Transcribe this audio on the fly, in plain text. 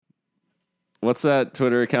what's that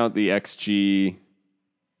Twitter account? The XG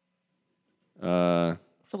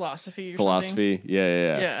philosophy. Philosophy.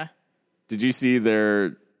 Yeah. Did you see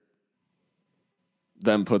them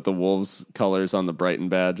put the Wolves colors on the Brighton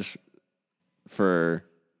badge for?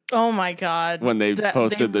 Oh my God! When they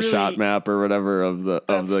posted the shot map or whatever of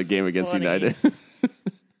the game against United.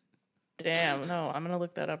 Damn, no, I'm gonna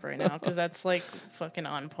look that up right now because that's like fucking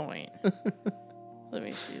on point. Let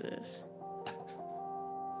me see this.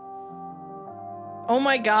 Oh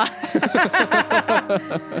my God.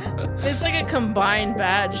 It's like a combined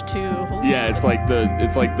badge too. Yeah, it's like the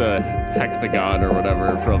hexagon or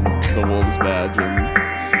whatever from the Wolves badge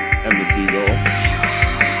and the seagull.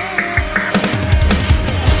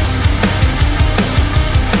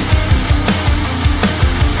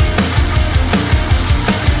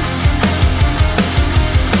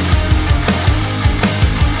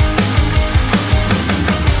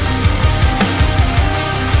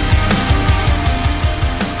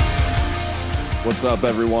 What's up,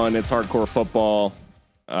 everyone? It's Hardcore Football.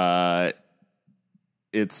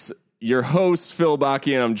 It's your host, Phil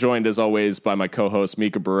Baki, and I'm joined, as always, by my co-host,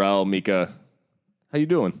 Mika Burrell. Mika, how you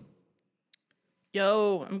doing?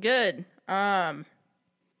 Yo, I'm good.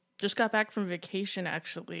 Just got back from vacation,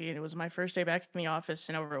 actually, and it was my first day back in the office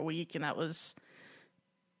in over a week, and that was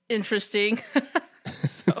interesting.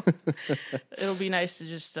 So it'll be nice to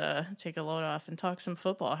just take a load off and talk some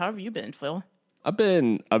football. How have you been, Phil? I've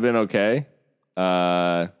been okay.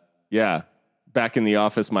 Yeah, back in the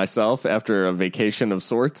office myself after a vacation of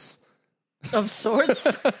sorts. Of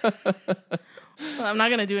sorts? Well, I'm not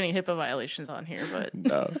going to do any HIPAA violations on here, but...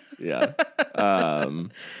 No, yeah.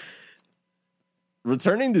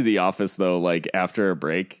 Returning to the office, though, like, after a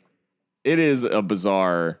break, it is a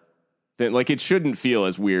bizarre thing. Like, it shouldn't feel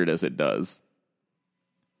as weird as it does.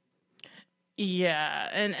 Yeah,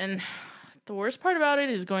 and the worst part about it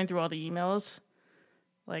is going through all the emails.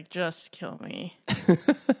 Like, just kill me.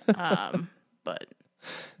 But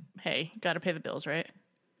hey, got to pay the bills, right?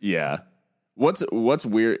 Yeah. What's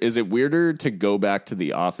weird? Is it weirder to go back to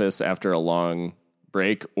the office after a long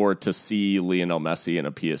break or to see Lionel Messi in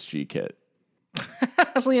a PSG kit?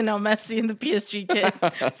 Lionel Messi in the PSG kit,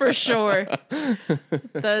 for sure.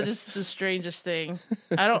 That is the strangest thing.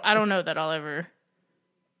 I don't know that I'll ever...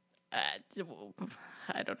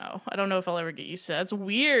 I don't know. I don't know if I'll ever get used to that. It's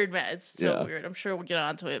weird, man. It's so weird. I'm sure we'll get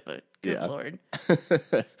onto it, but good Lord.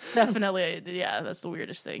 Definitely, yeah, that's the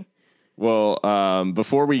weirdest thing. Well,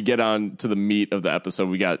 before we get on to the meat of the episode,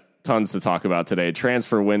 we got tons to talk about today.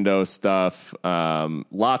 Transfer window stuff,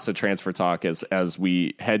 lots of transfer talk as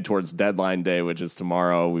we head towards deadline day, which is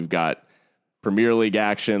tomorrow. We've got Premier League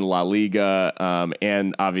action, La Liga,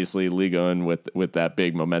 and obviously Liga One with that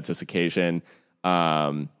big momentous occasion.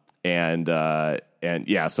 And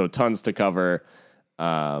yeah, so tons to cover.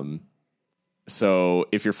 So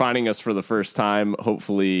if you're finding us for the first time,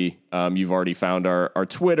 hopefully you've already found our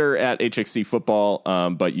Twitter at HXC Football,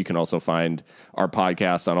 but you can also find our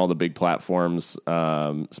podcast on all the big platforms,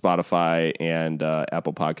 Spotify and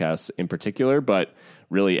Apple Podcasts in particular, but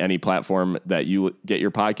really any platform that you get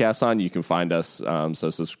your podcasts on, you can find us. So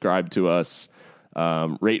subscribe to us,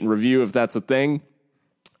 rate and review if that's a thing.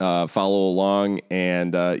 Follow along,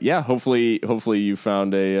 and hopefully you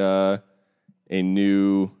found a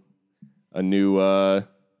new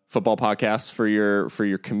football podcast for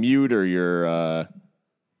your commute or your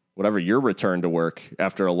whatever, your return to work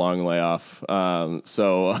after a long layoff.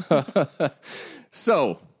 So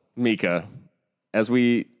Mika, as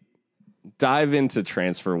we dive into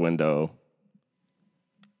transfer window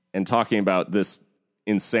and talking about this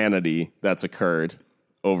insanity that's occurred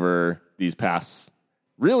over these past.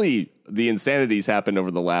 Really, the insanity's happened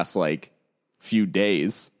over the last few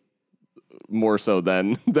days, more so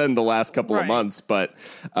than the last couple of months. But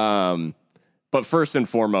first and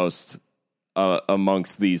foremost,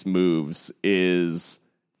 amongst these moves is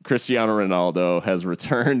Cristiano Ronaldo has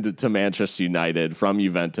returned to Manchester United from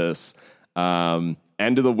Juventus. End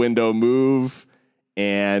of the window move,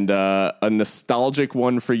 and a nostalgic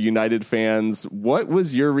one for United fans. What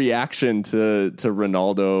was your reaction to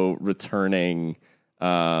Ronaldo returning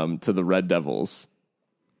to the Red Devils?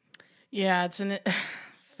 Yeah, it's a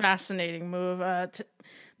fascinating move.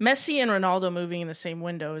 Messi and Ronaldo moving in the same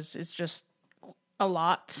window is just a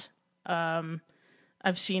lot. I've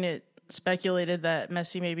seen it speculated that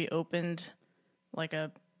Messi maybe opened like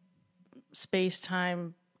a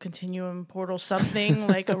space-time continuum portal, something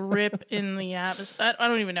like a rip in the atmosphere. I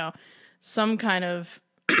don't even know. Some kind of,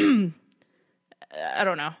 I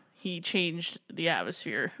don't know. He changed the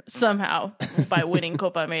atmosphere somehow by winning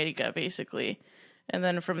Copa America, basically. And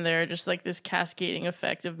then from there, just like this cascading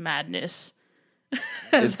effect of madness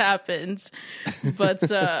as happens. But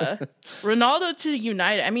Ronaldo to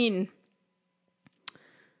United, I mean,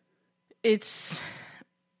 it's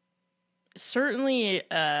certainly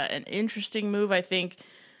an interesting move. I think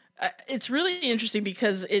it's really interesting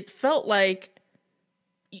because it felt like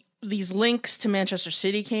these links to Manchester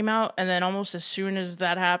City came out, and then almost as soon as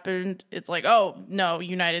that happened, it's like, oh no,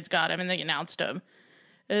 United's got him, and they announced him.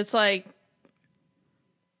 And it's like,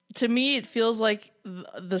 to me, it feels like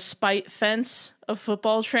the spite fence of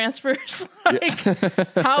football transfers. Like,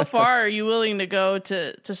 how far are you willing to go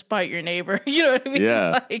to spite your neighbor? You know what I mean?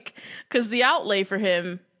 Yeah. Like, because the outlay for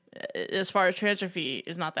him, as far as transfer fee,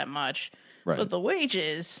 is not that much, Right. but the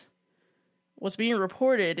wages, what's being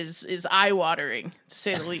reported is eye watering, to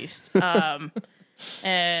say the least.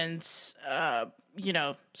 You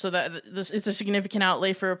know, so that this it's a significant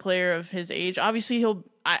outlay for a player of his age. Obviously,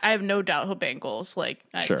 I have no doubt he'll bang goals. Like,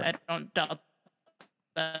 Sure. I don't doubt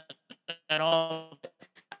that at all.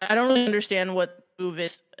 I don't really understand what the move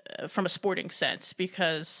is from a sporting sense,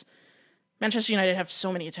 because Manchester United have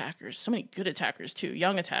so many attackers, so many good attackers too,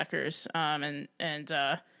 young attackers, and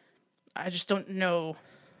I just don't know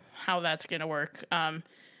how that's going to work.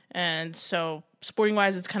 And so sporting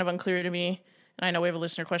wise, it's kind of unclear to me. And I know we have a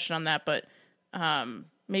listener question on that, but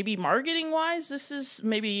maybe marketing wise, this is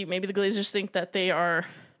maybe the Glazers think that they are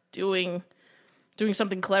doing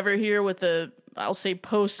something clever here with the, I'll say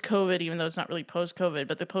post-COVID, even though it's not really post-COVID,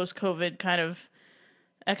 but the post-COVID kind of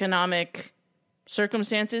economic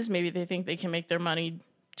circumstances. Maybe they think they can make their money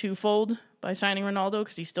twofold by signing Ronaldo,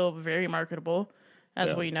 because he's still very marketable,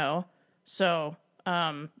 as we know. So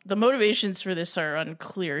the motivations for this are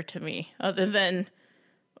unclear to me, other than,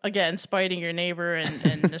 again, spiting your neighbor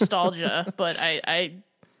and nostalgia. But I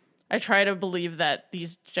try to believe that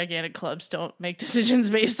these gigantic clubs don't make decisions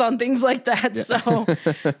based on things like that. Yeah. So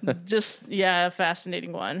just, a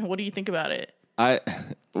fascinating one. What do you think about it?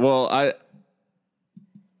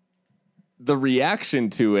 The reaction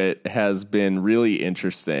to it has been really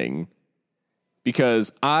interesting,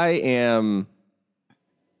 because I am,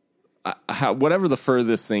 whatever the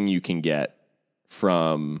furthest thing you can get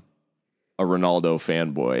from a Ronaldo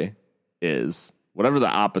fanboy is, whatever the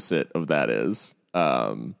opposite of that is,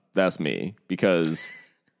 that's me, because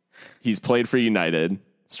he's played for United,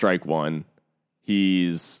 strike one.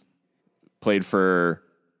 He's played for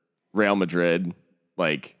Real Madrid,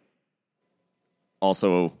 like,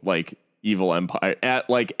 also, like, evil empire at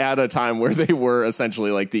a time where they were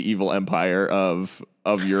essentially like the evil empire of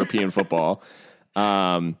European football.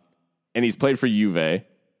 And he's played for Juve,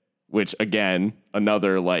 which, again,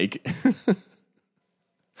 another like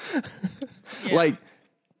like,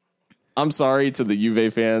 I'm sorry to the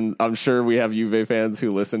Juve fans. I'm sure we have Juve fans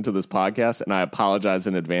who listen to this podcast, and I apologize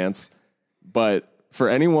in advance. But for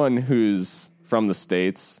anyone who's from the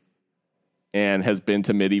States and has been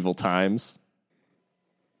to medieval times,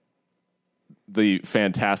 the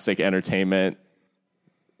fantastic entertainment,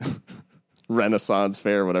 Renaissance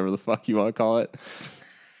fair, whatever the fuck you want to call it.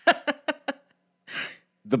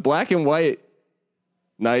 The black and white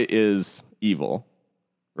knight is evil,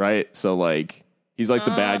 right? So, like, he's like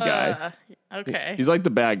the bad guy. Okay. He's like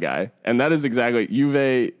the bad guy. And that is exactly,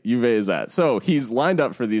 Juve is that. So he's lined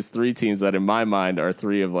up for these three teams that in my mind are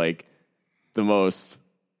three of like the most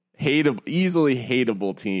easily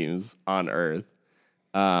hateable teams on earth.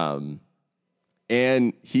 And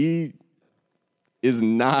he is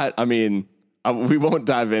not, I mean, we won't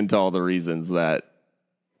dive into all the reasons that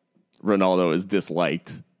Ronaldo is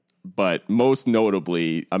disliked, but most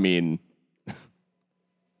notably, I mean,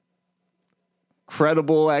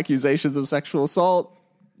 credible accusations of sexual assault,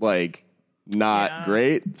 like, not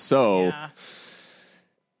great. So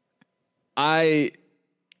I'm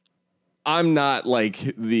not like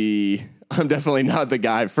I'm definitely not the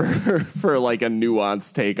guy for like a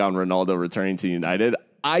nuanced take on Ronaldo returning to United.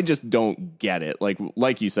 I just don't get it.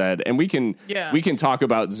 Like you said, and we can talk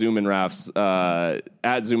about Zoom and Raf's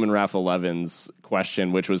at Zoom and Raf 11's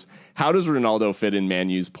question, which was, how does Ronaldo fit in Man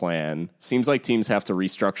U's plan? Seems like teams have to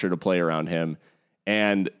restructure to play around him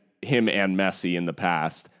and Messi in the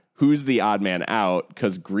past. Who's the odd man out?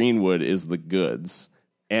 Because Greenwood is the goods.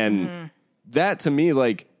 And that, to me,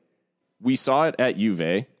 like, we saw it at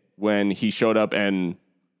Juve when he showed up and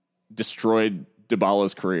destroyed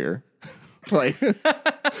Dybala's career. Like,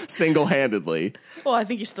 single-handedly. Well, I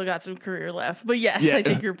think he's still got some career left, but yes, I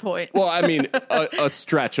take your point. Well, I mean, a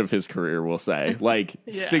stretch of his career, we'll say, like,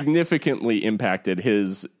 significantly impacted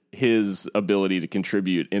his ability to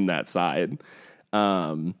contribute in that side.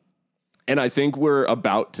 And I think we're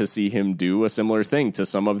about to see him do a similar thing to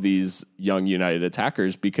some of these young United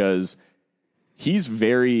attackers, because he's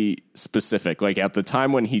very specific. Like at the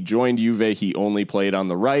time when he joined Juve, he only played on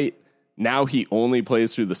the right. Now he only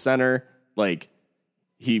plays through the center. Like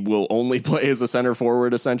he will only play as a center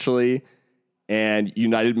forward essentially. And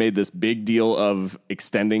United made this big deal of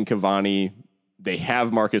extending Cavani. They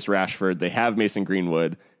have Marcus Rashford. They have Mason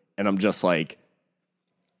Greenwood. And I'm just like,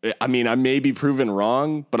 I mean, I may be proven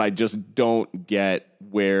wrong, but I just don't get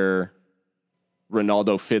where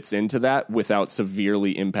Ronaldo fits into that without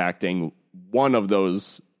severely impacting one of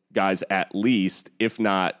those guys at least, if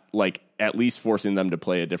not like at least forcing them to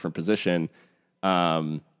play a different position.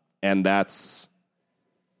 And that's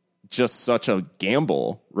just such a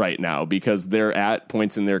gamble right now because they're at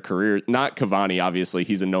points in their career. Not Cavani, obviously,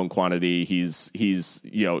 he's a known quantity. He's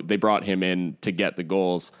they brought him in to get the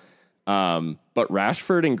goals. But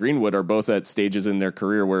Rashford and Greenwood are both at stages in their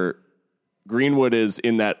career where Greenwood is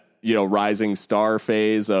in that, rising star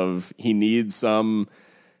phase of he needs some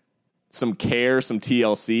care, some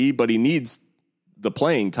TLC, but he needs the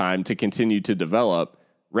playing time to continue to develop.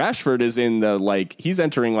 Rashford is in he's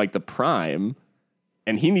entering like the prime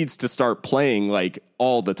and he needs to start playing like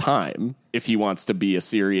all the time if he wants to be a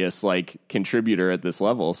serious like contributor at this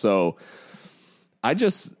level. So I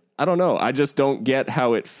don't know. I just don't get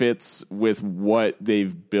how it fits with what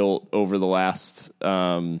they've built over the last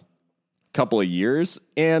couple of years.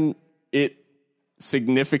 And it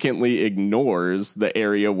significantly ignores the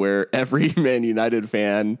area where every Man United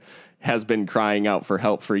fan has been crying out for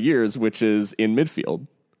help for years, which is in midfield.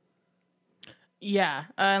 Yeah,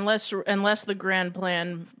 unless the grand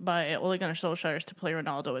plan by Ole Gunnar Solskjaer is to play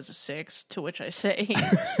Ronaldo as a 6, to which I say,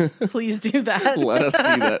 please do that. Let us see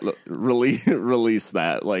that. Release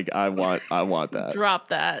that. Like I want that. Drop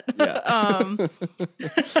that. Yeah.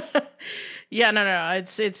 Yeah. No.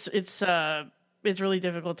 It's really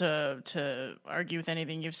difficult to argue with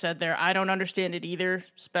anything you've said there. I don't understand it either,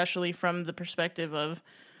 especially from the perspective of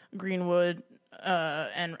Greenwood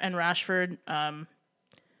and Rashford.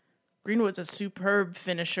 Greenwood's a superb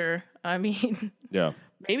finisher. I mean, yeah,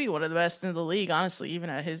 maybe one of the best in the league, honestly, even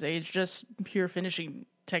at his age, just pure finishing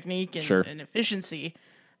technique and, sure. and efficiency.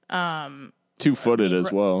 Two-footed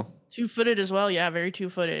as well. Two-footed as well, yeah, very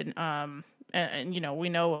two-footed. And we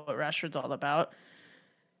know what Rashford's all about.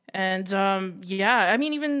 And, I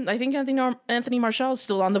mean, even I think Anthony Martial is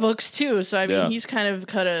still on the books, too. So, I mean, he's kind of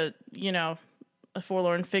cut a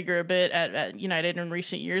forlorn figure a bit at United in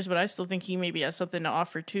recent years, but I still think he maybe has something to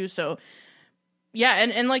offer too. So yeah.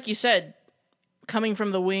 And like you said, coming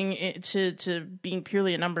from the wing to being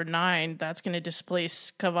purely a number 9, that's going to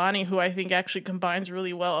displace Cavani, who I think actually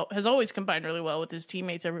has always combined really well with his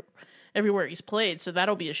teammates everywhere he's played. So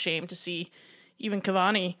that'll be a shame to see even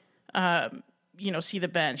Cavani, see the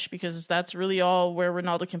bench, because that's really all where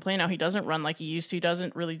Ronaldo can play now. He doesn't run like he used to. He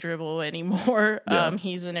doesn't really dribble anymore. Yeah.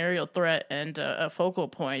 He's an aerial threat and a focal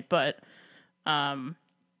point, but not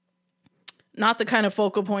the kind of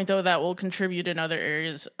focal point, though, that will contribute in other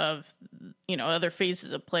areas of, other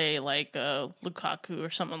phases of play, like Lukaku or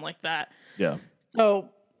something like that. Yeah. So,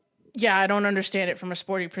 yeah, I don't understand it from a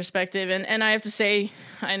sporting perspective. And I have to say,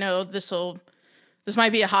 I know this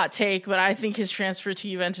might be a hot take, but I think his transfer to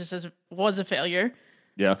Juventus was a failure.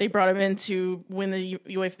 Yeah. They brought him in to win the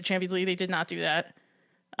UEFA Champions League. They did not do that.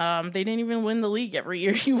 They didn't even win the league every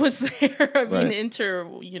year he was there. I mean, Inter,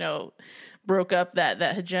 broke up that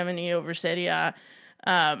hegemony over Serie A.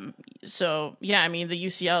 So, yeah, I mean, the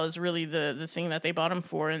UCL is really the thing that they bought him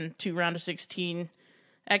for, and 2 round of 16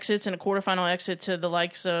 exits and a quarterfinal exit to the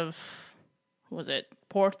likes of, what was it,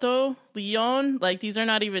 Porto, Lyon? Like, these are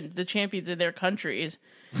not even the champions in their countries.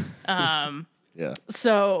 Yeah.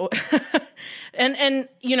 So, and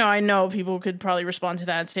I know people could probably respond to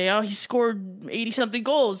that and say, oh, he scored 80-something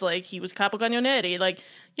goals. Like, he was Capocannonieri. Like,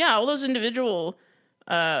 yeah, all those individual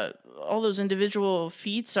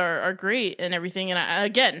feats are great and everything. And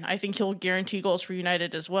I think he'll guarantee goals for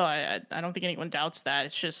United as well. I don't think anyone doubts that.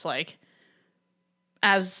 It's just like,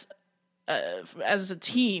 as a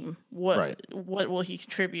team, what will he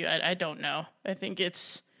contribute? I don't know. I think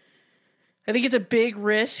it's a big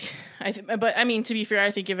risk. But I mean, to be fair, I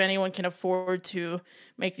think if anyone can afford to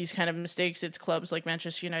make these kind of mistakes, it's clubs like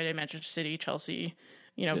Manchester United, Manchester City, Chelsea.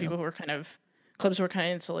 People who are clubs who are kind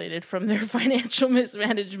of insulated from their financial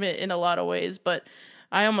mismanagement in a lot of ways. But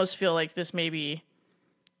I almost feel like this may be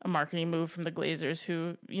a marketing move from the Glazers,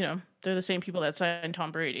 who they're the same people that signed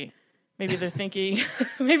Tom Brady. Maybe they're thinking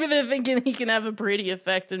he can have a Brady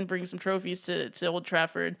effect and bring some trophies to Old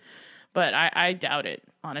Trafford, but I doubt it,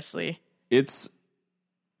 honestly. It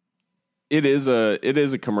is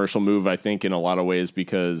a commercial move, I think, in a lot of ways,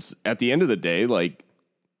 because at the end of the day, like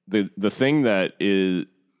the thing that is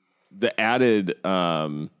the added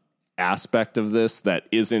aspect of this that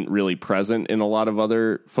isn't really present in a lot of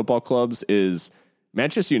other football clubs is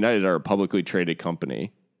Manchester United are a publicly traded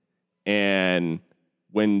company. And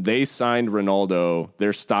when they signed Ronaldo,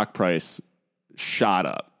 their stock price shot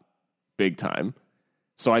up big time.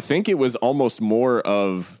 So I think it was almost more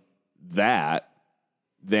of that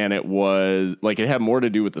than it was, like, it had more to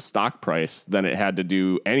do with the stock price than it had to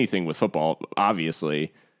do anything with football,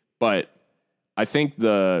 obviously. But I think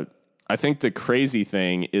the crazy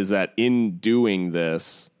thing is that in doing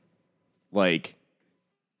this, like,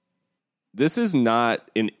 this is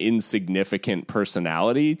not an insignificant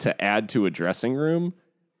personality to add to a dressing room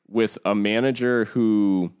with a manager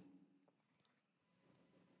who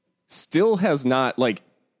still has not, like,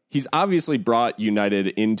 he's obviously brought United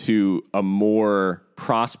into a more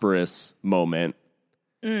prosperous moment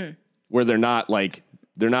where they're not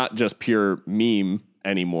just pure meme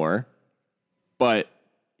anymore, but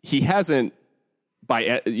he hasn't, by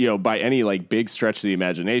any like big stretch of the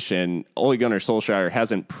imagination, Ole Gunnar Solskjaer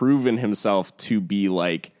hasn't proven himself to be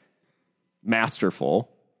like masterful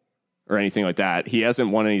or anything like that. He hasn't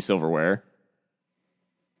won any silverware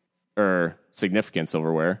or significant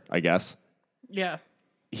silverware, I guess. Yeah.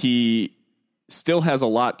 He still has a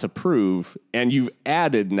lot to prove, and you've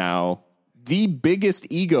added now the biggest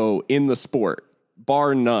ego in the sport,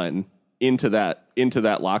 bar none, into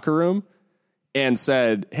that locker room, and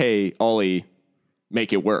said, "Hey, Ollie,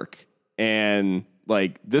 make it work." And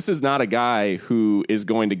like, this is not a guy who is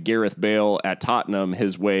going to Gareth Bale at Tottenham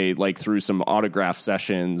his way, like through some autograph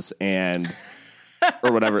sessions and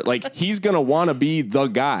or whatever. Like, he's going to want to be the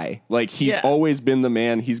guy. Like, he's always been the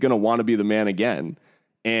man. He's going to want to be the man again.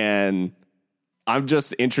 And I'm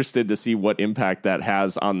just interested to see what impact that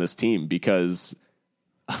has on this team, because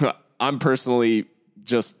I'm personally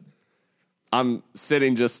I'm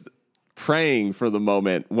sitting just praying for the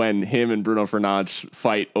moment when him and Bruno Fernandes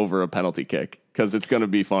fight over a penalty kick, because it's going to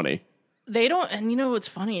be funny. They don't, and you know what's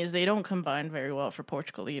funny is they don't combine very well for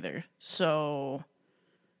Portugal either. So,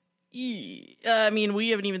 I mean,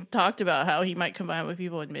 we haven't even talked about how he might combine with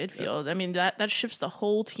people in midfield. I mean, that shifts the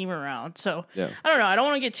whole team around. So, I don't know. I don't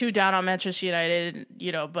want to get too down on Manchester United,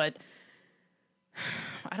 but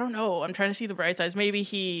I don't know. I'm trying to see the bright sides. Maybe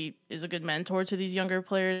he is a good mentor to these younger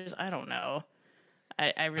players. I don't know.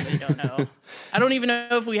 I really don't know. I don't even know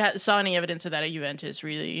if we saw any evidence of that at Juventus,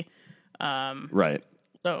 really. Right.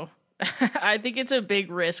 So I think it's a big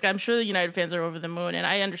risk. I'm sure the United fans are over the moon, and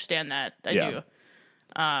I understand that. I do.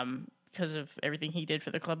 Because of everything he did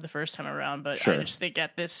for the club the first time around. But I just think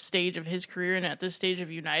at this stage of his career and at this stage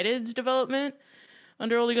of United's development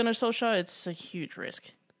under Ole Gunnar Solskjaer, it's a huge risk.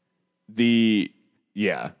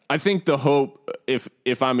 I think the hope,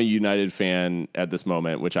 if I'm a United fan at this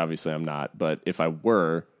moment, which obviously I'm not, but if I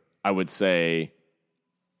were, I would say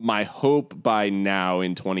my hope by now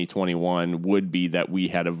in 2021 would be that we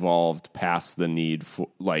had evolved past the need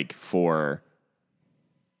for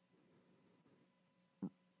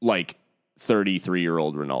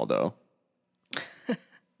 33-year-old Ronaldo.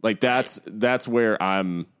 Like, that's where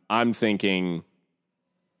I'm thinking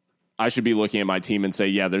I should be looking at my team and say,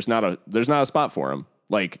 yeah, there's not a spot for him.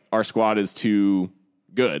 Like, our squad is too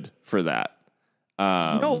good for that. You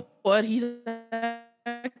know what? He's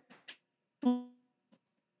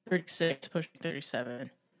 36, pushing 37.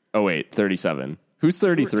 Oh wait, 37. Who's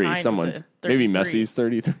 33? Someone's maybe Messi's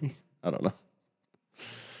 33. I don't know.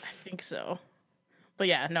 I think so. But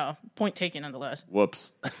yeah, no, point taken nonetheless.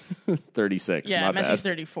 Whoops. 36. Yeah, my Messi's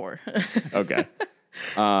bad. 34. Okay.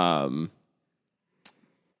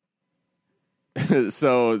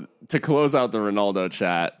 So to close out the Ronaldo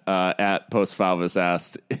chat, at Post Falvis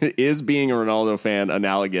asked, is being a Ronaldo fan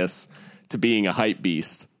analogous to being a hype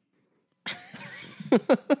beast?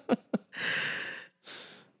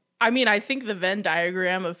 I mean, I think the Venn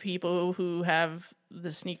diagram of people who have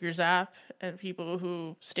the sneakers app and people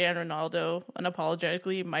who stand Ronaldo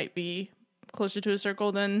unapologetically might be closer to a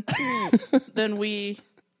circle than we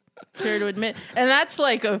care to admit. And that's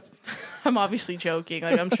like I'm obviously joking.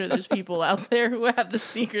 Like, I'm sure there's people out there who have the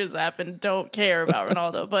sneakers app and don't care about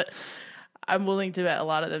Ronaldo, but I'm willing to bet a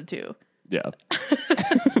lot of them too. Yeah.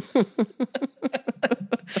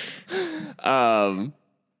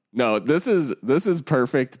 No, this is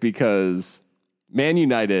perfect, because Man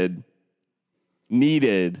United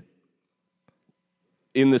needed,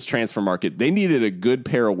 in this transfer market, they needed a good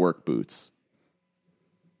pair of work boots.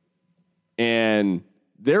 And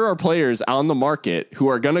there are players on the market who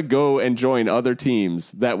are going to go and join other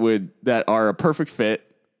teams that are a perfect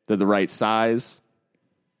fit. They're the right size.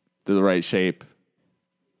 They're the right shape.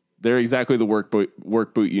 They're exactly the work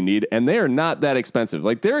boot you need. And they are not that expensive.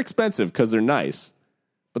 Like, they're expensive because they're nice,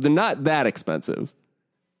 but they're not that expensive.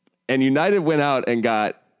 And United went out and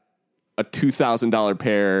got a $2,000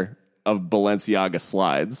 pair of Balenciaga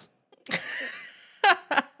slides.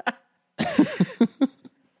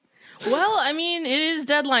 Well, I mean, it is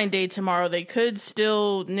deadline day tomorrow. They could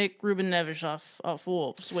still nick Ruben Neves off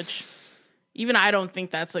Wolves, which even I don't think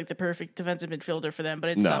that's like the perfect defensive midfielder for them,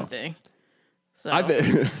 but it's something. So I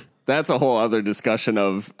think that's a whole other discussion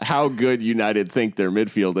of how good United think their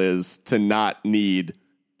midfield is to not need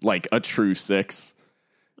like a true six.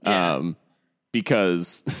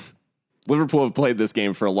 Because Liverpool have played this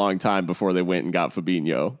game for a long time before they went and got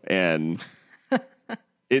Fabinho, and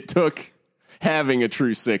it took having a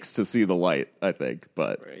true six to see the light, I think.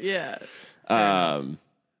 But yeah,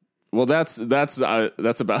 well, that's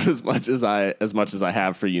about as much as I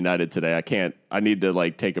have for United today. I need to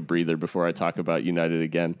like take a breather before I talk about United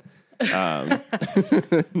again.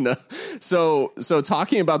 No. So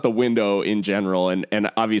talking about the window in general,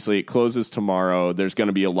 and obviously it closes tomorrow. There's going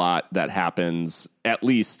to be a lot that happens, at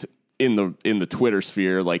least in the Twitter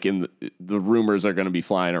sphere. Like in the rumors are going to be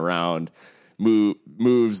flying around,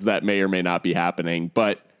 moves that may or may not be happening.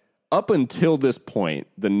 But up until this point,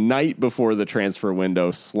 the night before the transfer window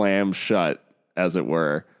slammed shut, as it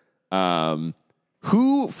were,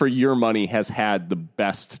 who for your money has had the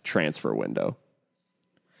best transfer window?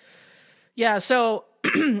 Yeah, so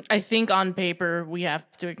I think on paper we have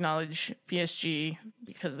to acknowledge PSG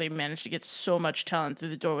because they managed to get so much talent through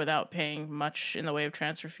the door without paying much in the way of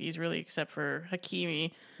transfer fees, really, except for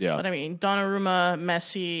Hakimi. Yeah. But I mean, Donnarumma,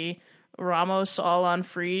 Messi, Ramos all on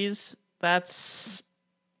freeze. That's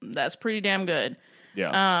pretty damn good.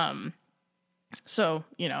 Yeah. So,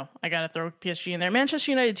 I got to throw PSG in there.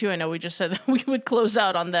 Manchester United, too. I know we just said that we would close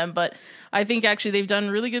out on them, but I think actually they've done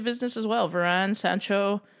really good business as well. Varane,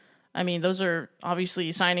 Sancho. I mean, those are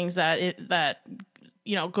obviously signings that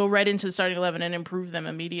go right into the starting 11 and improve them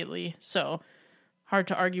immediately. So hard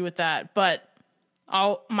to argue with that. But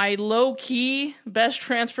my low key best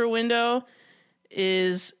transfer window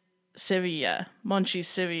is Sevilla, Monchi's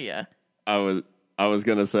Sevilla. I was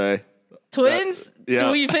gonna say twins. Yeah.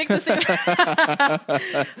 Do we pick the same?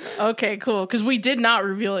 Okay, cool. Because we did not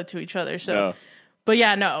reveal it to each other. So, no. But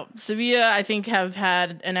yeah, no. Sevilla, I think, have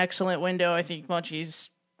had an excellent window. I think Monchi's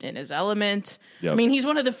in his element. Yep. I mean, he's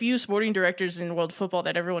one of the few sporting directors in world football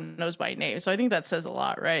that everyone knows by name. So I think that says a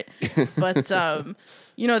lot, right? But,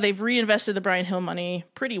 they've reinvested the Bryan Hill money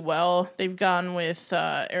pretty well. They've gone with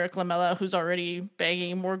Eric Lamela, who's already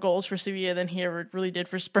bagging more goals for Sevilla than he ever really did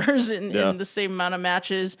for Spurs in the same amount of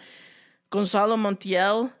matches. Gonzalo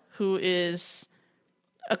Montiel, who is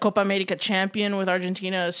a Copa America champion with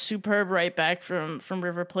Argentina, a superb right back from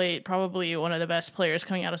River Plate, probably one of the best players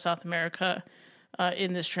coming out of South America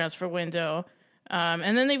in this transfer window.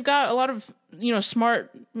 And then they've got a lot of,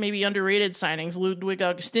 smart, maybe underrated signings. Ludwig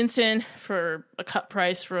Augustinsson for a cut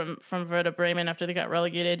price from Werder Bremen after they got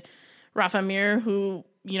relegated. Rafa Mir, who,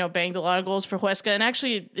 banged a lot of goals for Huesca. And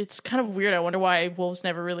actually, it's kind of weird. I wonder why Wolves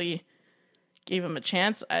never really gave him a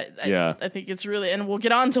chance. I think it's really, and we'll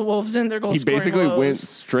get on to Wolves and their goal scoring. He basically woes. went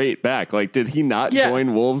straight back. Like, did he not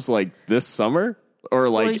join Wolves like this summer? Or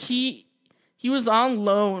like well, he was on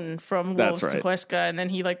loan from Wolves right. to Huesca, and then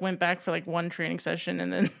he went back for one training session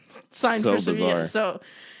and then signed so for Sevilla. Bizarre. So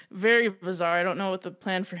very bizarre. I don't know what the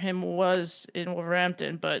plan for him was in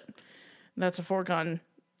Wolverhampton, but that's a foregone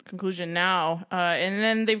conclusion now. And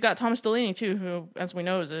then they've got Thomas Delaney too, who, as we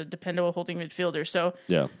know, is a dependable holding midfielder. So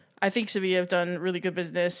yeah. I think Sevilla have done really good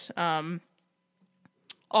business. All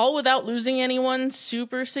without losing anyone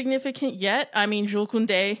super significant yet. I mean, Jules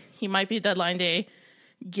Koundé, he might be deadline day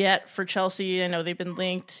get for Chelsea. I know they've been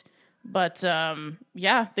linked, but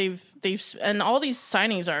they've and all these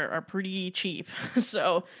signings are pretty cheap,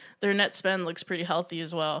 so their net spend looks pretty healthy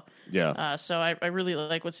as well. Yeah. So I really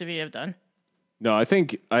like what Sevilla have done. No, I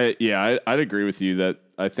think I'd agree with you that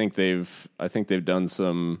I think they've done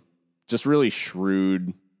some just really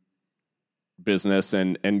shrewd business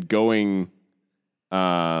and going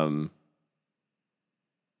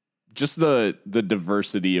just the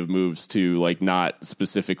diversity of moves to not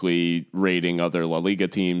specifically rating other La Liga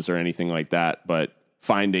teams or anything like that, but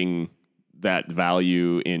finding that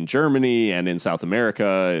value in Germany and in South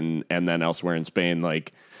America and then elsewhere in Spain. I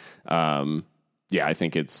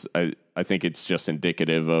think it's just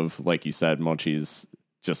indicative of, like you said, Monchi's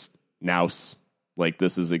just nous.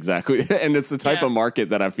 This is exactly, and it's the type of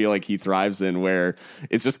market that I feel like he thrives in, where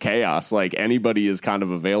it's just chaos. Anybody is kind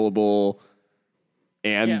of available,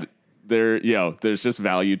 and there's just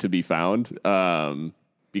value to be found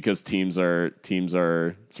because teams are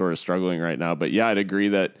sort of struggling right now. But yeah, I'd agree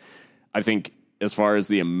that I think as far as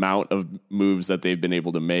the amount of moves that they've been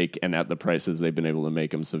able to make and at the prices they've been able to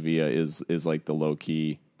make them, Sevilla is like the low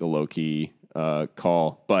key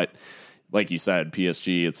call. But like you said,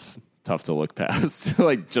 PSG, it's tough to look past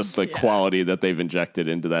like just the quality that they've injected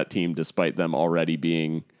into that team, despite them already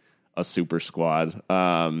being a super squad.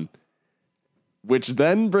 Which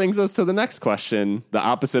then brings us to the next question, the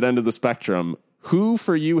opposite end of the spectrum. Who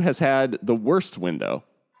for you has had the worst window?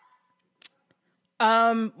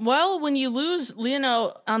 Well, when you lose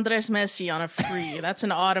Lionel Andres Messi on a free, that's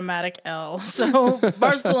an automatic L. So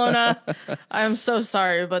Barcelona, I'm so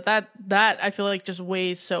sorry, but that I feel like just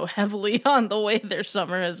weighs so heavily on the way their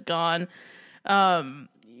summer has gone.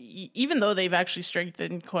 Even though they've actually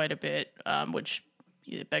strengthened quite a bit, which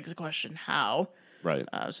begs the question, how? Right.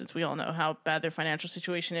 Since we all know how bad their financial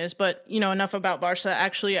situation is. But, enough about Barca.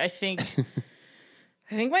 Actually, I think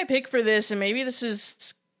my pick for this, and maybe this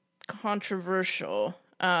is controversial,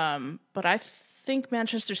 but I think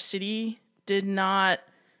Manchester City did not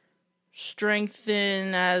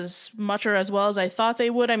strengthen as much or as well as I thought they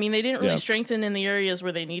would. I mean, they didn't really strengthen in the areas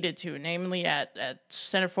where they needed to, namely at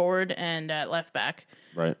center forward and at left back.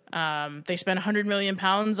 Right. They spent £100 million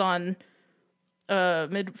on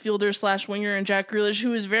midfielder / winger and Jack Grealish,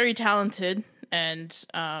 who is very talented and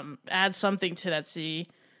adds something to that City.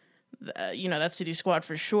 That City squad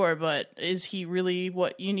for sure, but is he really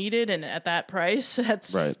what you needed? And at that price,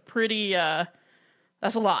 that's pretty,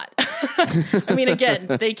 that's a lot. I mean, again,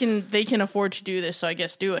 they can afford to do this, so I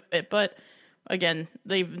guess do it. But again,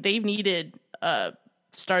 they've needed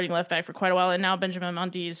starting left back for quite a while, and now Benjamin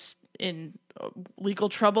Mendy's in legal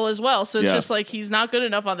trouble as well. So it's just like he's not good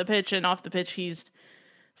enough on the pitch, and off the pitch he's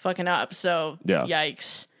fucking up. So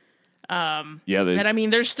yikes. And I mean,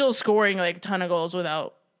 they're still scoring like a ton of goals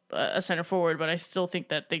without a center forward, but I still think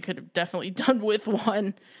that they could have definitely done with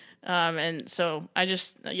one. And so I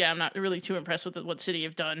just, I'm not really too impressed with what City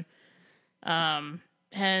have done.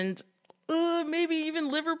 And maybe even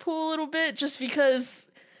Liverpool a little bit, just because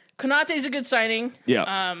Konate's a good signing.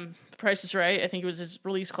 Yeah. The price is right. I think it was his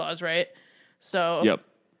release clause, right? So,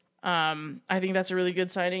 I think that's a really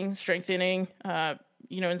good signing, strengthening,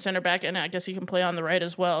 in center back, and I guess he can play on the right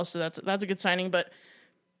as well. So that's a good signing, but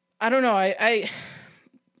I don't know.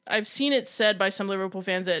 I've seen it said by some Liverpool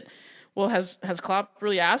fans that, well, has Klopp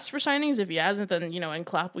really asked for signings? If he hasn't, then, in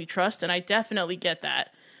Klopp we trust, and I definitely get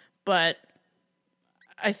that. But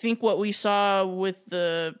I think what we saw with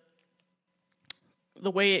the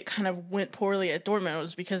way it kind of went poorly at Dortmund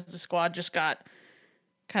was because the squad just got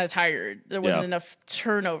kind of tired. There wasn't enough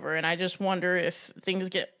turnover, and I just wonder if things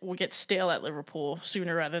will get stale at Liverpool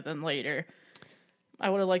sooner rather than later. I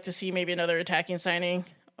would have liked to see maybe another attacking signing,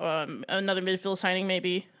 another midfield signing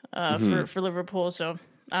maybe for Liverpool. So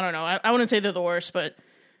I don't know. I wouldn't say they're the worst, but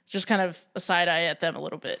just kind of a side eye at them a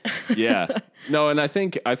little bit. Yeah. No, and I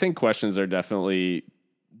think questions are definitely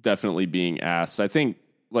being asked. I think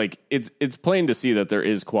like it's plain to see that there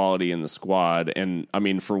is quality in the squad, and I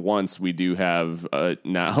mean, for once we do have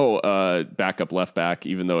now a backup left back,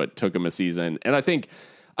 even though it took him a season. And I think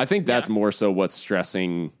that's more so what's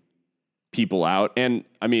stressing people out, and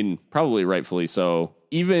I mean, probably rightfully so.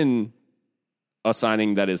 Even a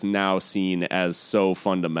signing that is now seen as so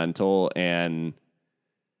fundamental and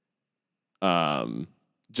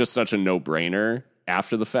just such a no-brainer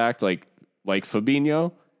after the fact, like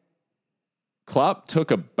Fabinho, Klopp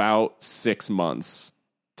took about 6 months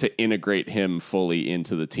to integrate him fully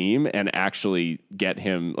into the team and actually get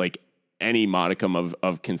him like any modicum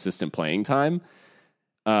of consistent playing time,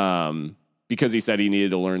 because he said he needed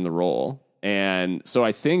to learn the role. And so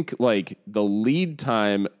I think like the lead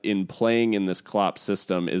time in playing in this Klopp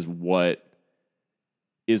system is what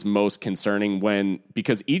is most concerning,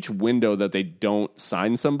 because each window that they don't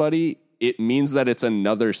sign somebody, it means that it's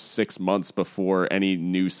another 6 months before any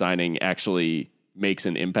new signing actually makes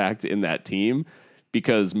an impact in that team,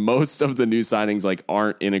 because most of the new signings like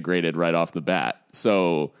aren't integrated right off the bat.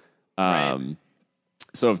 So,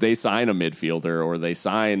 so if they sign a midfielder or they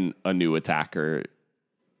sign a new attacker,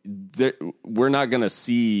 we're not going to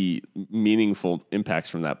see meaningful impacts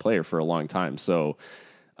from that player for a long time. So,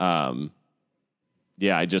 I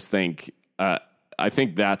just think, I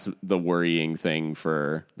think that's the worrying thing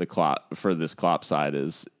for this Klopp side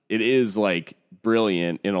is it is like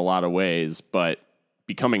brilliant in a lot of ways, but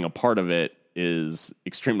becoming a part of it is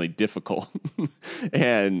extremely difficult.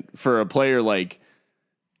 And for a player like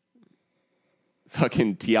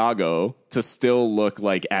fucking Thiago to still look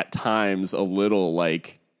like at times a little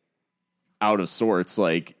like out of sorts,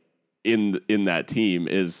 like in that team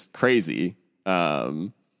is crazy.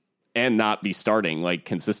 And not be starting like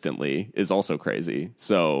consistently is also crazy.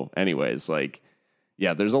 So anyways, like,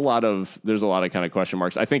 yeah, there's a lot of kind of question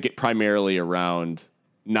marks. I think it primarily around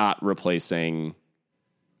not replacing,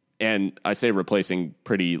 and I say replacing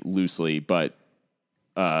pretty loosely, but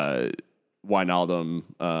Wijnaldum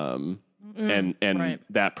and right.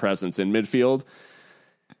 that presence in midfield.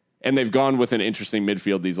 And they've gone with an interesting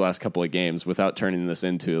midfield these last couple of games without turning this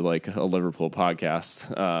into like a Liverpool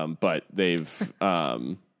podcast. But they've,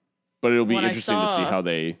 but it'll be interesting to see how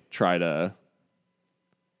they try to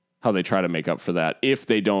make up for that if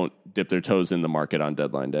they don't dip their toes in the market on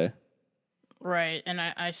deadline day. Right. And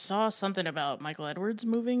I saw something about Michael Edwards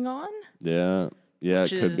moving on. Yeah. Yeah,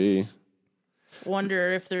 it could be.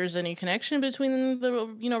 Wonder if there's any connection between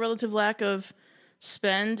the relative lack of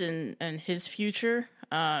spend and his future.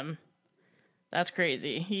 That's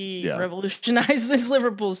crazy. He revolutionized this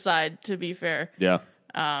Liverpool side, to be fair. Yeah.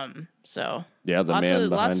 So yeah, the man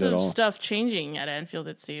behind it all. Lots of stuff changing at Anfield,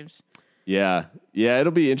 it seems. Yeah. Yeah,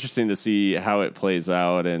 it'll be interesting to see how it plays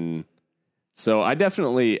out. And so I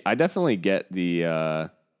definitely get the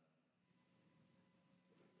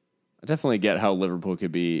I definitely get how Liverpool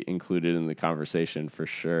could be included in the conversation for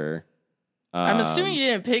sure. I'm assuming you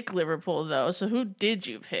didn't pick Liverpool, though. So who did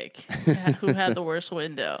you pick? Who had the worst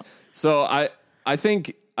window? So I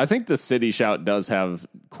think the City shout does have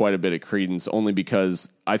quite a bit of credence, only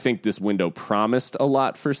because I think this window promised a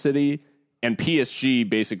lot for City, and PSG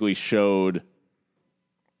basically showed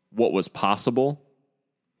what was possible.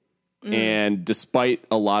 And despite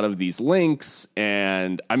a lot of these links,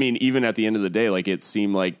 and I mean, even at the end of the day, like it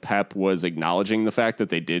seemed like Pep was acknowledging the fact that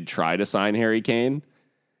they did try to sign Harry Kane.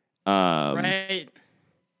 Right.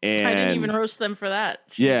 And I didn't even roast them for that.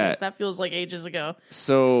 Jesus, yeah. That feels like ages ago.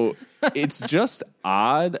 So it's just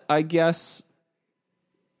odd, I guess,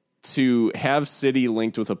 to have City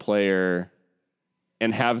linked with a player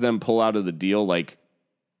and have them pull out of the deal, like,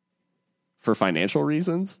 for financial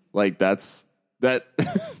reasons. Like, that's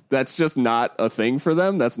just not a thing for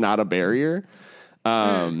them. That's not a barrier.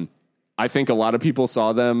 I think a lot of people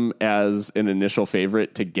saw them as an initial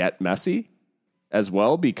favorite to get Messi as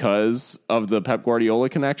well because of the Pep Guardiola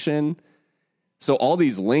connection. So all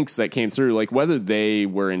these links that came through, like whether they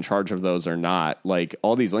were in charge of those or not, like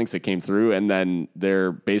all these links that came through, and then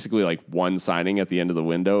they're basically like one signing at the end of the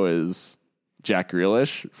window is Jack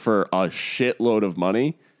Grealish for a shitload of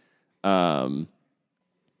money.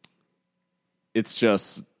 It's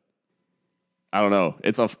just, I don't know.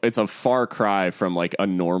 It's a far cry from like a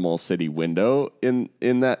normal City window in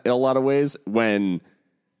that in a lot of ways, when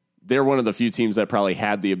they're one of the few teams that probably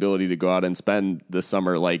had the ability to go out and spend this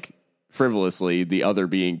summer like frivolously, the other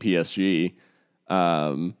being PSG,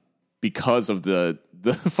 because of the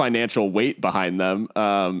financial weight behind them,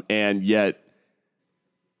 and yet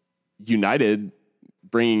United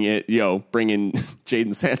bringing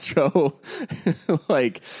Jadon Sancho,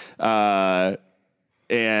 like,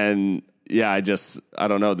 and yeah, I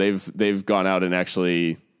don't know. They've gone out and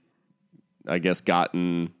actually, I guess,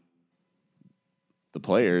 gotten the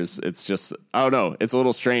players. It's just, I don't know. It's a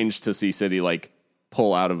little strange to see City like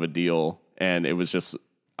pull out of a deal, and it was just,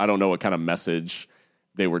 I don't know what kind of message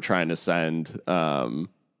they were trying to send.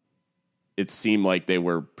 It seemed like they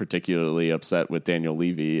were particularly upset with Daniel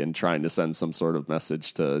Levy and trying to send some sort of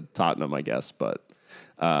message to Tottenham, I guess. But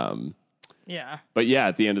yeah. But yeah,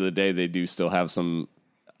 at the end of the day, they do still have some,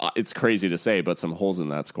 it's crazy to say, but some holes in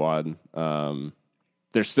that squad.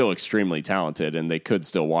 They're still extremely talented, and they could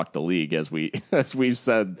still walk the league, as we've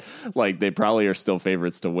said. Like, they probably are still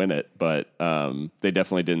favorites to win it, but they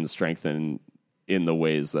definitely didn't strengthen in the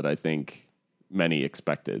ways that I think many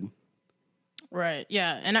expected. Right.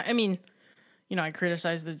 Yeah, and I mean, I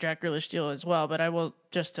criticized the Jack Grealish deal as well, but I will,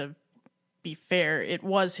 just to be fair, it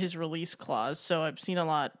was his release clause, so I've seen a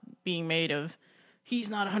lot being made of he's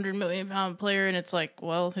not a £100 million player, and it's like,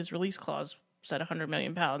 well, his release clause said £100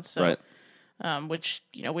 million, so. Right. Which,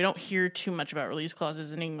 we don't hear too much about release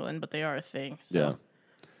clauses in England, but they are a thing. So. Yeah.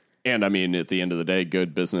 And I mean, at the end of the day,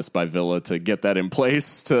 good business by Villa to get that in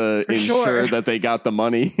place to ensure that they got the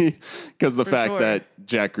money. Because the fact that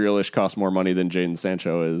Jack Grealish costs more money than Jadon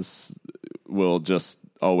Sancho will just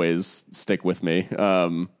always stick with me.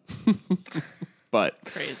 But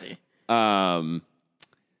crazy. So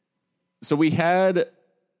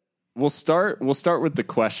we'll start with the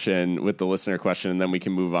question, with the listener question, and then we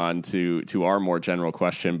can move on to our more general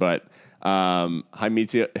question. But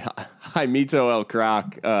Jaimito El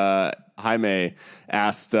Crack, Jaime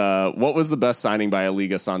asked, what was the best signing by a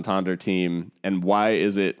Liga Santander team, and why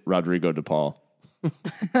is it Rodrigo de Paul?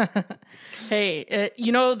 Hey,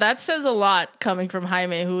 that says a lot coming from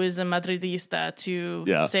Jaime, who is a Madridista,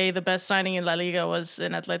 to say the best signing in La Liga was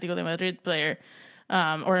an Atletico de Madrid player,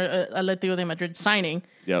 or Atletico de Madrid signing.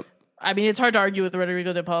 Yep. I mean, it's hard to argue with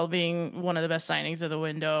Rodrigo de Paul being one of the best signings of the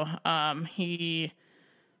window. I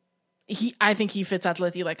think he fits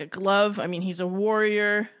Atleti like a glove. I mean, he's a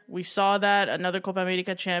warrior. We saw that. Another Copa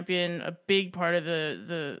America champion, a big part of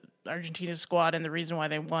the Argentina squad, and the reason why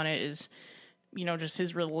they won it is, just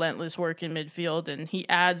his relentless work in midfield, and he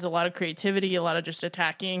adds a lot of creativity, a lot of just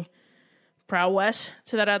attacking prowess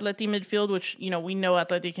to that Atleti midfield, which, we know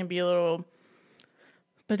Atleti can be a little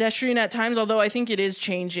pedestrian at times, although I think it is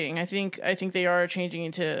changing. I think they are changing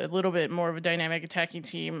into a little bit more of a dynamic attacking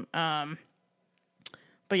team.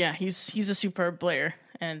 But yeah, he's a superb player,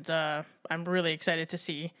 and I'm really excited to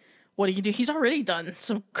see what he can do. He's already done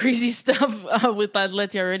some crazy stuff with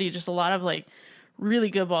Atleti already, just a lot of like really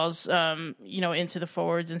good balls, into the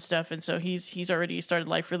forwards and stuff. And so he's already started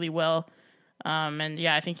life really well. And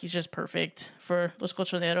yeah, I think he's just perfect for Los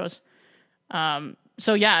Colchoneros.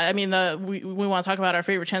 So yeah, I mean, we want to talk about our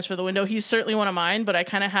favorite chance for the window. He's certainly one of mine, but I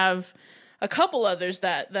kind of have a couple others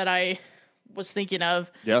that I was thinking of.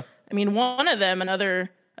 Yeah. I mean, one of them, another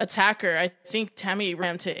attacker, I think Tammy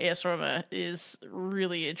Abraham to AS Roma is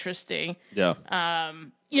really interesting. Yeah.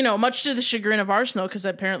 Much to the chagrin of Arsenal, because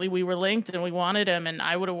apparently we were linked and we wanted him, and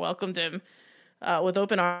I would have welcomed him with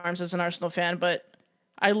open arms as an Arsenal fan. But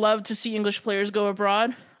I love to see English players go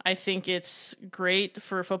abroad. I think it's great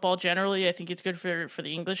for football generally. I think it's good for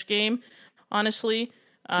the English game, honestly.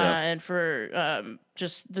 And for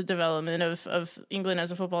just the development of England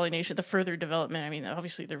as a footballing nation, the further development. I mean,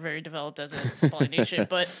 obviously they're very developed as a footballing nation,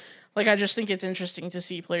 but like I just think it's interesting to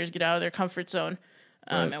see players get out of their comfort zone.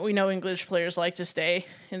 And we know English players like to stay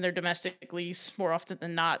in their domestic leagues more often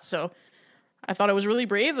than not. So I thought it was really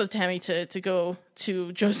brave of Tammy to go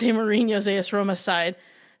to Jose Mourinho's AS Roma side,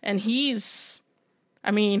 and he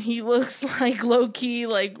looks like low key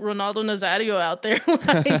like Ronaldo Nazario out there,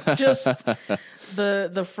 like just.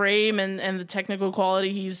 The frame and the technical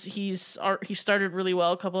quality, he started really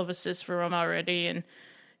well. A couple of assists for Roma already, and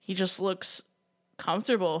he just looks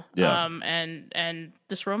comfortable. Yeah. And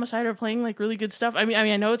this Roma side are playing like really good stuff. I mean,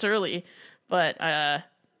 I know it's early, but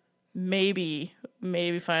maybe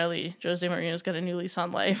finally Jose Mourinho's got a new lease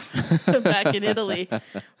on life back in Italy.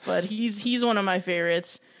 But he's one of my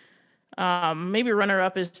favorites. Maybe runner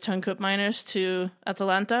up is Tuncup Miners to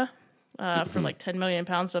Atalanta for like £10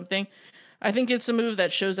 million something. I think it's a move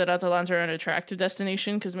that shows that Atalanta are an attractive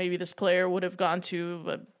destination, because maybe this player would have gone to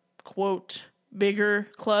a, quote, bigger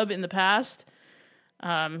club in the past.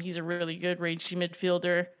 He's a really good rangy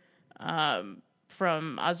midfielder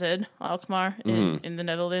from AZ Alkmaar in the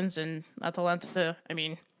Netherlands, and Atalanta, I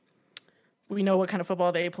mean, we know what kind of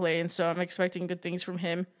football they play, and so I'm expecting good things from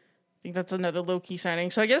him. I think that's another low-key signing.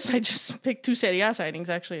 So I guess I just picked 2 Serie A signings,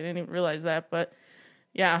 actually. I didn't even realize that, but...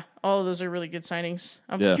 yeah, all of those are really good signings.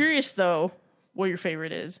 I'm curious, though, what your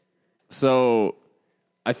favorite is. So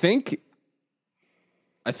I think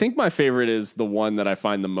my favorite is the one that I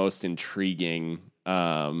find the most intriguing.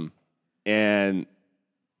 And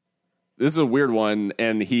this is a weird one.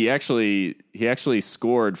 And he actually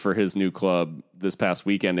scored for his new club this past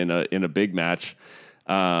weekend in a big match.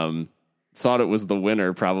 Thought it was the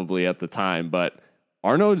winner probably at the time, but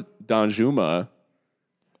Arnaud Danjuma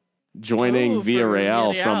joining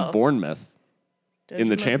Villarreal from Bournemouth in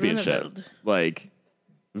the championship. Like,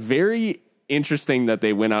 very interesting that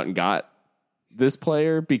they went out and got this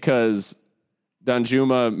player, because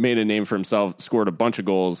Danjuma made a name for himself, scored a bunch of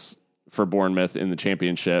goals for Bournemouth in the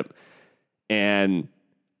championship. And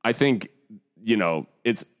I think,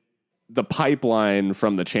 it's the pipeline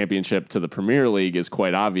from the championship to the Premier League is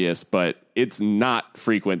quite obvious, but it's not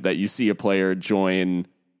frequent that you see a player join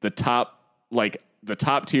the top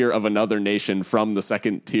tier of another nation from the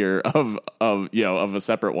second tier of a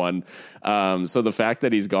separate one. So the fact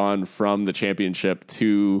that he's gone from the championship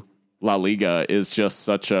to La Liga is just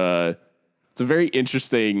it's a very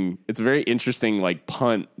interesting like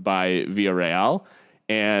punt by Villarreal,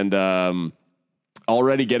 and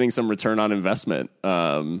already getting some return on investment,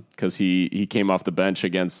 because he came off the bench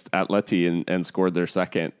against Atleti and scored their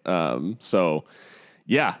second. So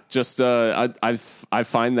yeah, just I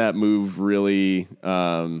find that move really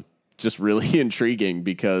just really intriguing,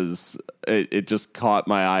 because it just caught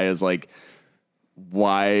my eye as like,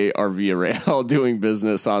 why are Villarreal doing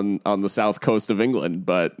business on the south coast of England?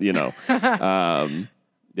 But yeah,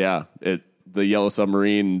 the Yellow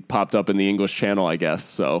Submarine popped up in the English Channel, I guess.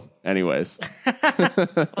 So, anyways,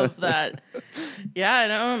 love that. Yeah, I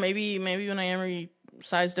know. Maybe Unai Emery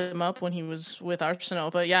sized him up when he was with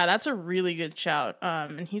Arsenal, but yeah, that's a really good shout.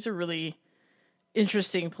 And he's a really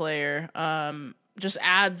interesting player. Just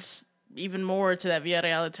adds even more to that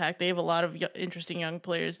Villarreal attack. They have a lot of interesting young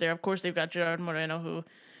players there. Of course, they've got Gerard Moreno, who,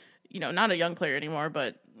 not a young player anymore,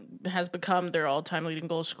 but has become their all-time leading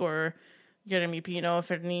goal scorer. Jeremy Pino,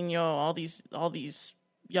 Fernandinho, all these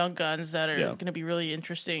young guns that are going to be really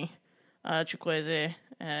interesting. Chukwueze,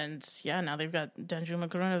 and now they've got Danjuma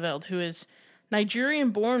Groeneveld, who is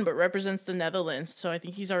Nigerian-born but represents the Netherlands. So I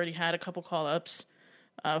think he's already had a couple call-ups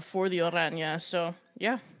for the Oranje. So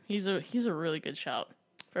he's a really good shout.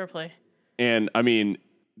 Fair play. And I mean,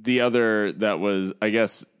 the other that was, I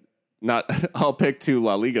guess, not. I'll pick 2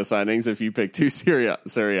 La Liga signings if you pick 2 Serie A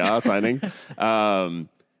signings.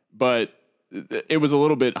 But it was a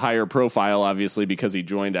little bit higher profile, obviously, because he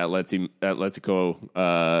joined Atletico.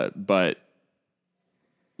 But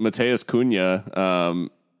Mateus Cunha,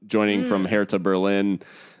 joining from Hertha Berlin,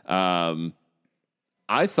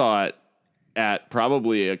 I thought at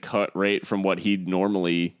probably a cut rate from what he'd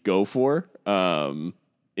normally go for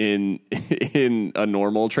in a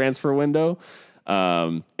normal transfer window.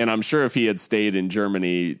 And I'm sure if he had stayed in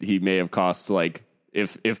Germany, he may have cost like,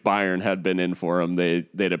 if Bayern had been in for him, they'd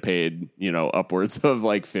have paid, upwards of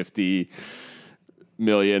like 50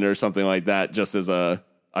 million or something like that, just as a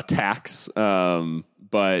tax.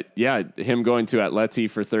 But yeah, him going to Atleti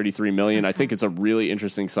for 33 million, I think it's a really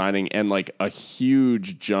interesting signing and like a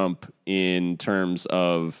huge jump in terms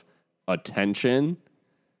of attention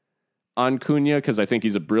on Cunha, because I think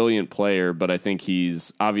he's a brilliant player, but I think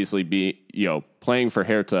he's obviously playing for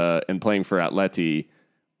Hertha and playing for Atleti.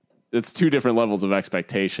 It's 2 different levels of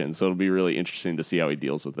expectation, so it'll be really interesting to see how he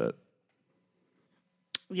deals with it.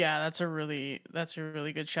 Yeah, that's a really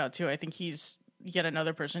good shout too. I think he's yet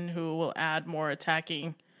another person who will add more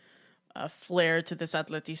attacking flair to this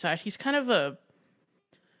Atleti side. He's kind of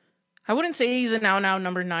I wouldn't say he's a now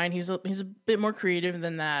number 9. He's a bit more creative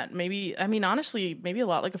than that. Maybe a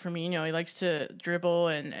lot like a Firmino. He likes to dribble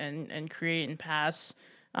and create and pass.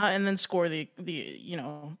 And then score the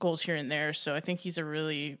goals here and there. So I think he's a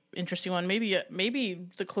really interesting one. Maybe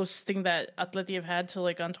the closest thing that Atleti have had to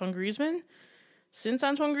like Antoine Griezmann since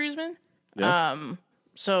Antoine Griezmann. Yeah.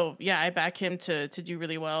 So I back him to do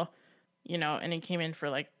really well. And he came in for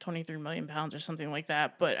like 23 million pounds or something like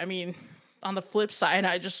that. But I mean, on the flip side,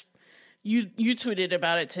 you tweeted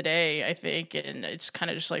about it today, I think, and it's kind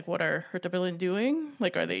of just like, what are Hertha Berlin doing?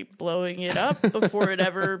 Like, are they blowing it up before it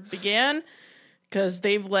ever began? Because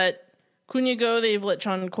they've let Cunha go, they've let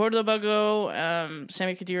John Cordoba go,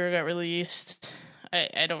 Sami Khedira got released.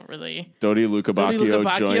 I don't really... Dodi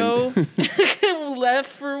Lukebakio joined. Left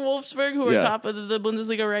for Wolfsburg, who are top of the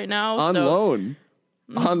Bundesliga right now. On loan.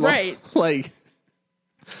 Right. Like,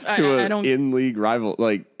 to an in-league rival.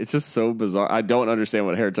 Like, it's just so bizarre. I don't understand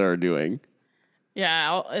what Hertha are doing.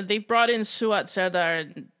 Yeah, they brought in Suat Serdar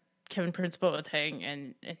and Kevin Prince Boateng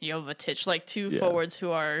and Jovetic, like 2 forwards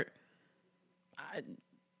who are...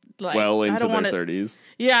 well into their 30s.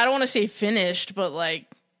 Yeah, I don't want to say finished, but like...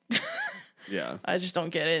 yeah. I just don't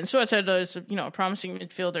get it. And Suat Serdar is, a promising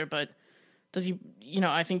midfielder, but does he...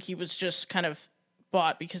 I think he was just kind of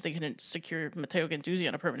bought because they couldn't secure Matteo Guendouzi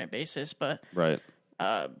on a permanent basis, but... Right.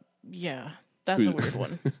 Yeah, that's a weird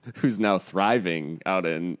one. Who's now thriving out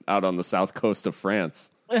on the south coast of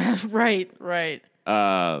France. Right.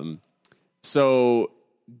 So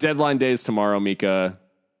deadline day is tomorrow, Mika.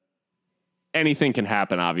 Anything can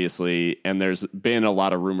happen, obviously, and there's been a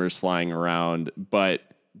lot of rumors flying around, but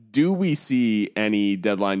do we see any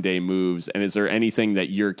deadline day moves, and is there anything that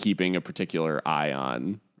you're keeping a particular eye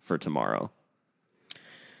on for tomorrow?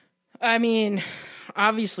 I mean,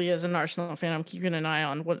 obviously, as an Arsenal fan, I'm keeping an eye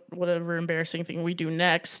on whatever embarrassing thing we do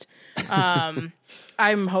next. I'm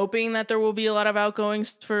hoping that there will be a lot of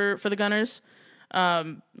outgoings for the Gunners.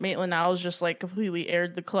 Maitland-Niles just like completely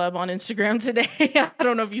aired the club on Instagram today. I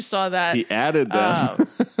don't know if you saw that. He added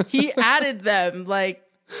them. Like,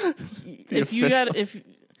 if you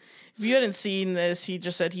hadn't seen this, he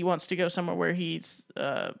just said he wants to go somewhere where he's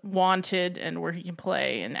wanted and where he can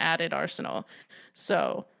play, and added Arsenal.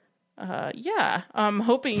 So I'm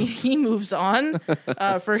hoping he moves on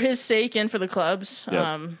for his sake and for the club's.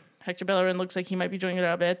 Yep. Hector Bellerin looks like he might be joining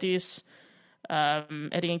Real Betis.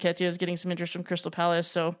 Eddie Nketiah is getting some interest from Crystal Palace,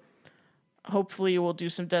 so hopefully we'll do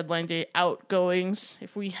some deadline day outgoings.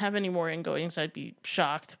 If we have any more ingoings, I'd be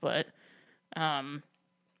shocked, but I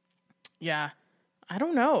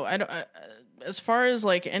don't know. As far as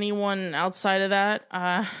like anyone outside of that,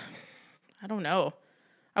 I don't know.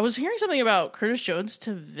 I was hearing something about Curtis Jones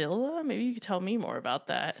to Villa. Maybe you could tell me more about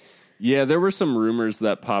that. Yeah, there were some rumors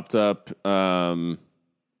that popped up a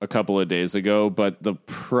couple of days ago, but the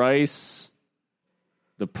price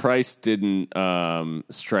didn't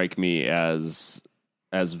strike me as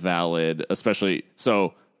valid, especially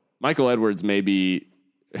so Michael Edwards may be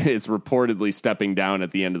is reportedly stepping down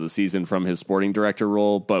at the end of the season from his sporting director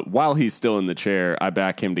role. But while he's still in the chair, I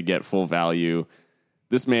back him to get full value.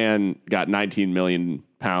 This man got 19 million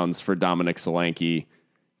pounds for Dominic Solanke.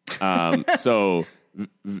 So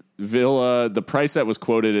Villa, the price that was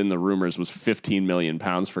quoted in the rumors was 15 million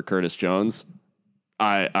pounds for Curtis Jones.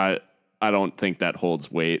 I don't think that holds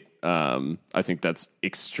weight. I think that's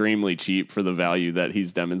extremely cheap for the value that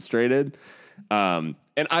he's demonstrated.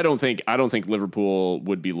 And I don't think Liverpool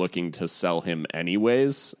would be looking to sell him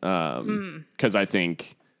anyways. Cause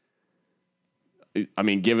I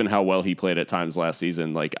mean, given how well he played at times last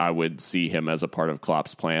season, like I would see him as a part of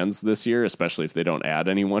Klopp's plans this year, especially if they don't add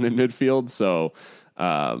anyone in midfield. So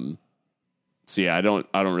yeah, I don't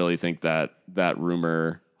really think that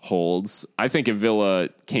rumor holds. I think if Villa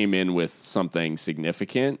came in with something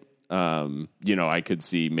significant, I could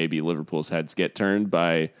see maybe Liverpool's heads get turned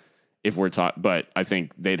by if we're talking, but I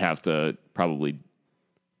think they'd have to probably,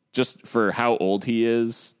 just for how old he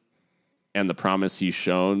is and the promise he's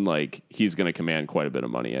shown, like he's going to command quite a bit of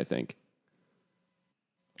money, I think.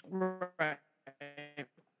 Right.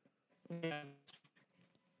 Yeah.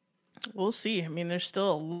 We'll see. I mean, there's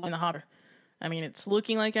still a lot in the hopper. I mean, it's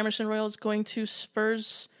looking like Emerson Royal is going to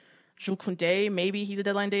Spurs. Jules Koundé, maybe he's a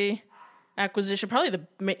deadline day acquisition. Probably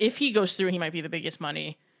if he goes through, he might be the biggest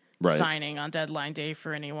money signing on deadline day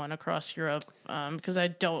for anyone across Europe. Because I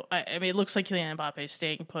mean, it looks like Kylian Mbappe is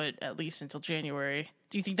staying put at least until January.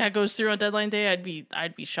 Do you think that goes through on deadline day? I'd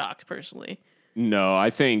be shocked personally. No,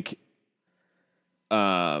 I think.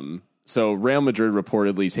 So Real Madrid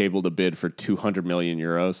reportedly tabled a bid for 200 million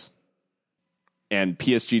euros, and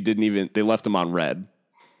PSG they left him on red.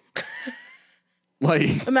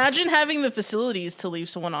 Like, imagine having the facilities to leave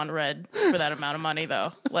someone on red for that amount of money,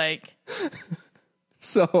 though. Like,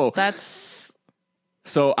 so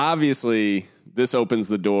obviously this opens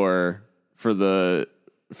the door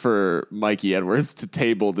for Mikey Edwards to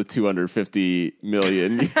table the 250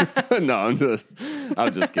 million. No, I'm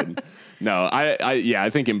just kidding. No, I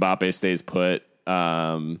think Mbappe stays put.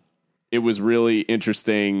 It was really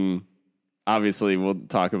interesting. Obviously, we'll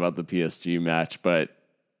talk about the PSG match, but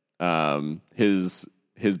his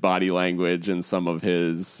body language and some of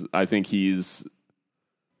I think he's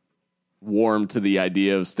warm to the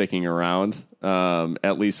idea of sticking around,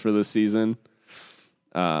 at least for this season.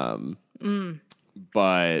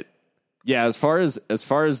 But yeah, as far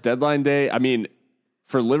as deadline day, I mean,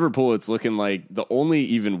 for Liverpool, it's looking like the only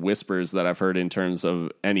even whispers that I've heard in terms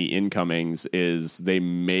of any incomings is they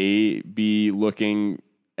may be looking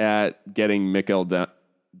at getting Mikkel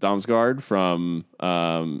Damsgaard from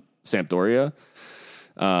Sampdoria.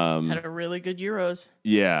 Had a really good Euros.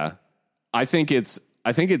 Yeah, I think it's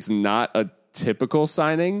not a typical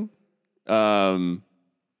signing. In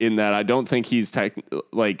that I don't think he's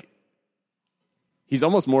he's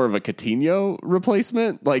almost more of a Coutinho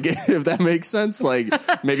replacement, like if that makes sense, like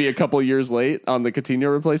maybe a couple years late on the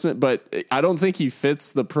Coutinho replacement, but I don't think he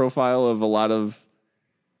fits the profile of a lot of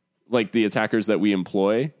like the attackers that we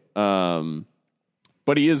employ.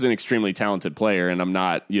 But he is an extremely talented player, and I'm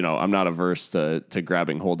not averse to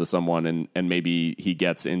grabbing hold of someone and maybe he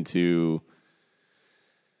gets into,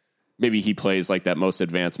 maybe he plays like that most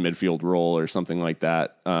advanced midfield role or something like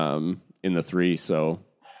that in the three. So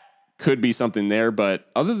could be something there, but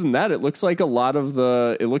other than that, it looks like a lot of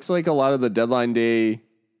the deadline day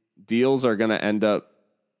deals are going to end up.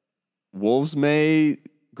 Wolves may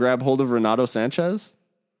grab hold of Renato Sanchez,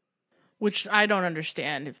 which I don't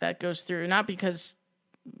understand if that goes through. Not because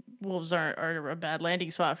Wolves are a bad landing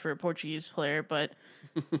spot for a Portuguese player, but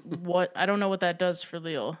I don't know what that does for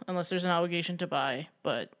Lille unless there's an obligation to buy.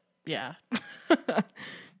 But yeah,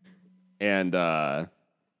 and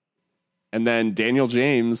then Daniel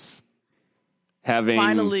James, having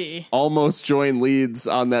finally almost joined Leeds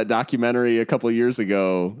on that documentary a couple of years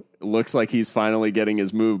ago, looks like he's finally getting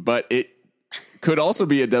his move. But it could also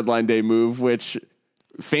be a deadline day move, which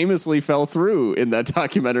famously fell through in that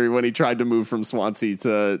documentary when he tried to move from Swansea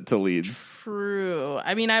to Leeds. True.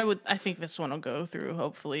 I mean, I think this one will go through,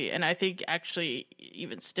 hopefully. And I think actually,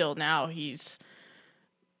 even still now,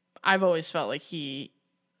 I've always felt like he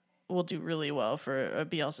will do really well for a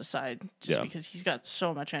Bielsa side, just because he's got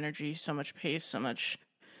so much energy, so much pace, so much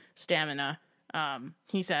stamina.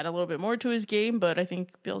 He's added a little bit more to his game, but I think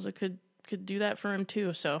Bielsa could do that for him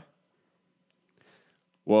too. So,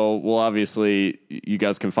 well, obviously, you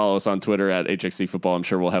guys can follow us on Twitter at HXC Football. I'm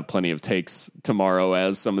sure we'll have plenty of takes tomorrow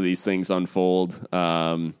as some of these things unfold,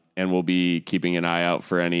 and we'll be keeping an eye out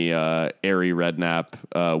for any Airy Redknapp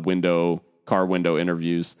car window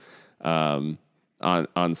interviews.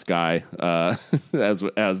 On Sky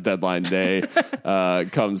as deadline day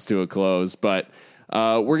comes to a close. But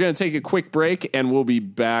We're going to take a quick break, and we'll be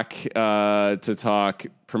back to talk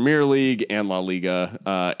Premier League and La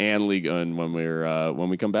Liga and Liga and when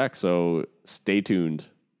we come back. So stay tuned.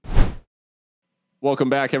 Welcome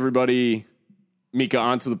back, everybody. Mika,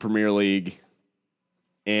 onto the Premier League,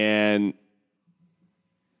 and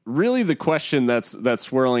really the question that's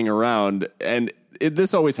swirling around, and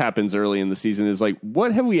this always happens early in the season, is like,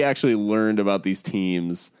 what have we actually learned about these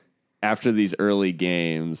teams after these early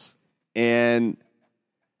games? And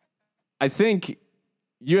I think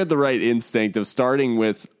you had the right instinct of starting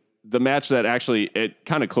with the match that actually it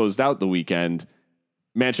kind of closed out the weekend,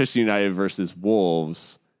 Manchester United versus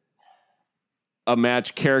Wolves, a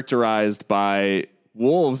match characterized by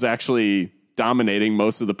Wolves actually dominating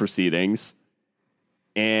most of the proceedings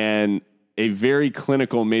and a very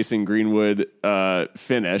clinical Mason Greenwood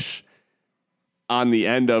finish on the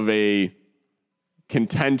end of a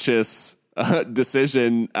contentious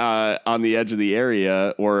decision on the edge of the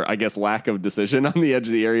area, or I guess lack of decision on the edge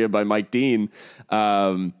of the area by Mike Dean,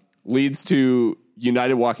 leads to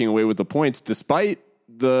United walking away with the points, despite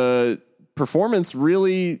the performance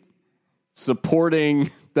really supporting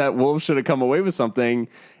that Wolves should have come away with something,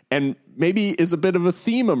 and maybe is a bit of a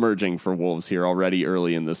theme emerging for Wolves here already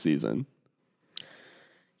early in this season.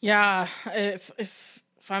 Yeah, if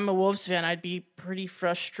I'm a Wolves fan, I'd be pretty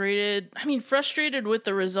frustrated. I mean, frustrated with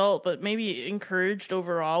the result, but maybe encouraged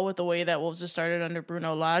overall with the way that Wolves have started under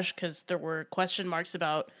Bruno Lage, because there were question marks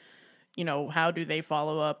about, you know, how do they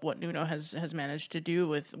follow up what Nuno has managed to do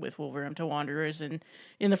with Wolverhampton Wanderers. And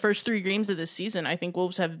in the first 3 games of this season, I think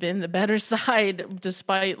Wolves have been the better side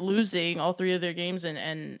despite losing all 3 of their games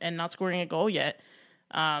and not scoring a goal yet.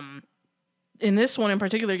 In this one in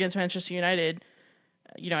particular against Manchester United,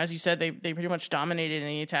 you know, as you said, they pretty much dominated in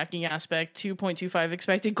the attacking aspect. 2.25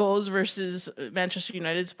 expected goals versus Manchester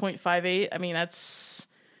United's 0.58. I mean,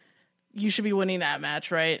 you should be winning that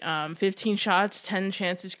match, right? 15 shots, 10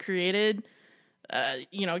 chances created.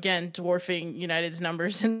 You know, again, dwarfing United's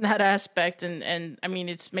numbers in that aspect. And I mean,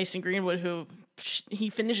 it's Mason Greenwood who he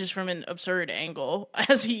finishes from an absurd angle,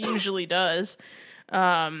 as he usually does.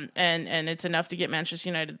 And it's enough to get Manchester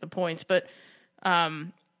United the points. But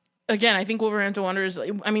again, I think Wolverhampton Wanderers,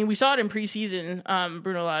 I mean, we saw it in preseason.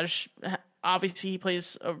 Bruno Lage, obviously he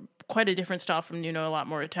plays quite a different style from Nuno, a lot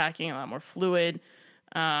more attacking, a lot more fluid.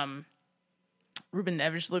 Ruben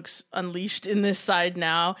Neves looks unleashed in this side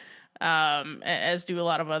now, as do a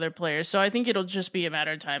lot of other players. So I think it'll just be a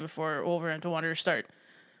matter of time before Wolverhampton Wanderers start,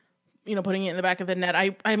 you know, putting it in the back of the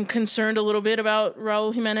net. I'm concerned a little bit about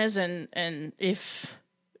Raul Jimenez and if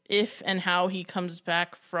and how he comes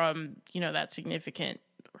back from, you know, that significant,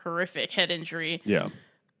 horrific head injury. Yeah.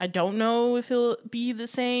 I don't know if he'll be the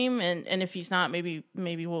same, and if he's not, maybe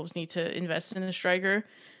Wolves need to invest in a striker,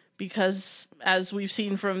 because as we've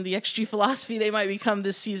seen from the XG philosophy, they might become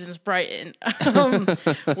this season's Brighton,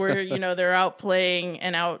 where, you know, they're outplaying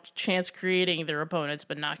and out chance creating their opponents,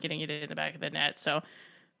 but not getting it in the back of the net. So,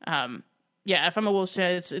 yeah, if I'm a Wolves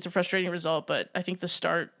fan, it's a frustrating result, but I think the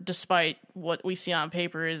start, despite what we see on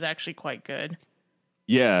paper, is actually quite good.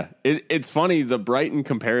 Yeah, it's funny. The Brighton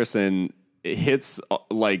comparison hits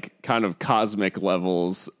like kind of cosmic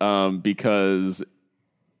levels, because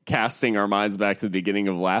casting our minds back to the beginning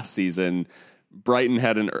of last season, Brighton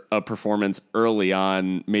had a performance early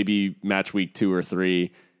on, maybe match week 2 or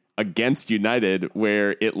 3, against United,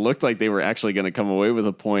 where it looked like they were actually going to come away with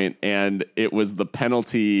a point, and it was the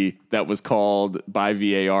penalty that was called by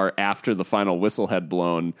VAR after the final whistle had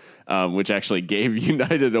blown, which actually gave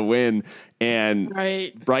United a win. And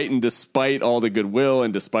right. Brighton, despite all the goodwill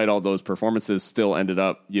and despite all those performances, still ended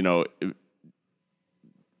up, you know,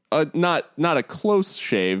 not a close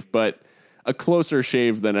shave, but a closer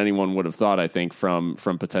shave than anyone would have thought, I think, from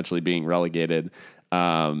potentially being relegated.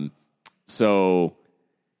 So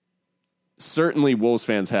certainly Wolves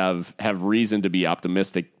fans have reason to be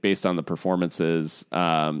optimistic based on the performances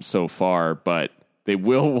so far, but they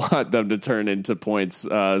will want them to turn into points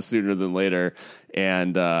sooner than later.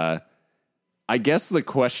 And I guess the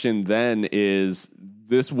question then is,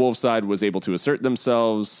 this Wolves side was able to assert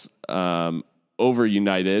themselves over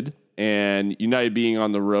United, and United being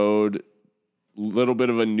on the road, little bit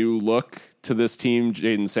of a new look to this team.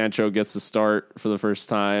 Jadon Sancho gets the start for the first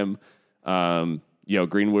time. You know,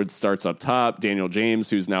 Greenwood starts up top. Daniel James,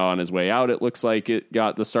 who's now on his way out, it looks like it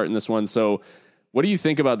got the start in this one. So what do you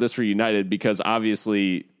think about this for United? Because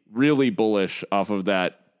obviously really bullish off of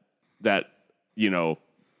that, you know,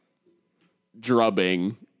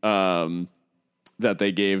 drubbing that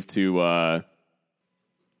they gave to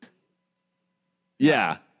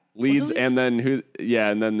Leeds, and then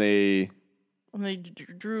and then they When they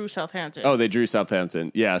drew Southampton. Oh, they drew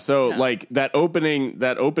Southampton. Yeah. So like that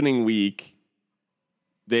opening week,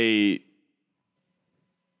 they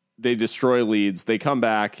destroy Leeds. They come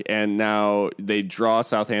back and now they draw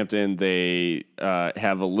Southampton. They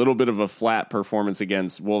have a little bit of a flat performance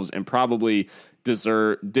against Wolves and probably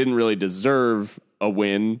didn't really deserve a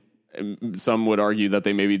win. Some would argue that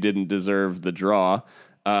they maybe didn't deserve the draw.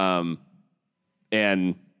 And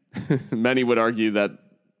many would argue that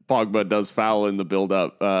Pogba does foul in the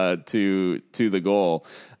build-up to the goal.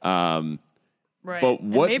 Right. But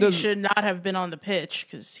what should not have been on the pitch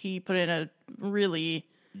because he put in a really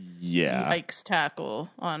yikes tackle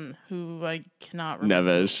on who I cannot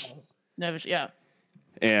remember. Neves, yeah.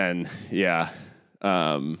 And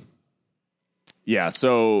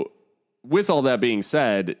so with all that being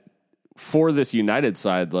said, for this United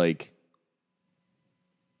side, like,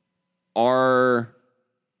 are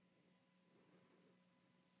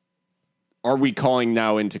we calling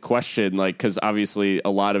now into question, like, because obviously a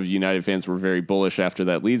lot of United fans were very bullish after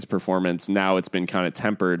that Leeds performance. Now it's been kind of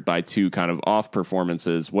tempered by two kind of off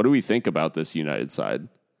performances. What do we think about this United side?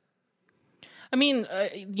 I mean,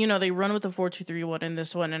 they run with the 4-2-3-1 in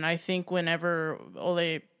this one, and I think whenever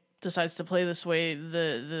Ole decides to play this way,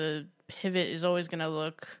 the pivot is always going to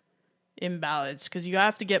look imbalanced because you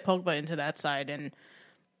have to get Pogba into that side, and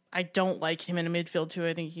I don't like him in a midfield two.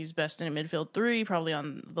 I think he's best in a midfield three, probably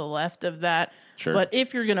on the left of that. Sure. But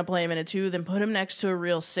if you're going to play him in a two, then put him next to a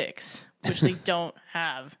real six, which they don't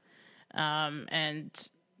have. Not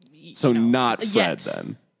Fred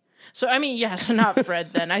then. So, I mean, so not Fred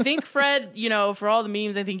then. I think Fred, for all the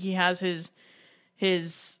memes, I think he has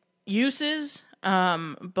his uses.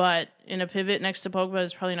 But in a pivot next to Pogba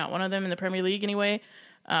is probably not one of them in the Premier League anyway.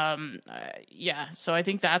 So I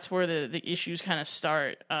think that's where the issues kind of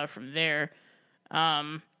start from there.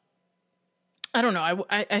 I don't know.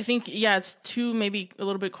 I think, it's two maybe a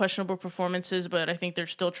little bit questionable performances, but I think they're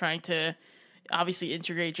still trying to obviously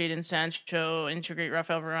integrate Jadon Sancho, integrate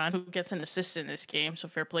Rafael Varane, who gets an assist in this game, so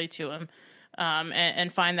fair play to him,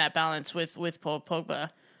 and find that balance with Paul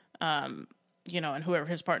Pogba, and whoever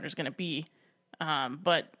his partner is going to be.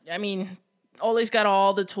 But, I mean, Ole's got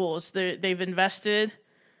all the tools. They've invested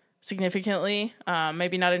significantly,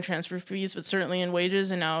 maybe not in transfer fees, but certainly in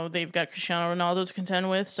wages, and now they've got Cristiano Ronaldo to contend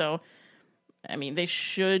with. So, I mean, they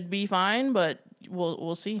should be fine, but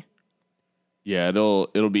we'll see. Yeah,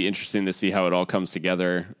 it'll be interesting to see how it all comes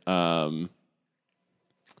together. I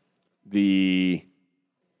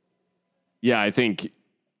think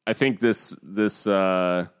this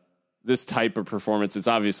type of performance, it's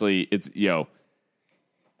obviously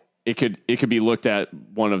it could be looked at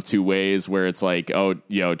one of two ways, where it's like,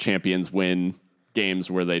 champions win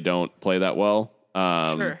games where they don't play that well.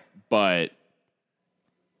 Sure. But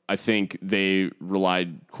I think they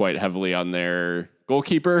relied quite heavily on their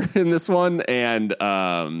goalkeeper in this one, and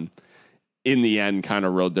in the end kind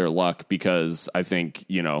of rode their luck, because I think,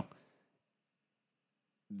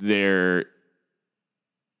 there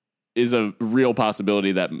is a real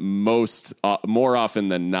possibility that more often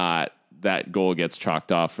than not, that goal gets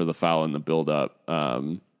chalked off for the foul in the build-up.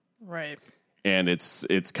 Right. And it's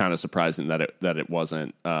kind of surprising that it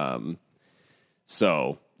wasn't.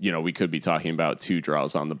 So, we could be talking about two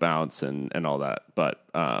draws on the bounce and all that. But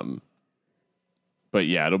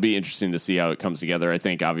yeah, it'll be interesting to see how it comes together. I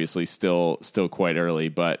think obviously still quite early,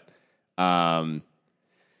 but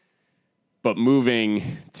moving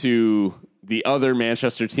to the other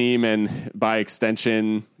Manchester team, and by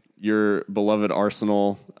extension, your beloved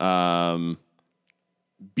Arsenal, beaten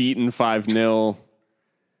 5-0,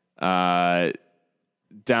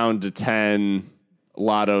 down to 10. A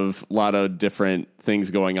lot of different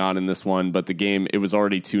things going on in this one, but the game, it was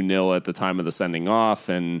already 2-0 at the time of the sending off,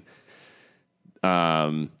 and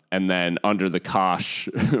then under the cosh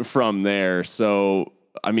from there. So,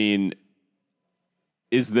 I mean,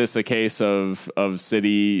 is this a case of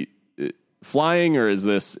City flying, or is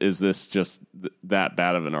this just that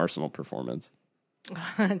bad of an Arsenal performance?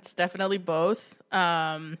 It's definitely both.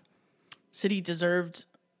 City deserved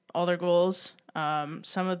all their goals.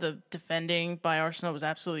 Some of the defending by Arsenal was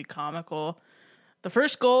absolutely comical. The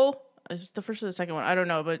first goal, is the first or the second one, I don't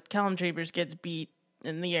know, but Callum Chambers gets beat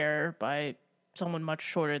in the air by someone much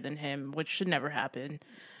shorter than him, which should never happen.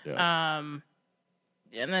 Yeah.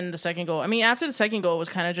 And then the second goal, I mean, after the second goal, it was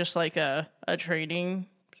kind of just like a training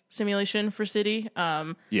simulation for City.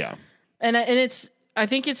 Yeah. And I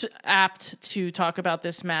think it's apt to talk about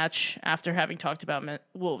this match after having talked about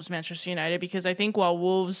Wolves, Manchester United, because I think while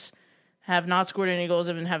Wolves have not scored any goals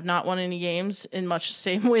and have not won any games, in much the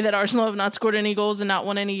same way that Arsenal have not scored any goals and not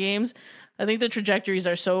won any games, I think the trajectories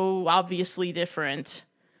are so obviously different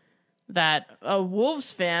that a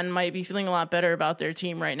Wolves fan might be feeling a lot better about their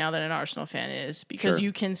team right now than an Arsenal fan is, because Sure.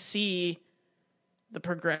 you can see the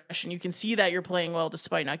progression. You can see that you're playing well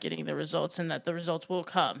despite not getting the results, and that the results will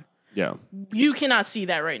come. Yeah. You cannot see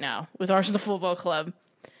that right now with Arsenal Football Club.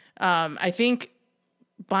 I think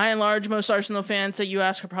by and large, most Arsenal fans that you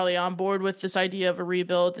ask are probably on board with this idea of a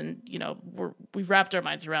rebuild, and we've wrapped our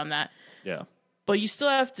minds around that. Yeah. But you still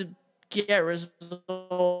have to get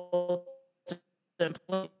results and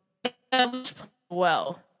play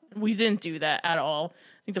well. We didn't do that at all.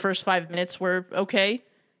 I think the first 5 minutes were okay.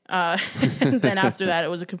 And then after that, it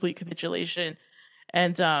was a complete capitulation.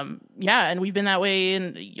 And and we've been that way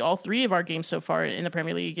in all 3 of our games so far in the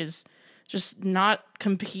Premier League, is just not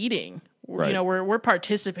competing. Right. We're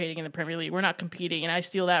participating in the Premier League. We're not competing. And I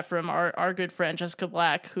steal that from our good friend Jessica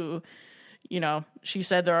Black, who, she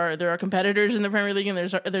said there are competitors in the Premier League and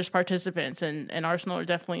there's participants, and Arsenal are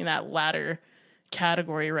definitely in that latter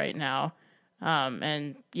category right now.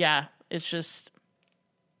 It's just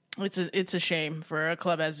it's a shame for a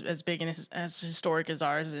club as big and as historic as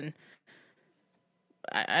ours, and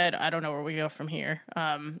I don't know where we go from here.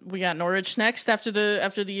 We got Norwich next after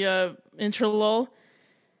the interlull,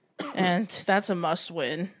 and that's a must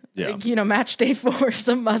win. Yeah. Match day 4 is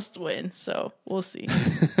a must win. So we'll see.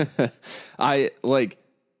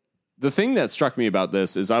 The thing that struck me about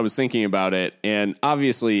this is I was thinking about it, and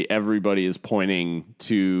obviously everybody is pointing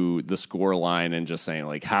to the score line and just saying,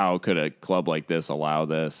 like, how could a club like this allow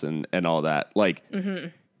this and all that?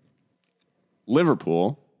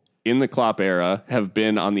 Liverpool in the Klopp era have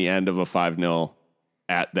been on the end of a 5-0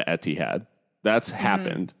 at the Etihad. That's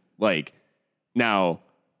happened. Now,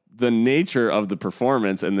 the nature of the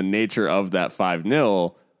performance and the nature of that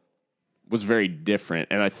 5-0 was very different.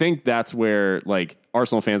 And I think that's where,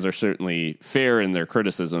 Arsenal fans are certainly fair in their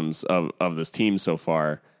criticisms of this team so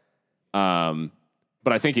far. But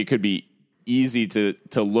I think it could be easy to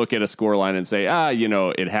look at a scoreline and say,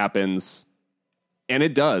 it happens. And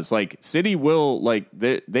it does. City will,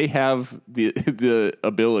 they have the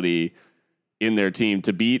ability in their team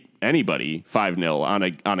to beat anybody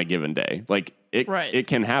 5-0 on a given day. It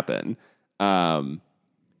can happen.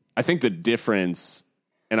 I think the difference,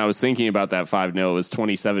 and I was thinking about that 5-0, it was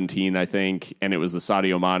 2017, I think, and it was the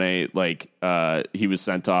Sadio Mane, he was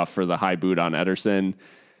sent off for the high boot on Ederson.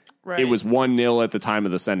 Right. It was 1-0 at the time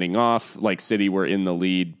of the sending off. City were in the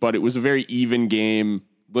lead, but it was a very even game.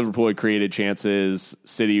 Liverpool had created chances.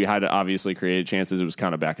 City had obviously created chances. It was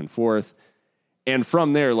kind of back and forth. And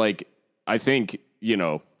from there, I think,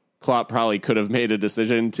 Klopp probably could have made a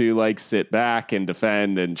decision to sit back and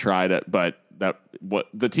defend and try to, but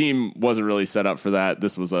the team wasn't really set up for that.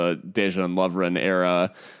 This was a Dejan Lovren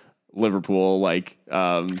era Liverpool.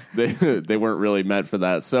 They weren't really meant for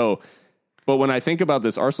that. So, but when I think about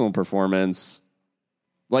this Arsenal performance,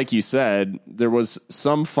 like you said, there was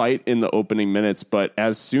some fight in the opening minutes, but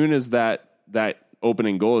as soon as that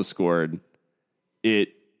opening goal is scored,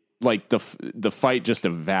 it the fight just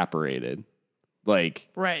evaporated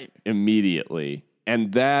immediately.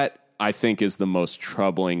 And that, I think, is the most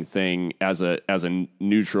troubling thing as a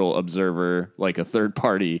neutral observer, a third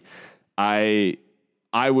party. I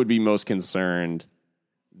would be most concerned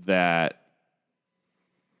that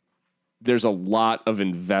there's a lot of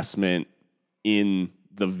investment in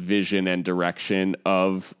the vision and direction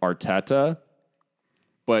of Arteta.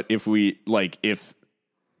 But if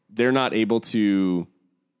they're not able to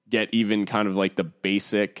get even kind of the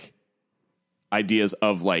basic ideas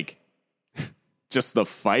of just the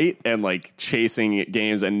fight and chasing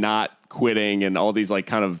games and not quitting and all these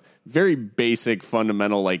kind of very basic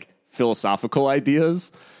fundamental philosophical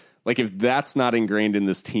ideas, if that's not ingrained in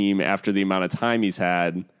this team after the amount of time he's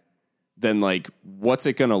had, then what's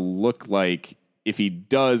it going to look like if he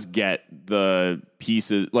does get the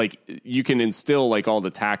pieces? You can instill all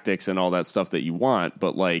the tactics and all that stuff that you want,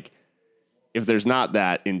 but if there's not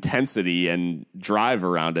that intensity and drive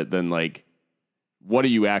around it, then what are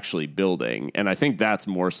you actually building? And I think that's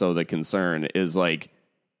more so the concern is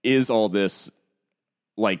is all this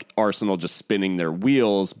Arsenal just spinning their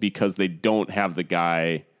wheels because they don't have the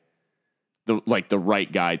guy, the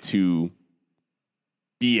right guy to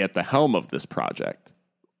be at the helm of this project,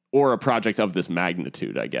 or a project of this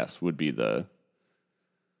magnitude, I guess, would be the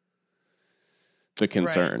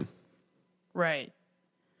concern. Right.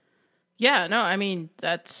 Yeah, no, I mean,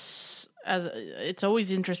 it's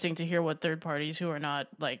always interesting to hear what third parties who are not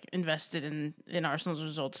invested in Arsenal's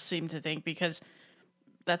results seem to think, because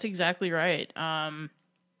that's exactly right.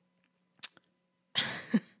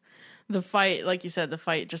 The fight, like you said, the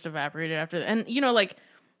fight just evaporated after, and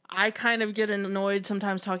I kind of get annoyed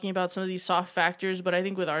sometimes talking about some of these soft factors, but I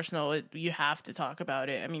think with Arsenal, you have to talk about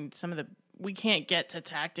it. I mean, we can't get to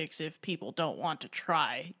tactics if people don't want to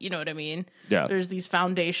try. You know what I mean? Yeah. There's these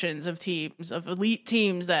foundations of teams, of elite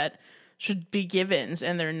teams that should be givens,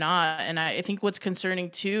 and they're not. And I think what's concerning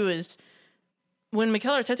too is when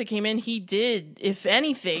Mikel Arteta came in, he did, if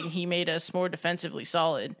anything, he made us more defensively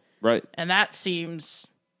solid. Right. And that seems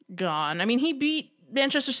gone. I mean, he beat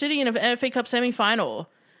Manchester City in a FA Cup semifinal.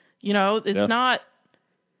 You know, it's not.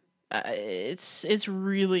 It's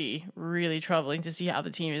really, really troubling to see how the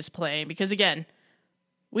team is playing because, again,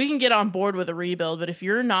 we can get on board with a rebuild, but if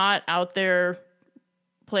you're not out there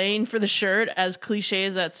playing for the shirt, as cliche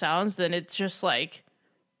as that sounds, then it's just like,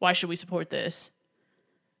 why should we support this?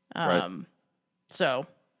 Right. So,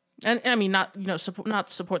 and I mean, not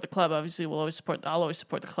support the club. Obviously, I'll always support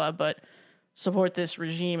the club, but support this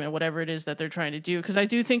regime and whatever it is that they're trying to do. Because I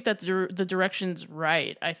do think that the direction's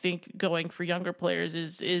right. I think going for younger players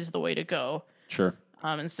is the way to go. Sure.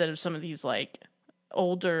 Instead of some of these like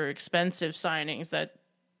older, expensive signings that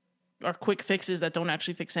are quick fixes that don't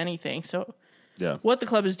actually fix anything. So, yeah, what the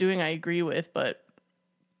club is doing, I agree with, but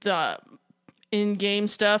the in-game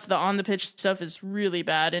stuff, the on-the-pitch stuff is really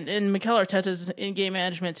bad. And Mikel Arteta's in-game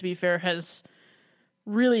management, to be fair, has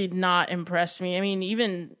really not impressed me. I mean,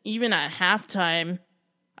 even at halftime,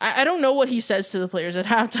 I don't know what he says to the players at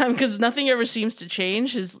halftime because nothing ever seems to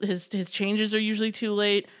change. His changes are usually too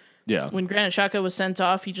late. Yeah. When Granit Xhaka was sent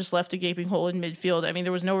off, he just left a gaping hole in midfield. I mean,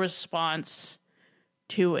 there was no response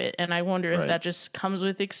to it, and I wonder if that just comes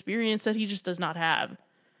with experience that he just does not have.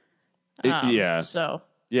 So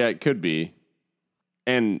yeah, it could be,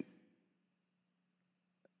 and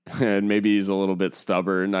maybe he's a little bit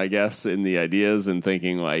stubborn, I guess, in the ideas and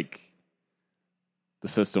thinking like the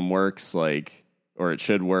system works, like, or it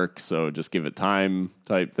should work, so just give it time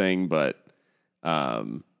type thing. But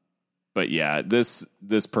yeah, this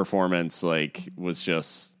performance like was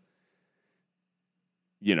just,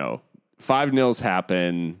 5-0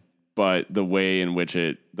 happen, but the way in which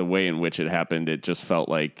it happened, it just felt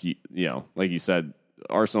like, like you said,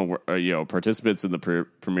 Arsenal were, participants in the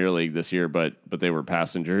Premier League this year, but they were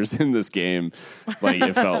passengers in this game. Like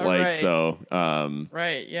it felt like, right. So,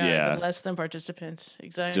 right. Yeah. Less than participants.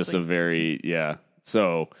 Exactly. Just a very,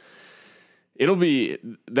 So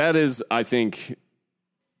that is, I think,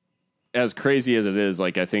 as crazy as it is,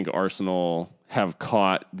 like, I think Arsenal have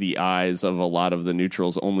caught the eyes of a lot of the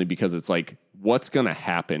neutrals only because it's like, what's going to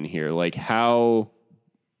happen here? Like how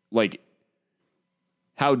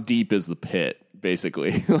deep is the pit?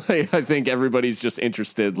 Basically, like, I think everybody's just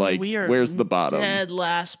interested. Like, where's the bottom? Dead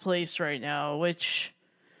last place right now, which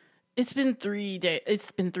it's been 3 days.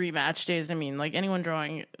 It's been 3 match days. I mean, like anyone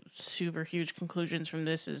drawing super huge conclusions from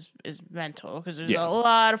this is mental because there's a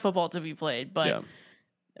lot of football to be played, but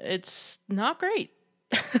it's not great.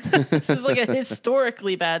 This is like a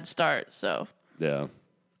historically bad start. So yeah,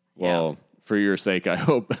 well. For your sake, I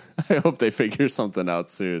hope they figure something out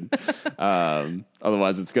soon.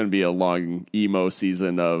 Otherwise, it's going to be a long emo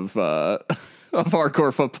season of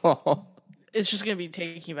hardcore football. It's just going to be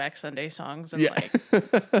Taking Back Sunday songs, and like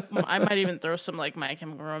I might even throw some like My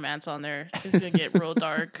Chemical Romance on there. It's going to get real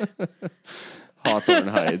dark. Hawthorne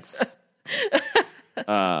Heights.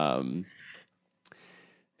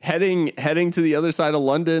 Heading to the other side of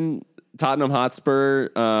London, Tottenham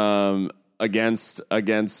Hotspur. Against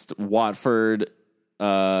Watford,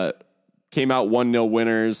 came out 1-0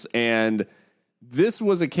 winners, and this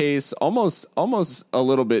was a case almost a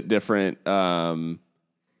little bit different in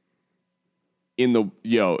the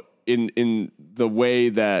way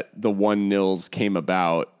that the 1-0s came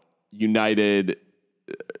about. United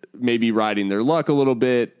maybe riding their luck a little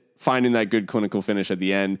bit, finding that good clinical finish at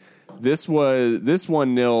the end. This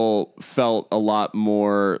 1-0 felt a lot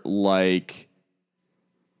more like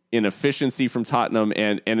an efficiency from Tottenham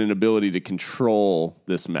and an ability to control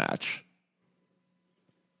this match.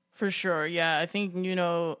 For sure, yeah. I think,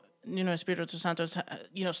 Espirito Santos,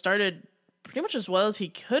 started pretty much as well as he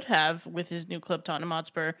could have with his new club, Tottenham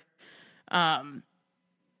Hotspur. 3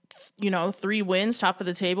 wins, top of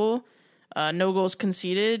the table, no goals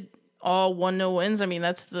conceded, all 1-0 wins. I mean,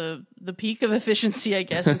 that's the peak of efficiency, I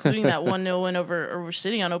guess, including that 1-0 win over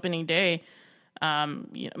City on opening day.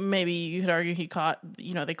 Maybe you could argue they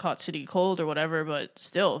caught City cold or whatever, but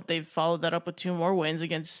still they've followed that up with 2 more wins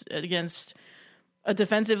against a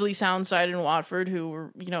defensively sound side in Watford, who were,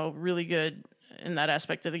 really good in that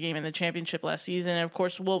aspect of the game in the Championship last season. And of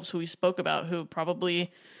course, Wolves, who we spoke about, who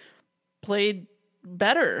probably played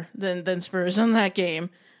better than Spurs in that game.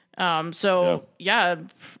 I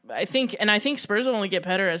think Spurs will only get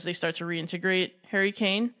better as they start to reintegrate Harry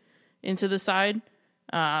Kane into the side.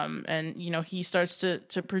 And he starts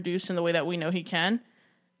to produce in the way that we know he can.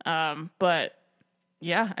 But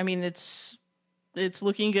yeah, I mean, it's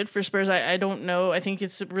looking good for Spurs. I don't know. I think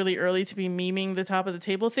it's really early to be memeing the top of the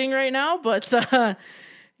table thing right now, but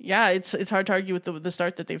yeah, it's hard to argue with the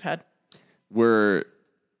start that they've had. We're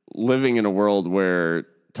living in a world where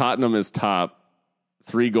Tottenham is top,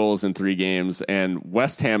 3 goals in 3 games, and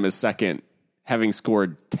West Ham is second, having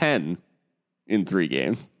scored 10 in 3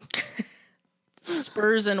 games.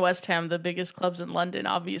 Spurs and West Ham, the biggest clubs in London,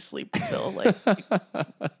 obviously, still like.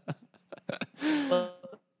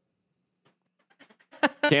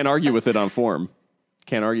 Can't argue with it on form.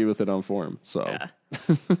 So yeah.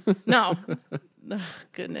 No. Oh,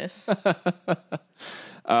 goodness.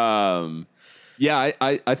 Yeah,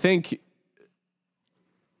 I think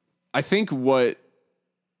what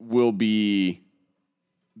will be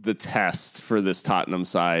the test for this Tottenham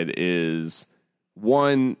side is,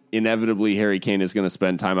 one, inevitably Harry Kane is going to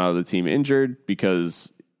spend time out of the team injured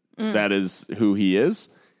because that is who he is.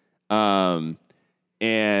 And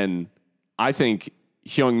I think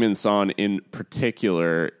Heung-min Son in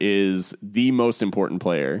particular is the most important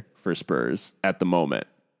player for Spurs at the moment.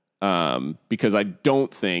 Because I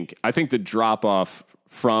think the drop off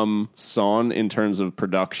from Son in terms of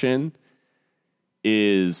production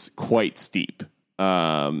is quite steep.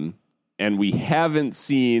 And we haven't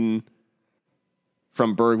seen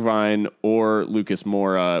from Bergwijn or Lucas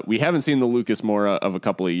Moura. We haven't seen the Lucas Moura of a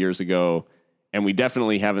couple of years ago, and we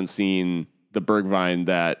definitely haven't seen the Bergwijn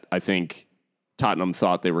that I think Tottenham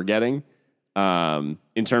thought they were getting,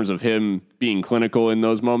 in terms of him being clinical in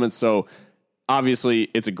those moments. So obviously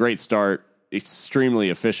it's a great start, extremely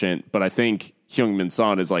efficient, but I think Heung-min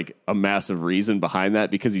Son is like a massive reason behind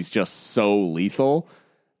that because he's just so lethal.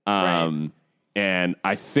 Right. And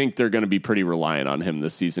I think they're going to be pretty reliant on him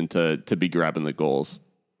this season to be grabbing the goals.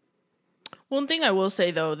 One thing I will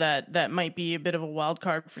say, though, that might be a bit of a wild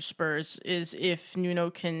card for Spurs is if Nuno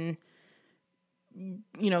can,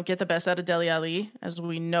 get the best out of Dele Alli. As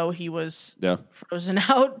we know, he was frozen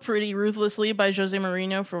out pretty ruthlessly by Jose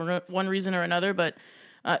Mourinho for one reason or another, but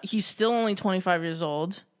he's still only 25 years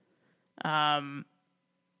old. Already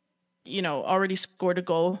scored a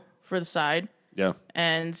goal for the side. Yeah.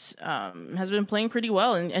 And has been playing pretty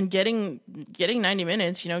well and getting 90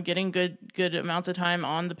 minutes, getting good amounts of time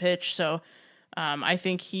on the pitch. So I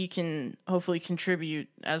think he can hopefully contribute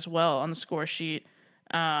as well on the score sheet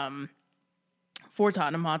for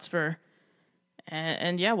Tottenham Hotspur.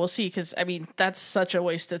 And yeah, we'll see, because, I mean, that's such a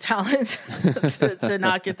waste of talent to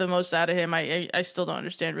not get the most out of him. I still don't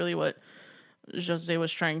understand really what Jose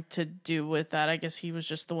was trying to do with that. I guess he was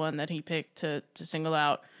just the one that he picked to single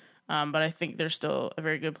out. But I think there's still a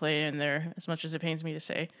very good play in there, as much as it pains me to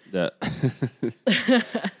say. Yeah.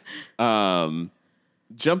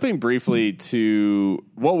 Jumping briefly to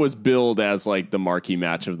what was billed as like the marquee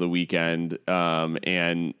match of the weekend,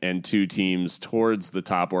 and 2 teams towards the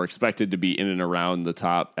top or expected to be in and around the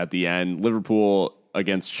top at the end. Liverpool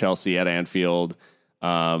against Chelsea at Anfield,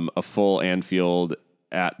 a full Anfield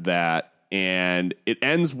at that, and it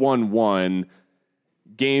ends 1-1.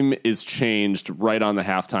 Game is changed right on the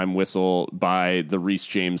halftime whistle by the Reece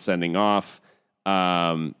James sending off.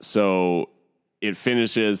 So it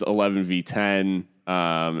finishes 11-10.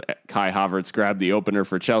 Kai Havertz grabbed the opener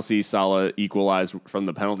for Chelsea. Salah equalized from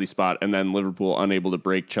the penalty spot, and then Liverpool unable to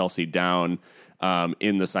break Chelsea down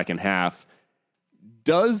in the second half.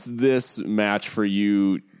 Does this match for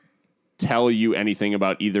you tell you anything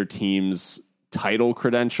about either team's title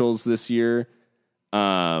credentials this year?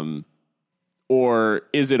 Or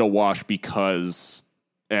is it a wash because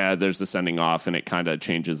there's the sending off and it kind of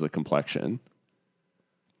changes the complexion?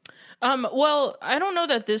 Well, I don't know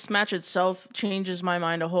that this match itself changes my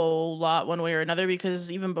mind a whole lot one way or another,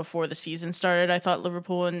 because even before the season started, I thought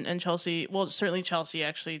Liverpool and Chelsea, well, certainly Chelsea,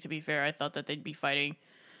 actually, to be fair, I thought that they'd be fighting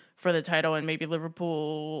for the title, and maybe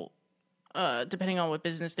Liverpool, depending on what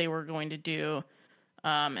business they were going to do,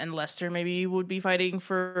 and Leicester maybe would be fighting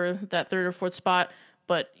for that 3rd or 4th spot.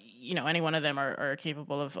 But any one of them are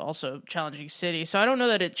capable of also challenging City. So I don't know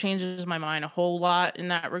that it changes my mind a whole lot in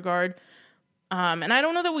that regard. And I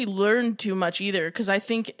don't know that we learned too much either, because I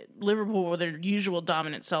think Liverpool were their usual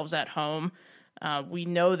dominant selves at home. We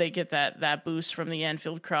know they get that boost from the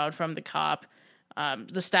Anfield crowd, from the Kop.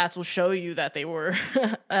 The stats will show you that they were,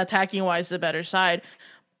 attacking-wise, the better side.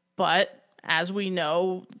 But as we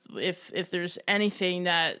know, if there's anything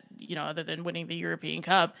that, other than winning the European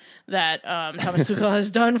Cup, that Thomas Tuchel has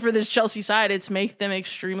done for this Chelsea side, it's make them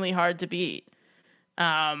extremely hard to beat.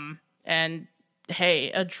 And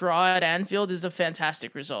hey, a draw at Anfield is a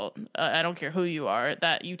fantastic result. I don't care who you are,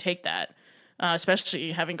 that you take that.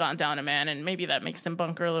 especially having gone down a man, and maybe that makes them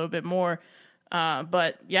bunker a little bit more.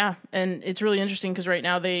 But yeah, and it's really interesting because right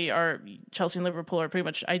now Chelsea and Liverpool are pretty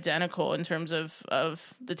much identical in terms of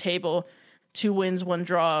the table. 2 wins, 1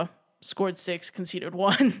 draw, scored 6, conceded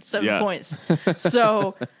 1, 7 points.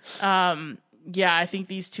 So, I think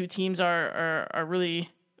these two teams are really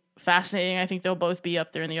fascinating. I think they'll both be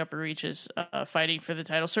up there in the upper reaches, fighting for the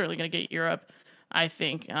title. Certainly going to get Europe, I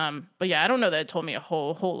think. But yeah, I don't know that it told me a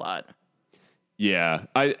whole lot. Yeah,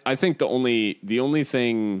 I think the only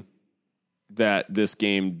thing that this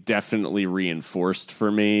game definitely reinforced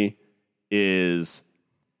for me is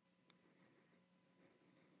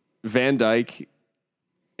Van Dijk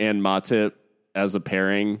and Matip as a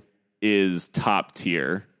pairing is top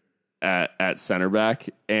tier at center back.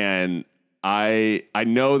 And I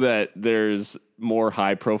know that there's more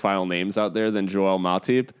high profile names out there than Joel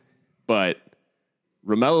Matip, but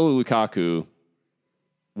Romelu Lukaku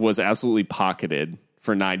was absolutely pocketed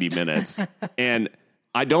for 90 minutes. And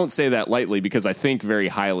I don't say that lightly because I think very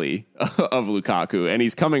highly of Lukaku, and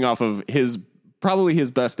he's coming off of probably his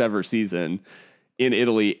best ever season in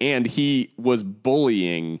Italy. And he was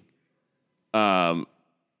bullying, folks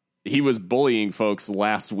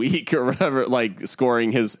last week or whatever, like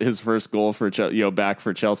scoring his first goal for, back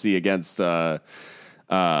for Chelsea against, Everton.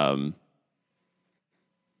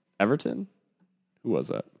 Who was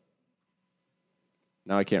that?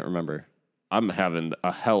 Now I can't remember. I'm having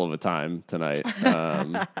a hell of a time tonight.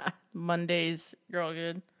 Mondays, you're all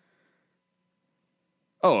good.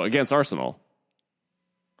 Oh, against Arsenal.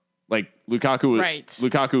 Like Lukaku, right?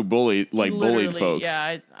 Lukaku bullied folks.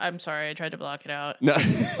 Yeah, I'm sorry, I tried to block it out. No,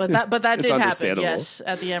 but that did happen. Yes,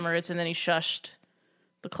 at the Emirates, and then he shushed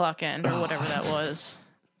the clock end or whatever that was.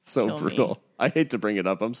 So Kill brutal. Me. I hate to bring it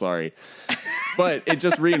up. I'm sorry, but it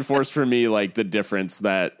just reinforced for me like the difference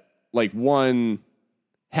that like one.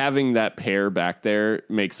 Having that pair back there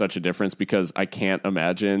makes such a difference because I can't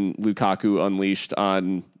imagine Lukaku unleashed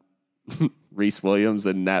on Reece Williams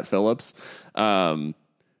and Nat Phillips.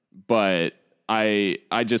 But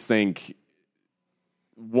I just think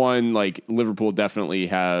one, like Liverpool definitely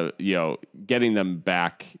have, getting them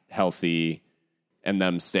back healthy and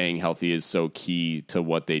them staying healthy is so key to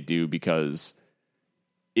what they do because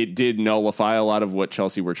it did nullify a lot of what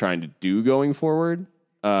Chelsea were trying to do going forward.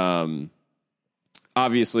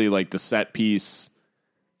 Obviously, like the set piece,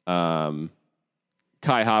 Kai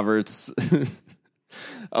Havertz,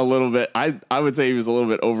 a little bit. I would say he was a little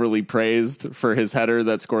bit overly praised for his header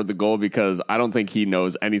that scored the goal because I don't think he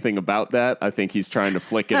knows anything about that. I think he's trying to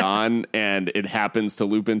flick it on, and it happens to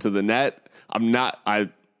loop into the net. I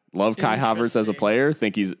love Kai Havertz as a player.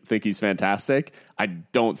 Think he's fantastic. I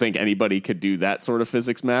don't think anybody could do that sort of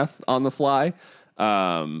physics math on the fly.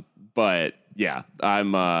 But yeah,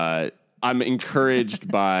 I'm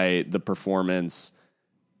encouraged by the performance,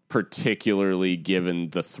 particularly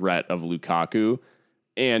given the threat of Lukaku.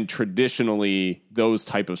 And traditionally, those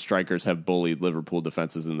type of strikers have bullied Liverpool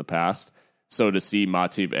defenses in the past. So to see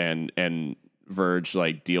Matip and Verge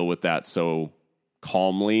like deal with that so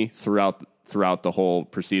calmly throughout the whole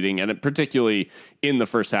proceeding, and particularly in the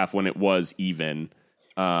first half when it was even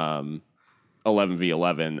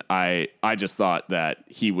 11v11, I just thought that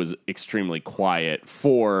he was extremely quiet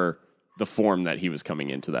for the form that he was coming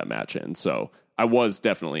into that match in. So I was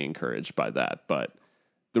definitely encouraged by that. But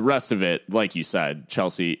the rest of it, like you said,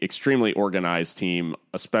 Chelsea, extremely organized team,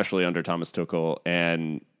 especially under Thomas Tuchel.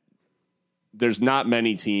 And there's not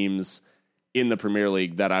many teams in the Premier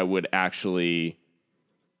League that I would actually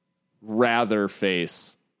rather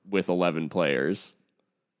face with 11 players.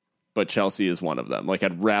 But Chelsea is one of them. Like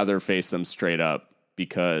I'd rather face them straight up.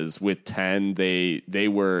 Because with 10, they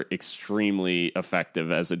were extremely effective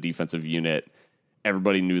as a defensive unit.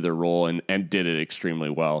 Everybody knew their role and did it extremely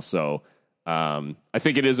well. So I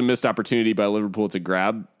think it is a missed opportunity by Liverpool to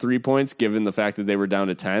grab 3 points, given the fact that they were down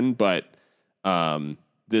to 10. But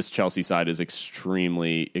this Chelsea side is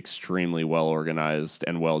extremely, extremely well organized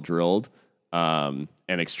and well drilled, and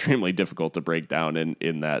extremely difficult to break down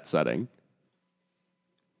in that setting.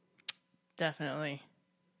 Definitely.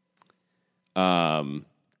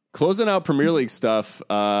 Closing out Premier League stuff,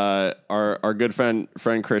 our good friend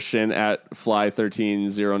Christian at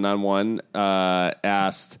Fly13091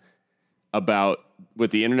 asked about,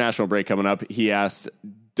 with the international break coming up, he asked,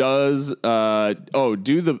 do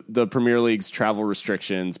the Premier League's travel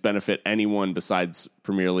restrictions benefit anyone besides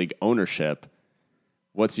Premier League ownership?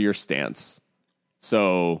 What's your stance?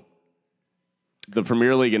 So the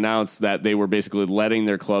Premier League announced that they were basically letting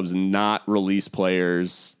their clubs not release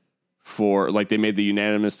players they made the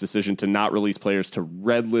unanimous decision to not release players to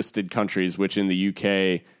red listed countries, which in the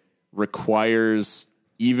UK requires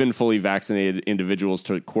even fully vaccinated individuals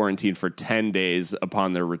to quarantine for 10 days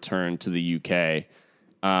upon their return to the UK.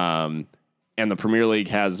 And the Premier League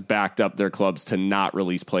has backed up their clubs to not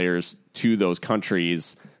release players to those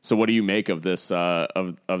countries. So what do you make of this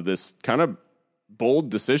of this kind of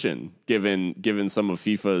bold decision given some of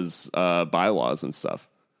FIFA's bylaws and stuff?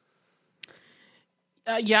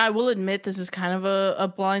 Yeah, I will admit this is kind of a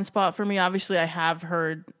blind spot for me. Obviously, I have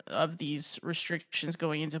heard of these restrictions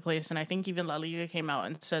going into place, and I think even La Liga came out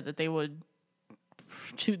and said that they would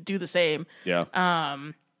do the same. Yeah.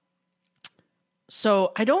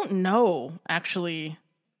 So I don't know actually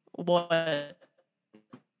what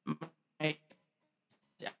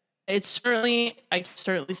it's certainly, I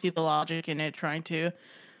certainly see the logic in it, trying to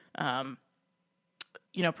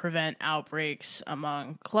prevent outbreaks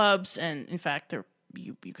among clubs. And in fact,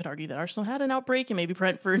 you could argue that Arsenal had an outbreak and maybe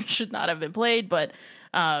Brentford should not have been played, but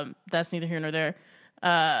that's neither here nor there.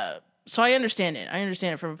 So I understand it. I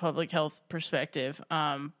understand it from a public health perspective.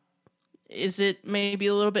 Is it maybe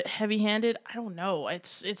a little bit heavy-handed? I don't know.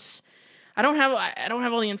 It's I don't have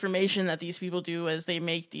all the information that these people do as they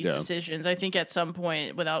make these decisions. I think at some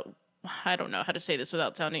point, I don't know how to say this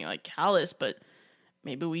without sounding like callous, but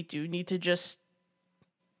maybe we do need to just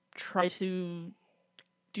try to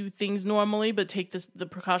do things normally, but take the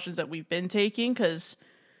precautions that we've been taking, because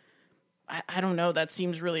I don't know. That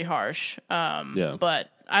seems really harsh. But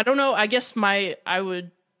I don't know. I guess I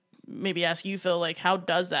would maybe ask you, Phil, like, how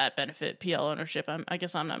does that benefit PL ownership? I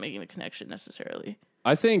guess I'm not making the connection necessarily.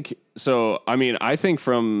 I think so. I mean, I think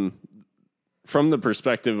from the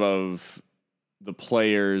perspective of the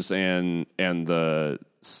players and the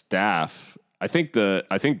staff, I think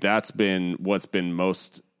that's been what's been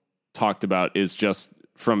most talked about, is just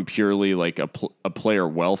from purely like a player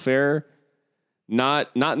welfare, not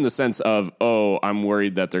in the sense of, oh, I'm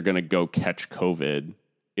worried that they're going to go catch COVID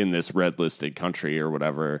in this red listed country or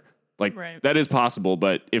whatever. Like, right. That is possible,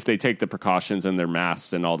 but if they take the precautions and they're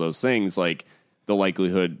masked and all those things, like, the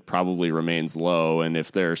likelihood probably remains low. And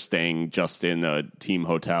if they're staying just in a team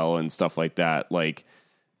hotel and stuff like that, like,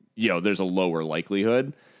 there's a lower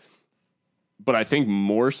likelihood. But I think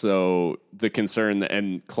more so the concern,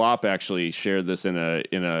 and Klopp actually shared this in a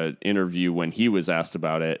interview when he was asked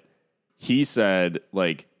about it. He said,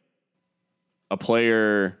 like, a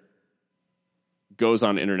player goes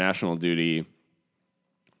on international duty,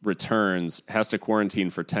 returns, has to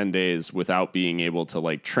quarantine for 10 days without being able to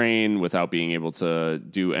like train, without being able to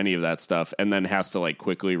do any of that stuff, and then has to like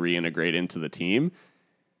quickly reintegrate into the team.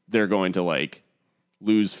 They're going to like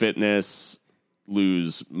lose fitness,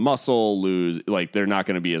 lose muscle, they're not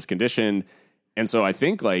going to be as conditioned. And so I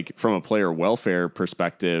think, like, from a player welfare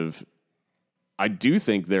perspective, I do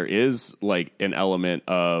think there is like an element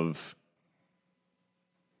of,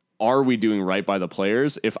 are we doing right by the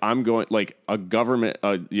players? If I'm going, like, a government,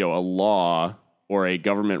 a law or a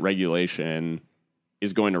government regulation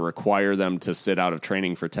is going to require them to sit out of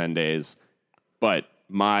training for 10 days, but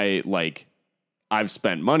I've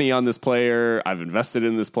spent money on this player, I've invested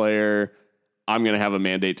in this player, I'm going to have a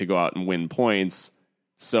mandate to go out and win points.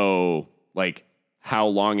 So, like, how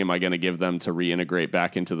long am I going to give them to reintegrate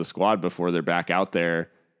back into the squad before they're back out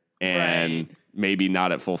there and right. maybe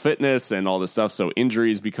not at full fitness and all this stuff? So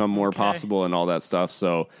injuries become more possible and all that stuff.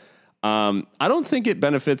 So I don't think it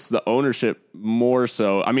benefits the ownership more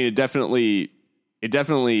so. I mean, it definitely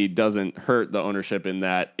doesn't hurt the ownership in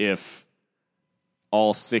that if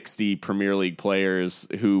all 60 Premier League players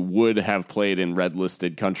who would have played in red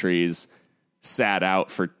listed countries sat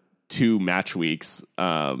out for 2 match weeks,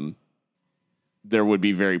 there would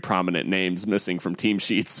be very prominent names missing from team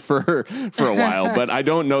sheets for a while. But I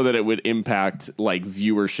don't know that it would impact like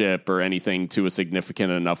viewership or anything to a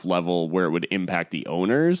significant enough level where it would impact the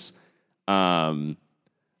owners. I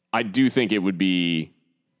do think it would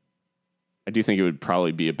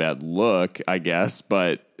probably be a bad look, I guess,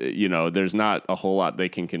 but there's not a whole lot they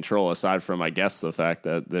can control aside from, I guess, the fact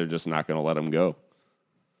that they're just not going to let them go.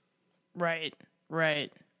 Right.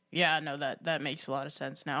 Yeah, no, that makes a lot of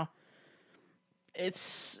sense now.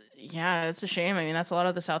 It's a shame. I mean, that's a lot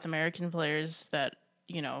of the South American players that,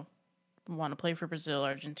 want to play for Brazil,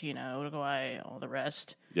 Argentina, Uruguay, all the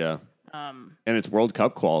rest. Yeah. And it's World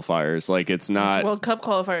Cup qualifiers. Like, it's not World Cup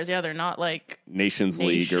qualifiers. Yeah, they're not like Nations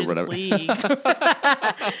League or whatever. Jeez.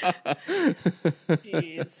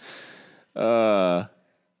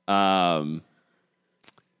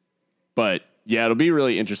 But yeah, it'll be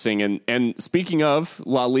really interesting. And speaking of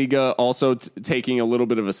La Liga, also taking a little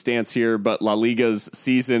bit of a stance here, but La Liga's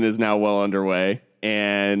season is now well underway,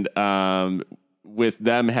 and with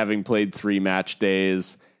them having played 3 match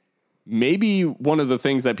days, maybe one of the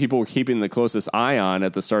things that people were keeping the closest eye on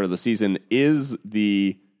at the start of the season is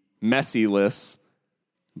the Messi-less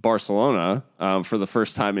Barcelona for the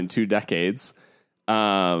first time in 2 decades.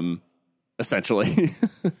 Essentially,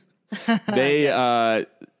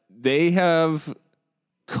 they have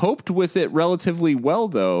coped with it relatively well,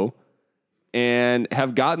 though, and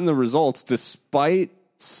have gotten the results despite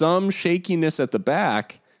some shakiness at the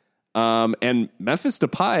back. And Memphis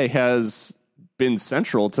Depay has been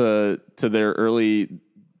central to their early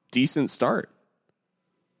decent start.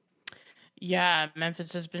 Yeah,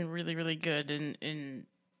 Memphis has been really, really good in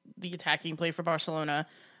the attacking play for Barcelona.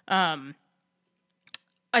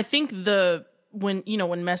 I think when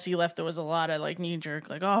Messi left, there was a lot of like knee jerk,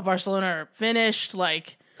 like, oh, Barcelona are finished,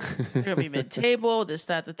 like they're gonna be mid table, this,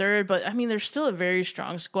 that, the third. But I mean, they're still a very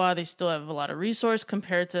strong squad. They still have a lot of resource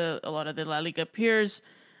compared to a lot of the La Liga peers.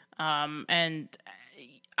 And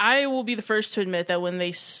I will be the first to admit that when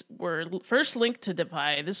they were first linked to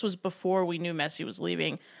Depay, this was before we knew Messi was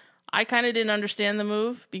leaving. I kind of didn't understand the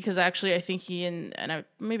move because actually I think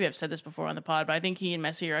maybe I've said this before on the pod, but I think he and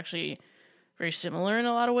Messi are actually very similar in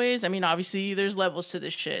a lot of ways. I mean, obviously there's levels to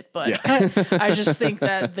this shit, but yeah. I just think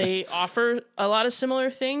that they offer a lot of similar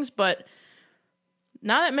things. But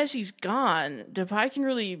now that Messi's gone, Depay can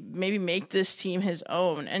really maybe make this team his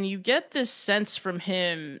own. And you get this sense from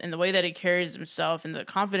him and the way that he carries himself and the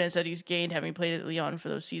confidence that he's gained having played at Lyon for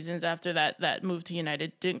those seasons after that move to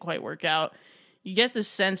United didn't quite work out. You get this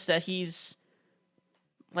sense that he's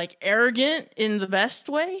like arrogant in the best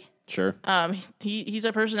way. Sure. He's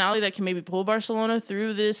a personality that can maybe pull Barcelona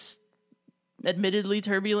through this admittedly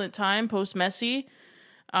turbulent time post Messi.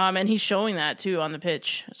 And he's showing that too on the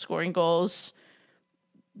pitch, scoring goals,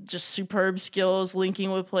 just superb skills,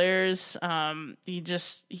 linking with players.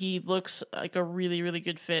 He looks like a really, really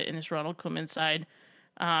good fit in this Ronald Koeman side.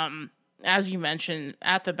 As you mentioned,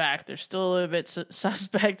 at the back, they're still a little bit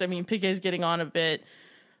suspect. I mean, Piqué's getting on a bit.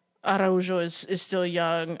 Araujo is still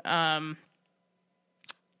young.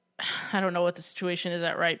 I don't know what the situation is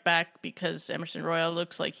at right back because Emerson Royal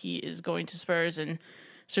looks like he is going to Spurs, and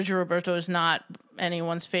Sergio Roberto is not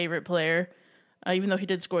anyone's favorite player, even though he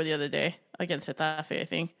did score the other day against Getafe, I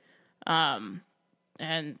think.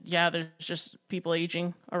 And yeah, there's just people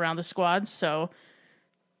aging around the squad, so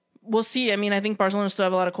we'll see. I mean, I think Barcelona still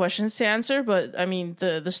have a lot of questions to answer, but I mean,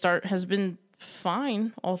 the start has been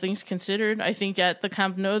fine, all things considered. I think at the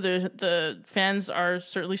Camp Nou, the fans are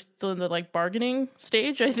certainly still in the like bargaining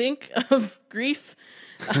stage, I think, of grief.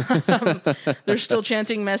 They're still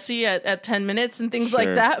chanting Messi at 10 minutes and things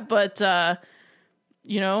like that. But,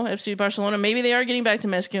 FC Barcelona, maybe they are getting back to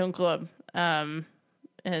Messi un club. And,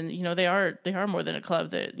 they are more than a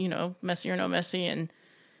club that, Messi or no Messi. And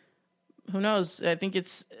who knows? I think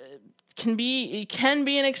it can be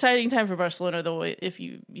an exciting time for Barcelona, though, if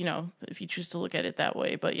you choose to look at it that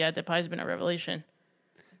way. But yeah, Depay's been a revelation.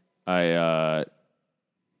 I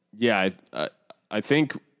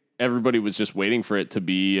think everybody was just waiting for it to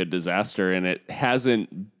be a disaster, and it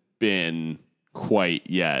hasn't been quite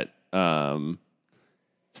yet.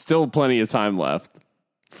 Still plenty of time left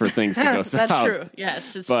for things to go south. That's true.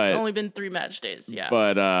 Yes, it's only been 3 match days. Yeah,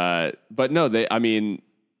 but no,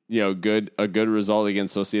 a good result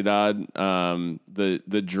against Sociedad.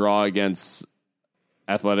 The draw against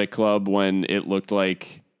Athletic Club when it looked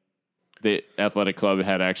like the Athletic Club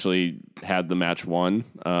had actually had the match won.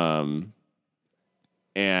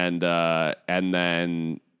 And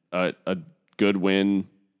then a good win,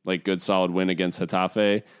 like good solid win against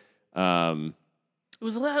Getafe. It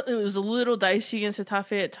was a little dicey against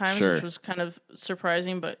Getafe at times, sure, which was kind of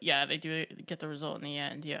surprising, but yeah, they do get the result in the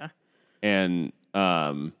end. Yeah. And,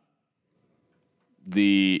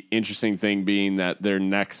 the interesting thing being that their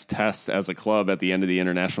next test as a club at the end of the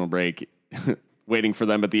international break, waiting for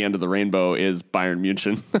them at the end of the rainbow, is Bayern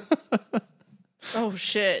Munich. Oh,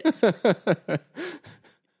 shit.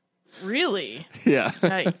 Really? Yeah.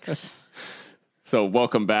 Yikes. So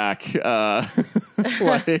welcome back. I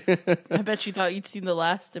bet you thought you'd seen the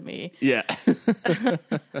last of me. Yeah.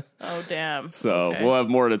 Oh, damn. So We'll have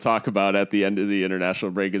more to talk about at the end of the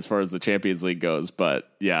international break as far as the Champions League goes.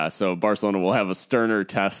 But yeah, so Barcelona will have a sterner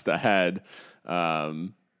test ahead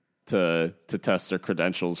to test their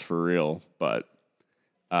credentials for real. But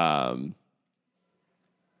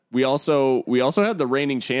we also had the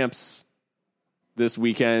reigning champs this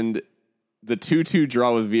weekend. The 2-2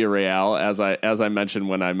 draw with Villarreal, as I mentioned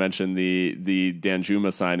when I mentioned the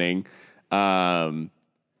Danjuma signing.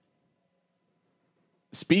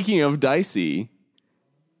 Speaking of dicey,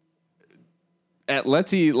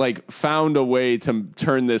 Atleti found a way to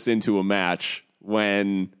turn this into a match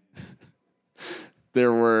when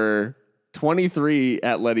there were 23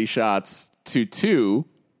 Atleti shots to 2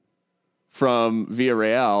 from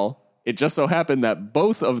Villarreal. It just so happened that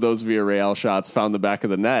both of those Villarreal shots found the back of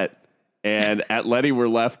the net, and Atleti were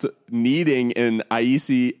left needing an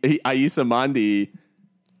Aissa Mandi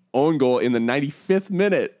own goal in the 95th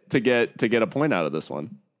minute to get a point out of this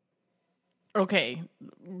one. Okay,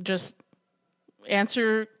 just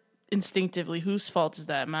answer instinctively. Whose fault is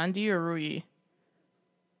that, Mandi or Rui?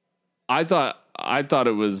 I thought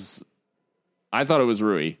it was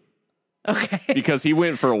Rui. Okay, because he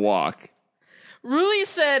went for a walk. Rui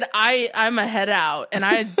said, I'm a head out, and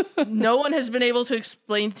no one has been able to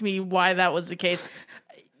explain to me why that was the case.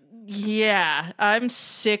 Yeah, I'm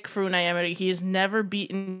sick for Unai Emery. He has never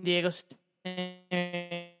beaten Diego Simeone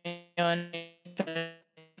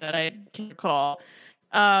that I can recall.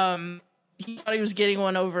 He thought he was getting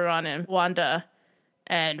one over on him, Wanda,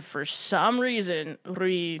 and for some reason,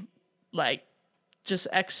 Rui just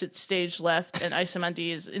exits stage left, and Aissa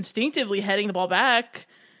Mandi is instinctively heading the ball back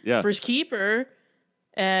for his keeper,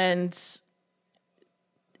 and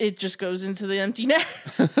it just goes into the empty net.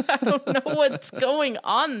 I don't know what's going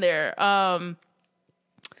on there. I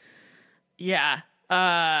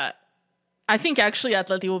think actually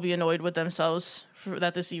Atleti will be annoyed with themselves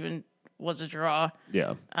that this even was a draw.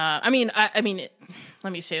 Yeah. I mean, let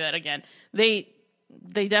me say that again.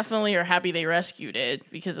 They definitely are happy they rescued it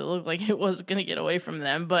because it looked like it was going to get away from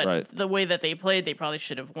them. But the way that they played, they probably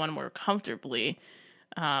should have won more comfortably,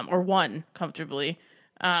 or won comfortably.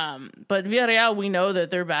 But Villarreal, we know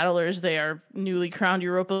that they're battlers. They are newly crowned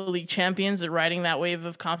Europa League champions. They're riding that wave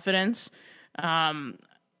of confidence. Have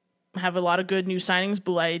a lot of good new signings.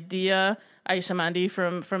 Boulaye Dia, Aissa Mandi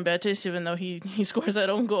from Betis, even though he scores that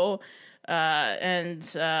own goal. And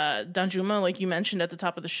Danjuma, like you mentioned at the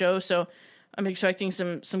top of the show. So I'm expecting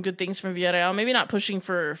some good things from Villarreal. Maybe not pushing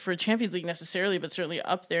for Champions League necessarily, but certainly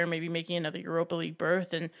up there, maybe making another Europa League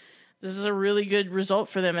berth. And this is a really good result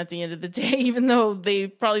for them at the end of the day, even though they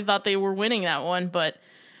probably thought they were winning that one. But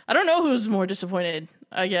I don't know who's more disappointed,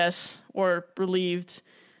 I guess, or relieved.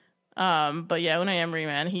 But yeah, Unai Emery,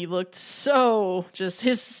 man, he looked so just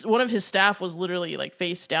one of his staff was literally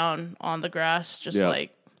face down on the grass,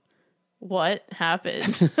 what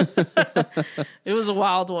happened? It was a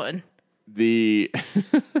wild one. The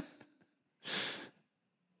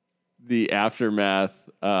aftermath,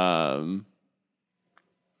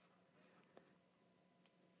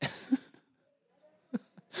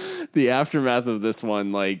 the aftermath of this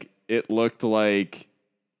one, it looked like,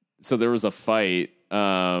 so there was a fight.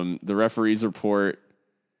 The referee's report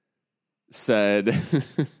said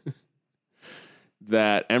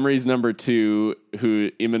that Emery's number 2,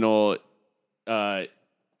 who Imanol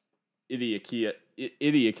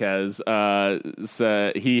Idiaquez,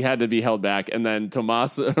 said he had to be held back. And then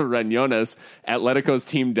Tomas Reñones, Atletico's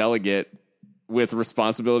team delegate with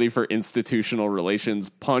responsibility for institutional relations,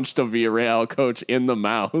 punched a Villarreal coach in the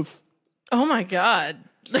mouth. Oh my God.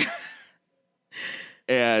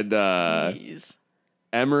 And Jeez.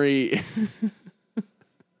 Emery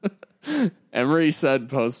said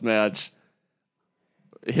post-match,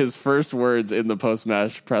 his first words in the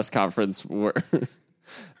post-match press conference were,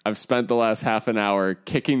 "I've spent the last half an hour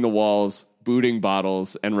kicking the walls, booting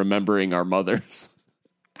bottles, and remembering our mothers."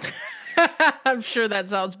 I'm sure that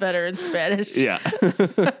sounds better in Spanish. Yeah.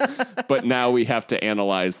 But now we have to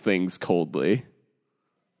analyze things coldly.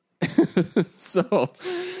 So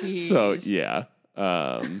yeah.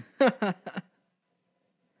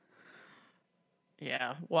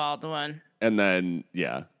 Yeah, wild one. And then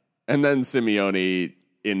Simeone,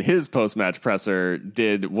 in his post-match presser,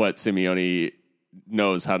 did what Simeone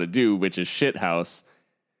knows how to do, which is shithouse.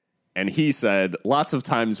 And he said, lots of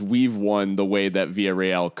times we've won the way that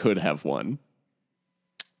Villarreal could have won.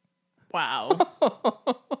 Wow.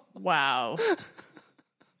 Wow.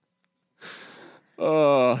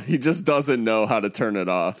 Oh, he just doesn't know how to turn it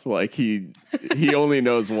off. He only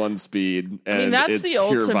knows one speed, and it's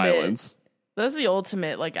pure violence. That's the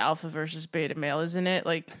ultimate, alpha versus beta male, isn't it?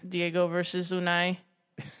 Diego versus Unai.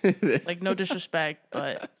 No disrespect,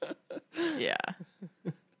 but yeah.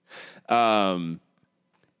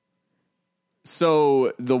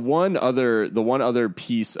 So the one other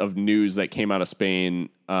piece of news that came out of Spain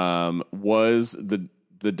was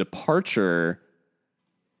the departure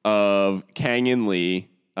of Kang In Lee,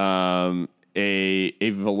 a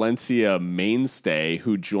Valencia mainstay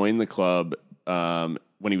who joined the club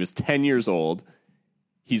when he was 10 years old.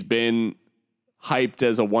 He's been hyped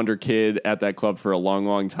as a wonder kid at that club for a long,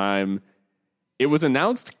 long time. It was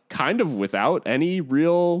announced kind of without any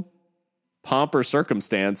real pomp or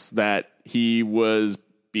circumstance that he was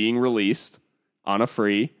being released on a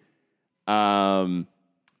free. And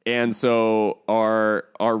And so our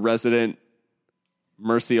resident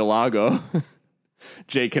Murcielago,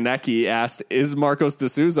 Jay Konecki, asked, is Marcos de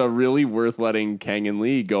Souza really worth letting Kang In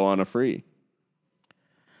Lee go on a free?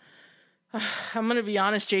 I'm going to be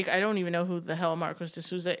honest, Jake. I don't even know who the hell Marcos de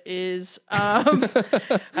Souza is. I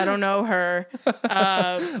don't know her. But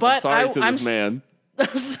I'm sorry to this man.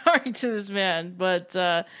 I'm sorry to this man. But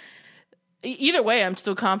either way, I'm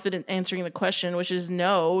still confident answering the question, which is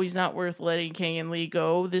no, he's not worth letting Kang In Lee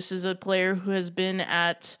go. This is a player who has been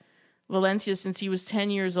at Valencia since he was 10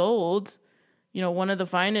 years old. You know, one of the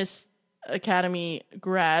finest academy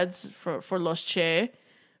grads for Los Che.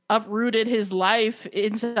 Uprooted his life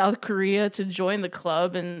in South Korea to join the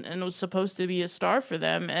club and was supposed to be a star for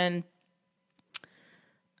them. And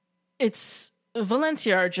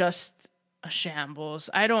Valencia are just a shambles.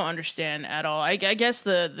 I don't understand at all. I guess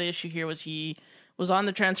the issue here was he was on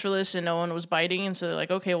the transfer list and no one was biting. And so they're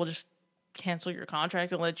like, okay, we'll just cancel your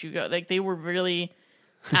contract and let you go. Like, they were really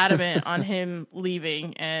adamant on him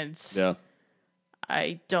leaving. And yeah.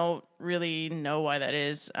 I don't really know why that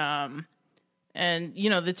is. And you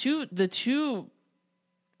know, the two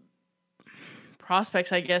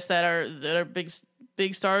prospects, I guess, that are big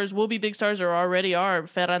stars, will be big stars, or already are,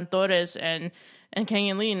 Ferran Torres and Kang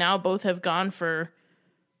In Lee. Now both have gone for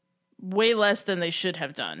way less than they should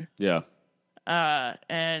have done. Yeah.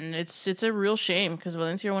 And it's a real shame because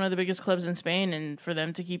Valencia are one of the biggest clubs in Spain, and for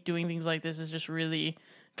them to keep doing things like this is just really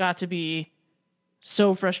got to be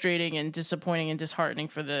so frustrating and disappointing and disheartening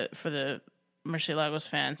for the Murcielagos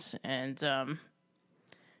fans. And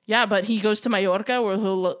yeah, but he goes to Mallorca where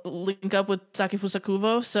he'll link up with Takefusa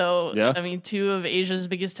Kubo. So yeah. I mean, two of Asia's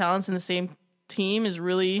biggest talents in the same team is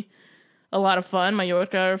really a lot of fun.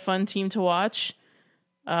 Mallorca are a fun team to watch.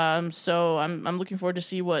 So I'm looking forward to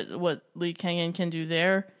see what Lee Kang-in can do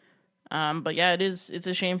there. But yeah, it's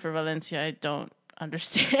a shame for Valencia. I don't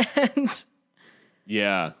understand.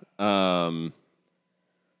 Yeah.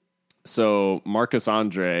 So Marcus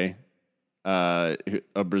Andre, a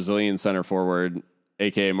Brazilian center forward,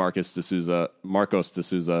 aka Marcos de Souza,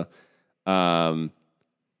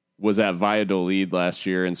 was at Valladolid last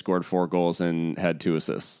year and scored 4 goals and had 2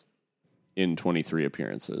 assists in 23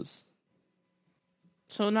 appearances.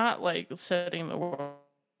 So not like setting the world.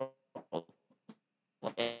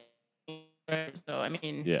 So I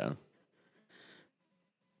mean, yeah,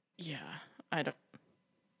 I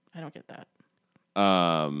don't get that.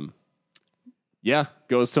 Yeah,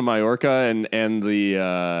 goes to Mallorca and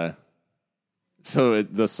the so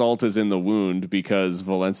the salt is in the wound because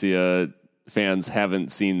Valencia fans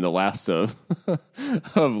haven't seen the last of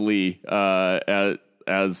Lee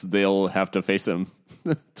as they'll have to face him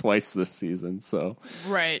twice this season. So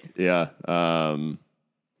right, yeah,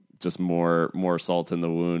 just more salt in the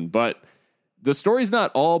wound. But the story's not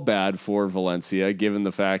all bad for Valencia, given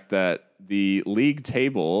the fact that the league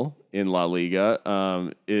table in La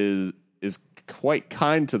Liga is quite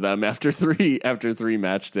kind to them after three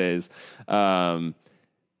match days.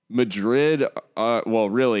 Madrid, well,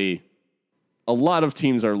 really, a lot of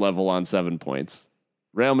teams are level on 7 points.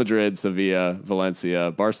 Real Madrid, Sevilla,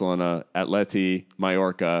 Valencia, Barcelona, Atleti,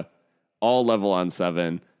 Mallorca, all level on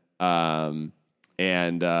 7. And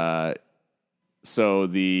for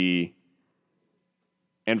the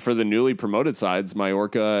newly promoted sides,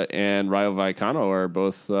 Mallorca and Rayo Vallecano are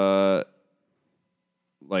both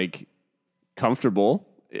like comfortable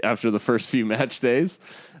after the first few match days.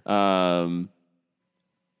 And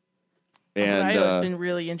Rayo has been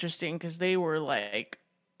really interesting because they were like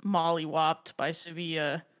mollywopped by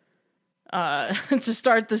Sevilla to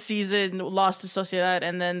start the season, lost to Sociedad,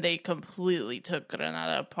 and then they completely took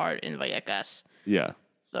Granada apart in Vallecas. Yeah.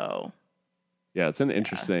 So. Yeah, it's an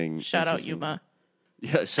interesting. Shout out Yuma.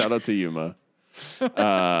 Yeah, shout out to Yuma.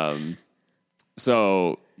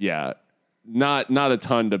 So yeah, not a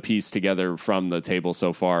ton to piece together from the table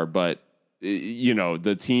so far, but you know,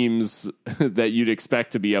 the teams that you'd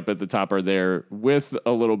expect to be up at the top are there with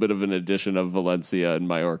a little bit of an addition of Valencia and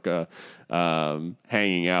Mallorca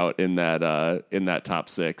hanging out in that top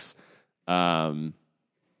 6. And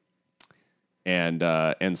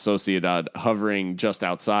Sociedad hovering just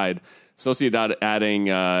outside. Sociedad adding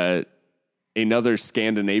another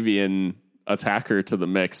Scandinavian attacker to the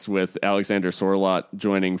mix with Alexander Sorloth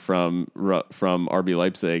joining from RB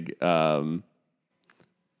Leipzig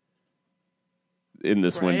in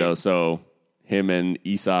this window. So him and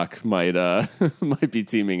Isak might be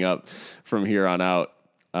teaming up from here on out.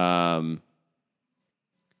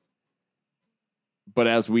 But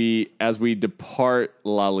as we depart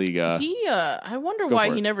La Liga, I wonder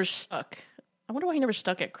why he never stuck. I wonder why he never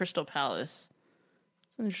stuck at Crystal Palace.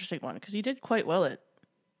 It's an interesting one because he did quite well at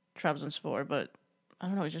Trabzonspor, but I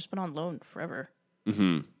don't know. He's just been on loan forever.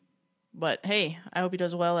 Mm-hmm. But hey, I hope he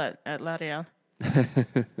does well at La Real.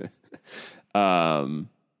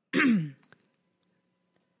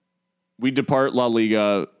 We depart La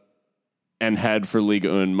Liga and head for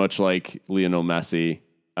Liga Un, much like Lionel Messi.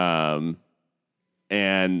 And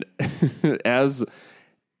as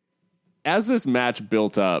this match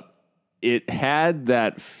built up, it had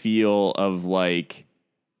that feel of like,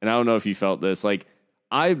 and I don't know if you felt this, like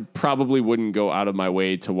I probably wouldn't go out of my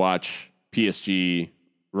way to watch PSG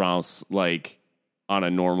Reims like on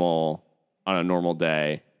a normal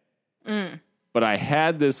day. But I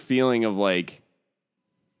had this feeling of like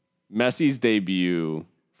Messi's debut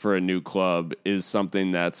for a new club is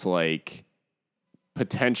something that's like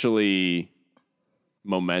potentially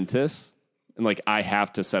momentous, and like I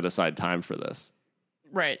have to set aside time for this.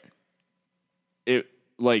 Right. It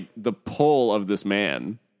like the pull of this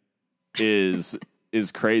man is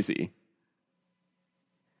crazy.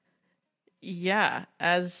 Yeah,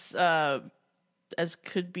 as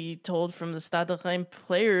could be told from the Stade de Reims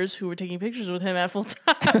players who were taking pictures with him at full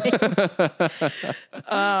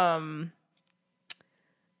time.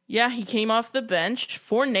 Yeah, he came off the bench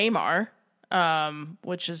for Neymar,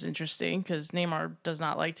 which is interesting because Neymar does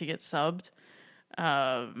not like to get subbed.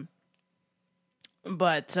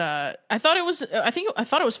 But I thought it was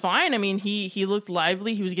fine. I mean, he looked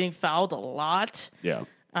lively. He was getting fouled a lot. Yeah.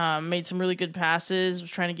 Made some really good passes,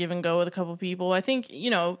 was trying to give and go with a couple people. I think,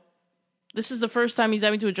 this is the first time he's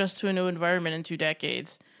having to adjust to a new environment in 2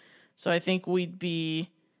 decades. So I think we're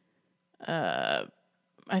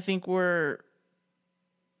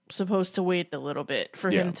supposed to wait a little bit for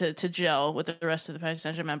him to gel with the rest of the Paris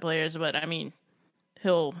Saint-Germain players. But I mean,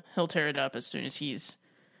 he'll tear it up as soon as he's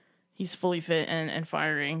fully fit and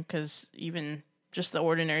firing, because even just the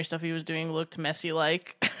ordinary stuff he was doing looked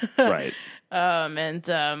Messi-like. Right.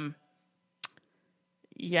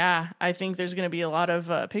 Yeah, I think there's going to be a lot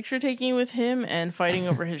of picture taking with him and fighting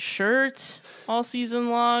over his shirt all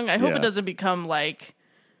season long. I hope it doesn't become like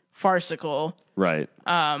farcical. Right.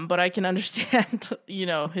 But I can understand,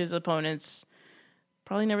 his opponents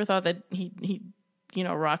probably never thought that he'd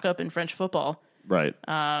rock up in French football. Right.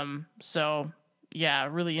 So yeah,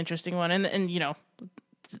 really interesting one. And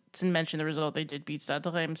to mention the result, they did beat Stade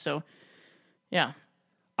de Reims. So yeah.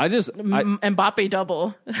 Mbappe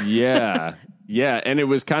double. Yeah. Yeah. And it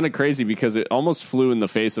was kind of crazy because it almost flew in the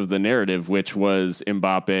face of the narrative, which was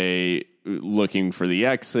Mbappe looking for the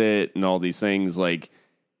exit and all these things, like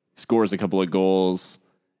scores a couple of goals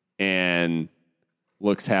and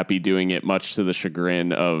looks happy doing it, much to the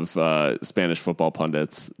chagrin of Spanish football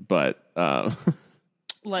pundits. But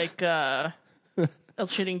El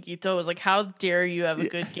Chiringuito was like, how dare you have a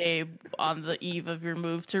good game on the eve of your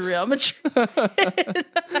move to Real Madrid?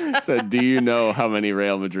 So do you know how many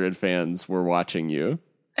Real Madrid fans were watching you?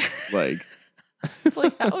 Like, it's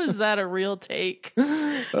like, how is that a real take?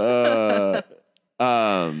 The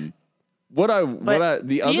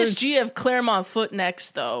PSG have Clermont Foot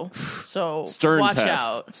next though, so watch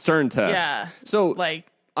out. Stern test. Yeah. So like,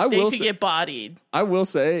 they could get bodied. I will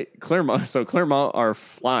say Clermont are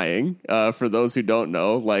flying. For those who don't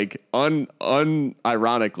know, like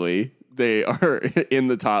unironically, they are in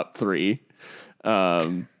the top 3,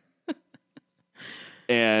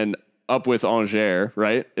 and up with Angers.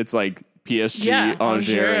 Right? It's like PSG, Angers,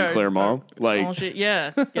 and Clermont. Angers,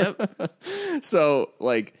 yeah, yep. So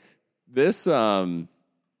like this, the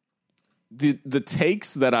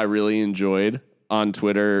takes that I really enjoyed on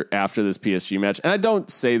Twitter after this PSG match, and I don't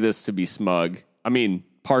say this to be smug, I mean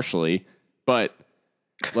partially, but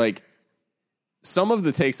like some of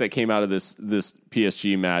the takes that came out of this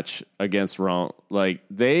PSG match against Reims, like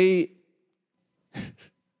there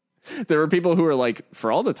were people who were like,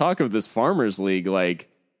 for all the talk of this Farmers League, like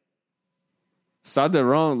Stade de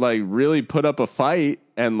Reims like really put up a fight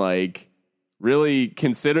and like really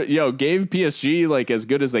gave PSG like as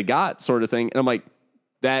good as they got, sort of thing. And I'm like,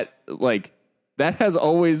 that has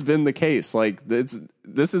always been the case. Like this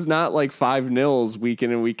is not like 5-0 week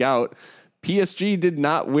in and week out. PSG did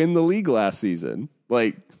not win the league last season.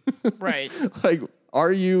 Like, right. Like,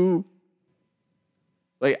 are you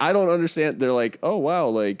like, I don't understand. They're like, oh wow.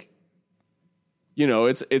 Like,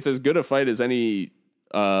 it's as good a fight as any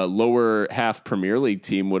lower half Premier League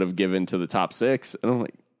team would have given to the top 6. And I'm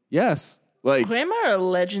like, yes. Like, Reims are a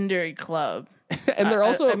legendary club. And they're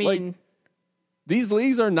also like, these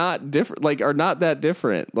leagues are not different, like are not that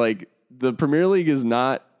different. Like the Premier League is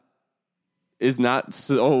not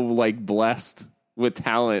so like blessed with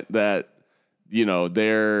talent that,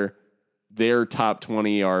 their top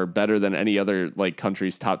 20 are better than any other like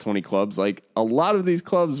country's top 20 clubs. Like a lot of these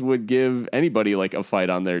clubs would give anybody like a fight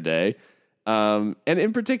on their day. And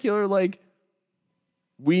in particular, like,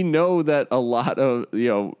 we know that a lot of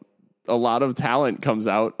talent comes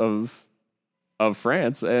out of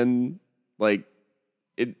France, and like,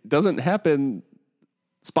 it doesn't happen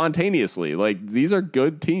spontaneously. Like, these are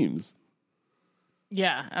good teams.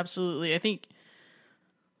 Yeah, absolutely.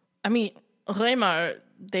 I mean, Weimar,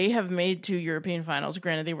 they have made 2 European finals.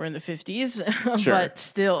 Granted, they were in the 50s, Sure. but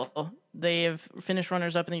still, they have finished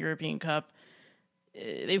runners-up in the European Cup.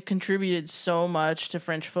 They've contributed so much to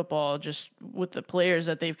French football just with the players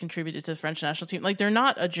that they've contributed to the French national team. Like, they're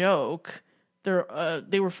not a joke. They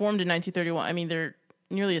were formed in 1931. I mean, they're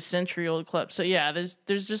nearly a century-old club. So, yeah,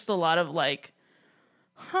 there's just a lot of, like,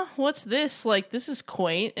 what's this? Like, this is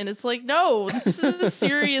quaint. And it's like, no, this is a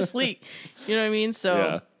serious league. You know what I mean?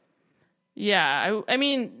 So, yeah, I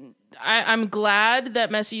mean, I'm glad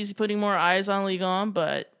that Messi's putting more eyes on Ligue 1,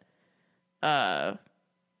 but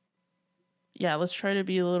yeah, let's try to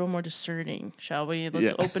be a little more discerning, shall we?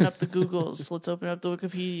 Let's open up the Googles. Let's open up the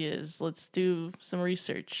Wikipedias. Let's do some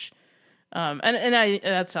research. And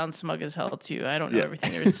that sounds smug as hell too. I don't know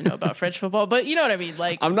everything there is to know about French football, but you know what I mean.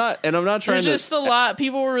 Like, I'm not trying to. Just a lot.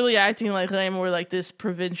 People were really acting like we're like this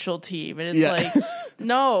provincial team, and it's like,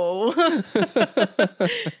 no.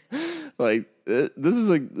 Like, this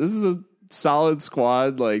is a solid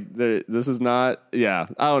squad. Like, this is not. Yeah,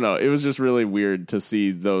 I don't know. It was just really weird to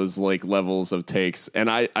see those like levels of takes, and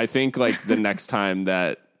I think like the next time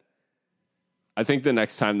that I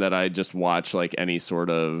just watch like any sort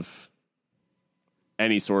of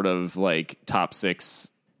like top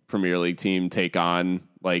 6 Premier League team take on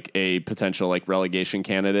like a potential like relegation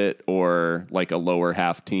candidate or like a lower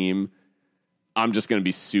half team, I'm just going to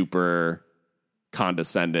be super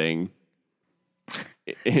condescending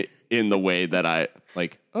in the way that I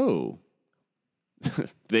like, oh,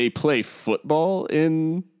 they play football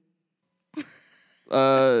in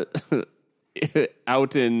out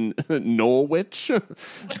in Norwich.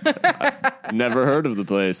 Never heard of the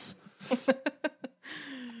place.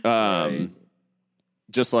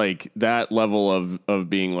 Just like that level of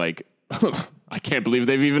being like, I can't believe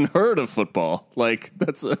they've even heard of football. Like,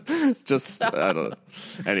 that's just, I don't know.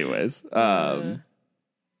 Anyways,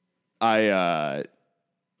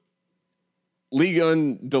 Ligue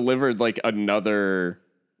 1 delivered like another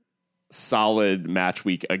solid match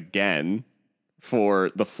week again for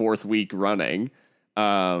the 4th week running.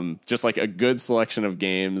 Just like a good selection of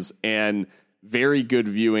games and very good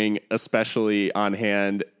viewing, especially on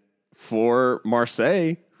hand for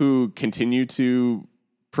Marseille, who continue to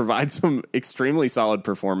provide some extremely solid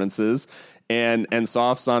performances, and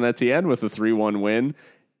saw off Saint Etienne with a 3-1 win.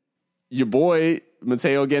 Your boy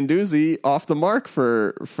Matteo Guendouzi off the mark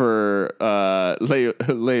for Les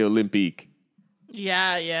Olympiques.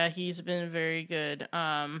 Yeah, he's been very good.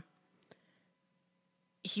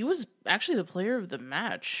 He was actually the player of the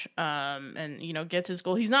match, and gets his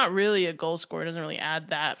goal. He's not really a goal scorer; doesn't really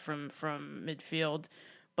add that from midfield.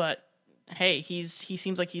 But hey, he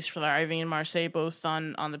seems like he's thriving in Marseille, both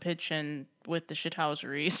on the pitch and with the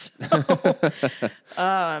shithousery.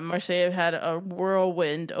 So, Marseille have had a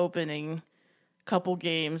whirlwind opening couple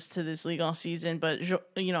games to this league all season, but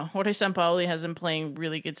Jorge Sampaoli has been playing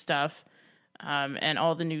really good stuff, and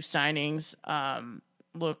all the new signings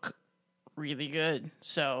look really good.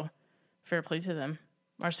 So fair play to them.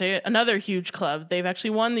 Marseille, another huge club. They've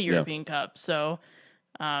actually won the European Cup, so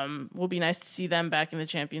will be nice to see them back in the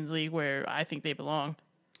Champions League where I think they belong.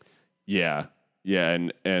 Yeah,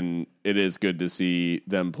 and it is good to see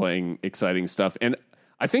them playing exciting stuff. And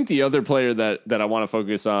I think the other player that I want to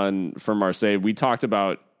focus on for Marseille, we talked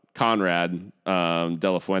about Conrad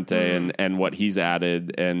De La Fuente and what he's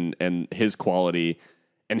added and his quality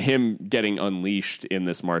and him getting unleashed in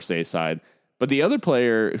this Marseille side. But the other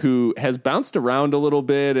player who has bounced around a little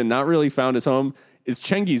bit and not really found his home is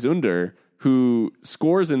Cengiz Under, who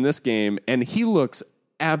scores in this game, and he looks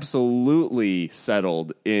absolutely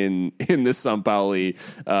settled in this Sampaoli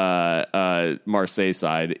Marseille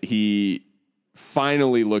side. He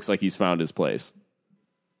finally looks like he's found his place.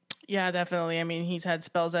 Yeah, definitely. I mean, he's had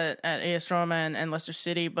spells at AS Roma and Leicester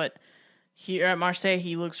City, but here at Marseille,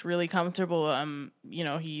 he looks really comfortable.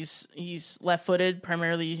 He's left-footed,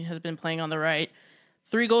 primarily has been playing on the right.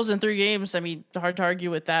 3 goals in 3 games. I mean, hard to argue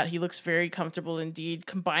with that. He looks very comfortable indeed,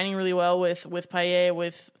 combining really well with Payet,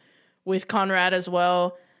 with Conrad as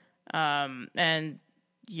well. And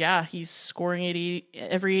yeah, he's scoring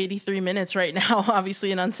every 83 minutes right now.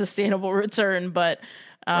 Obviously, an unsustainable return, but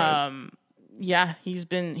yeah, he's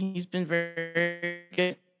been very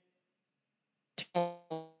good.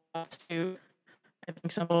 I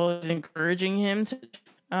think some people is encouraging him to,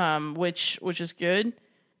 which is good.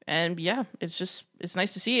 And yeah, it's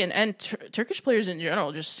nice to see. And Turkish players in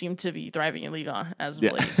general just seem to be thriving in Liga as of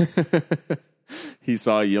late. He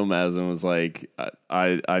saw Yilmaz and was like,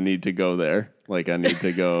 I need to go there. Like, I need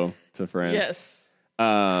to go to France. Yes.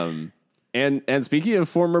 And speaking of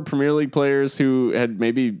former Premier League players who had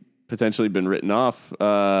maybe potentially been written off,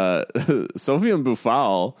 Sofiane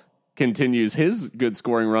Boufal continues his good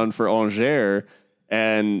scoring run for Angers,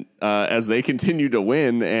 and as they continue to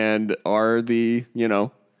win and are the,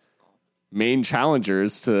 main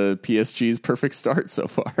challengers to PSG's perfect start so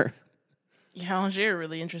far. Yeah, Angers,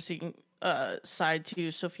 really interesting side to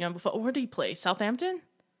Sofiane Boufal. Where did he play? Southampton?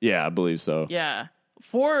 Yeah, I believe so. Yeah.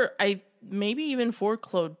 Maybe even for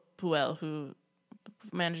Claude Puel, who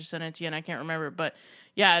manages Saint Etienne, I can't remember. But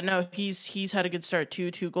yeah, no, he's had a good start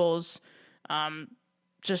too. 2 goals.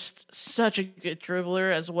 Just such a good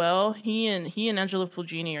dribbler as well. He and Angelo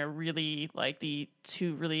Fulgini are really like the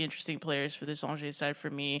 2 really interesting players for this Angers side for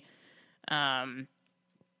me. And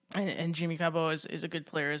Jimmy Cabot is a good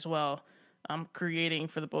player as well. Creating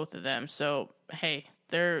for the both of them. So hey,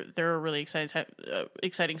 they're a really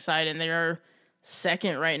exciting side, and they are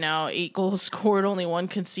second right now. 8 goals scored, only 1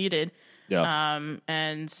 conceded. Yeah.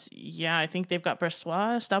 And yeah, I think they've got Stade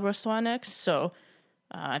Brestois next. So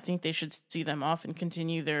I think they should see them off and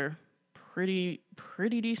continue their pretty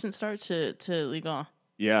decent start to Ligue 1.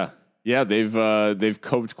 Yeah. Yeah, they've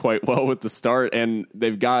coped quite well with the start, and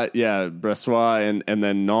they've got Brestois and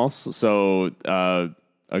then Nantes. So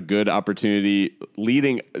a good opportunity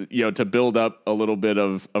leading, to build up a little bit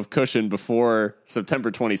of cushion before September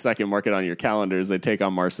 22nd. Mark it on your calendars. They take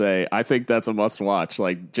on Marseille. I think that's a must watch,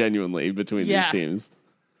 like genuinely between these teams.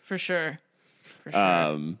 For sure.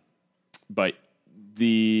 But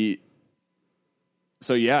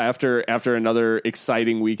after another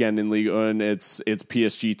exciting weekend in Ligue 1, it's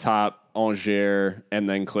PSG top, Angers, and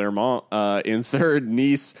then Clermont in third.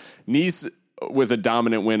 Nice with a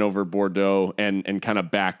dominant win over Bordeaux and kind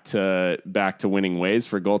of back to winning ways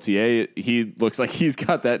for Gaultier. He looks like he's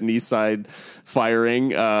got that Nice side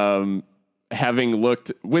firing, having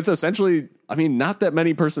looked with essentially, not that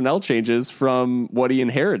many personnel changes from what he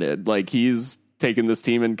inherited. Like, he's taken this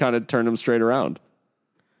team and kind of turned them straight around.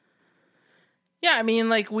 Yeah,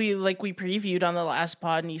 like we previewed on the last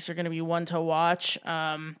pod, Nice are going to be one to watch.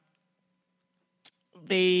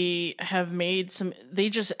 They have they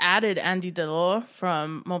just added Andy Delors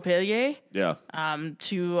from Montpellier. Yeah.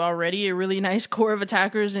 To already a really nice core of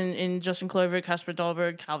attackers in Justin Kluivert, Kasper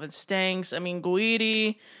Dolberg, Calvin Stanks,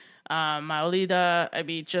 Guidi,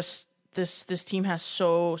 Maolida. Just this team has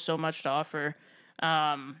so much to offer.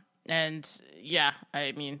 And yeah,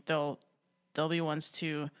 they'll be ones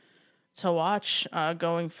to watch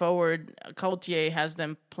going forward. Gaultier has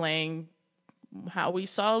them playing how we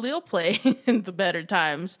saw Lille play in the better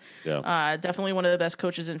times. Yeah. Definitely one of the best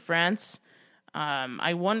coaches in France.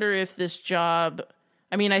 I wonder if this job,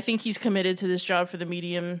 I think he's committed to this job for the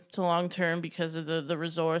medium to long term because of the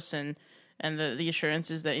resource and the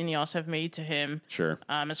assurances that Ineos have made to him. Sure.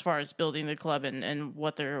 As far as building the club and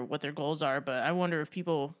what their goals are. But I wonder if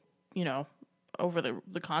people, over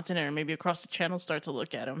the continent or maybe across the channel start to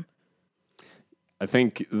look at him. I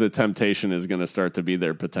think the temptation is going to start to be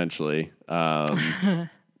there potentially, right.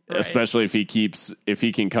 Especially if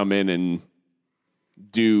he can come in and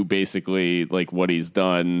do basically like what he's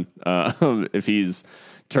done. If he's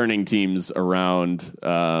turning teams around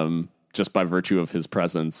just by virtue of his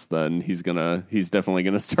presence, then he's definitely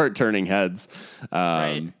gonna start turning heads.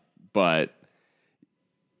 Right. But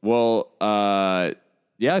I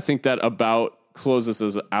think that about closes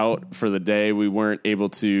us out for the day. We're not able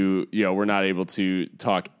to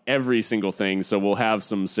talk every single thing, so we'll have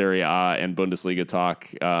some Serie A and Bundesliga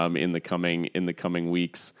talk in the coming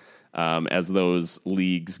weeks as those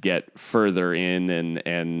leagues get further in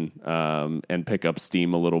and pick up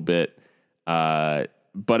steam a little bit. But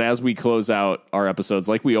as we close out our episodes,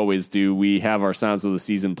 like we always do, we have our Sounds of the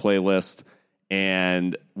Season playlist,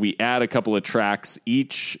 and we add a couple of tracks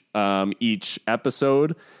each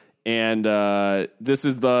episode. And this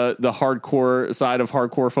is the hardcore side of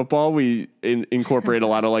hardcore football. We incorporate a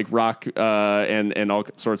lot of like rock and all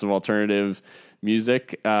sorts of alternative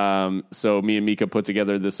music. So me and Mika put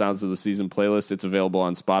together the Sounds of the Season playlist. It's available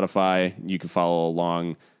on Spotify. You can follow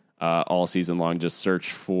along all season long. Just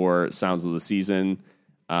search for Sounds of the Season.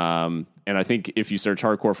 And I think if you search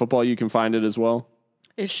hardcore football, you can find it as well.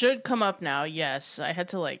 It should come up now. Yes, I had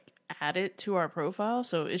to add it to our profile,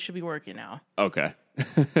 so it should be working now. Okay.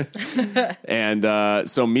 And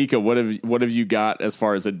so Mika, what have you got as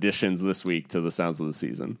far as additions this week to the Sounds of the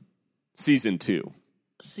Season? Season 2.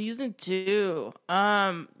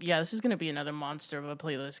 Yeah, this is going to be another monster of a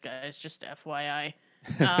playlist, guys. Just FYI.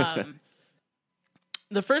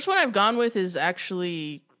 The first one I've gone with is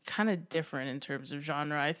actually kind of different in terms of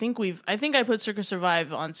genre. I think I put Circus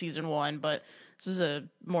Survive on season 1, but this is a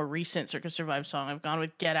more recent Circus Survive song. I've gone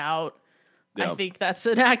with Get Out. Yep. I think that's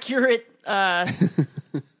an accurate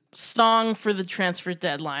song for the transfer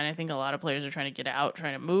deadline. I think a lot of players are trying to get out,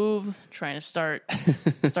 trying to move, trying to start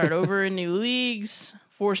over in new leagues,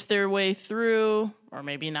 force their way through, or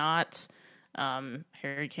maybe not.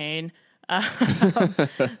 Harry Kane.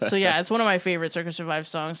 So yeah, it's one of my favorite Circus Survive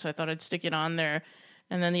songs, so I thought I'd stick it on there.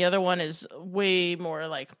 And then the other one is way more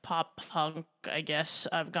like pop punk, I guess.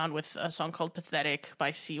 I've gone with a song called Pathetic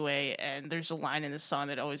by Seaway, and there's a line in this song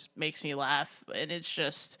that always makes me laugh, and it's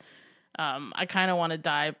just, I kind of want to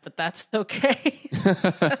die, but that's okay.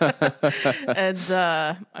 And,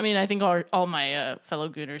 I mean, I think all my fellow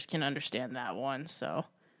Gooners can understand that one, so.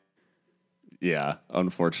 Yeah,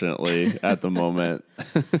 unfortunately, at the moment.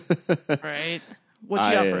 Right. What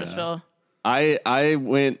you got for us, Phil?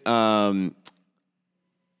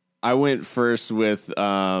 I went first with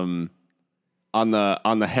on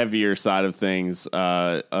the heavier side of things,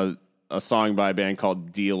 a song by a band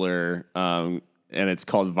called Dealer, and it's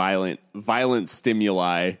called Violent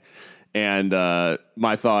Stimuli. And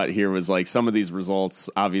my thought here was like some of these results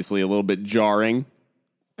obviously a little bit jarring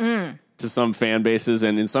to some fan bases,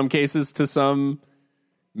 and in some cases to some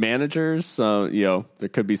managers. So, there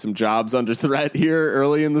could be some jobs under threat here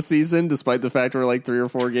early in the season, despite the fact we're like 3 or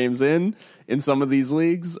 4 games in some of these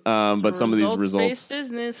leagues. But some of these results,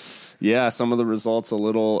 business. Yeah, some of the results a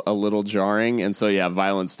little jarring. And so, yeah,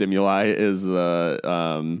 Violent Stimuli is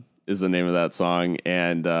the name of that song.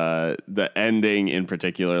 And the ending in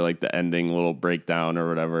particular, like the ending little breakdown or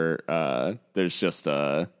whatever, there's just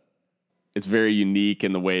it's very unique,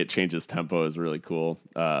 and the way it changes tempo is really cool.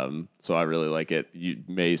 So I really like it. You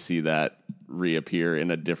may see that reappear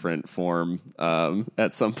in a different form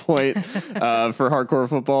at some point for hardcore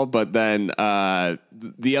football. But then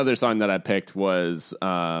the other song that I picked was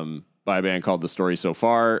by a band called The Story So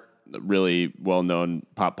Far, a really well-known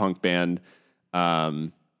pop punk band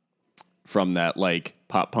from that like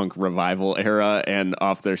pop punk revival era, and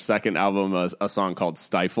off their second album, a song called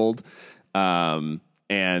Stifled.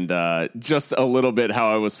 And just a little bit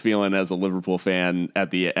how I was feeling as a Liverpool fan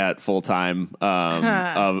at full time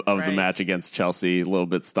of right. The match against Chelsea, a little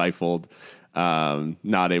bit stifled,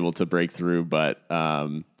 not able to break through. But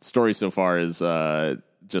Story So Far is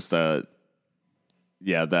just that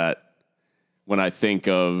when I think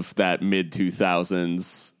of that mid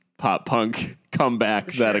 2000s pop punk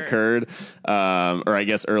comeback that occurred, or I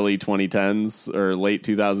guess early 2010s or late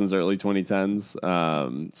 2000s, early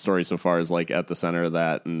 2010s. Story So Far is like at the center of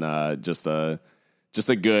that, and just a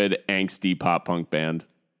good angsty pop punk band.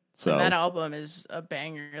 So and that album is a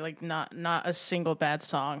banger. Like not a single bad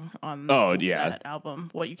song on that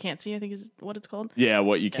album. What You Can't See, I think is what it's called. Yeah,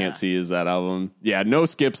 What You Can't See is that album. Yeah, no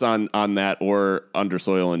skips on that or Under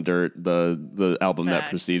Soil and Dirt, the album that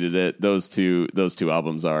preceded it. Those two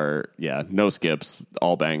albums are no skips,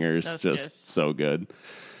 all bangers, so good.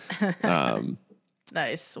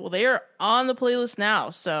 Nice. Well, they are on the playlist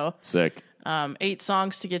now, so sick. 8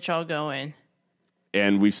 songs to get y'all going.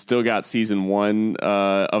 And we've still got season 1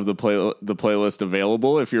 of the playlist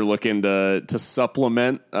available. If you're looking to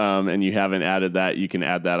supplement and you haven't added that, you can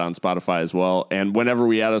add that on Spotify as well. And whenever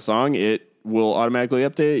we add a song, it will automatically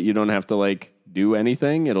update. You don't have to like do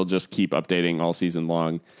anything. It'll just keep updating all season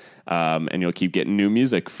long, and you'll keep getting new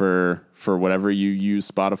music for whatever you use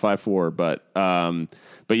Spotify for. But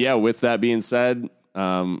yeah, with that being said,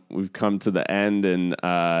 we've come to the end,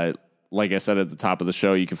 and like I said at the top of the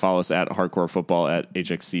show, you can follow us at Hardcore Football, at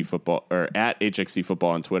HXC Football, or at HXC Football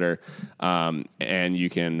on Twitter. And you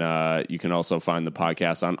can also find the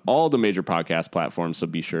podcast on all the major podcast platforms. So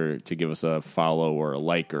be sure to give us a follow or a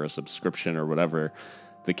like or a subscription or whatever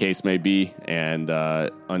the case may be. And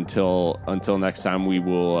until next time, we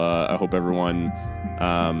will. I hope everyone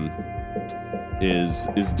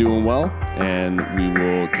is doing well, and we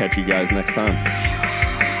will catch you guys next time.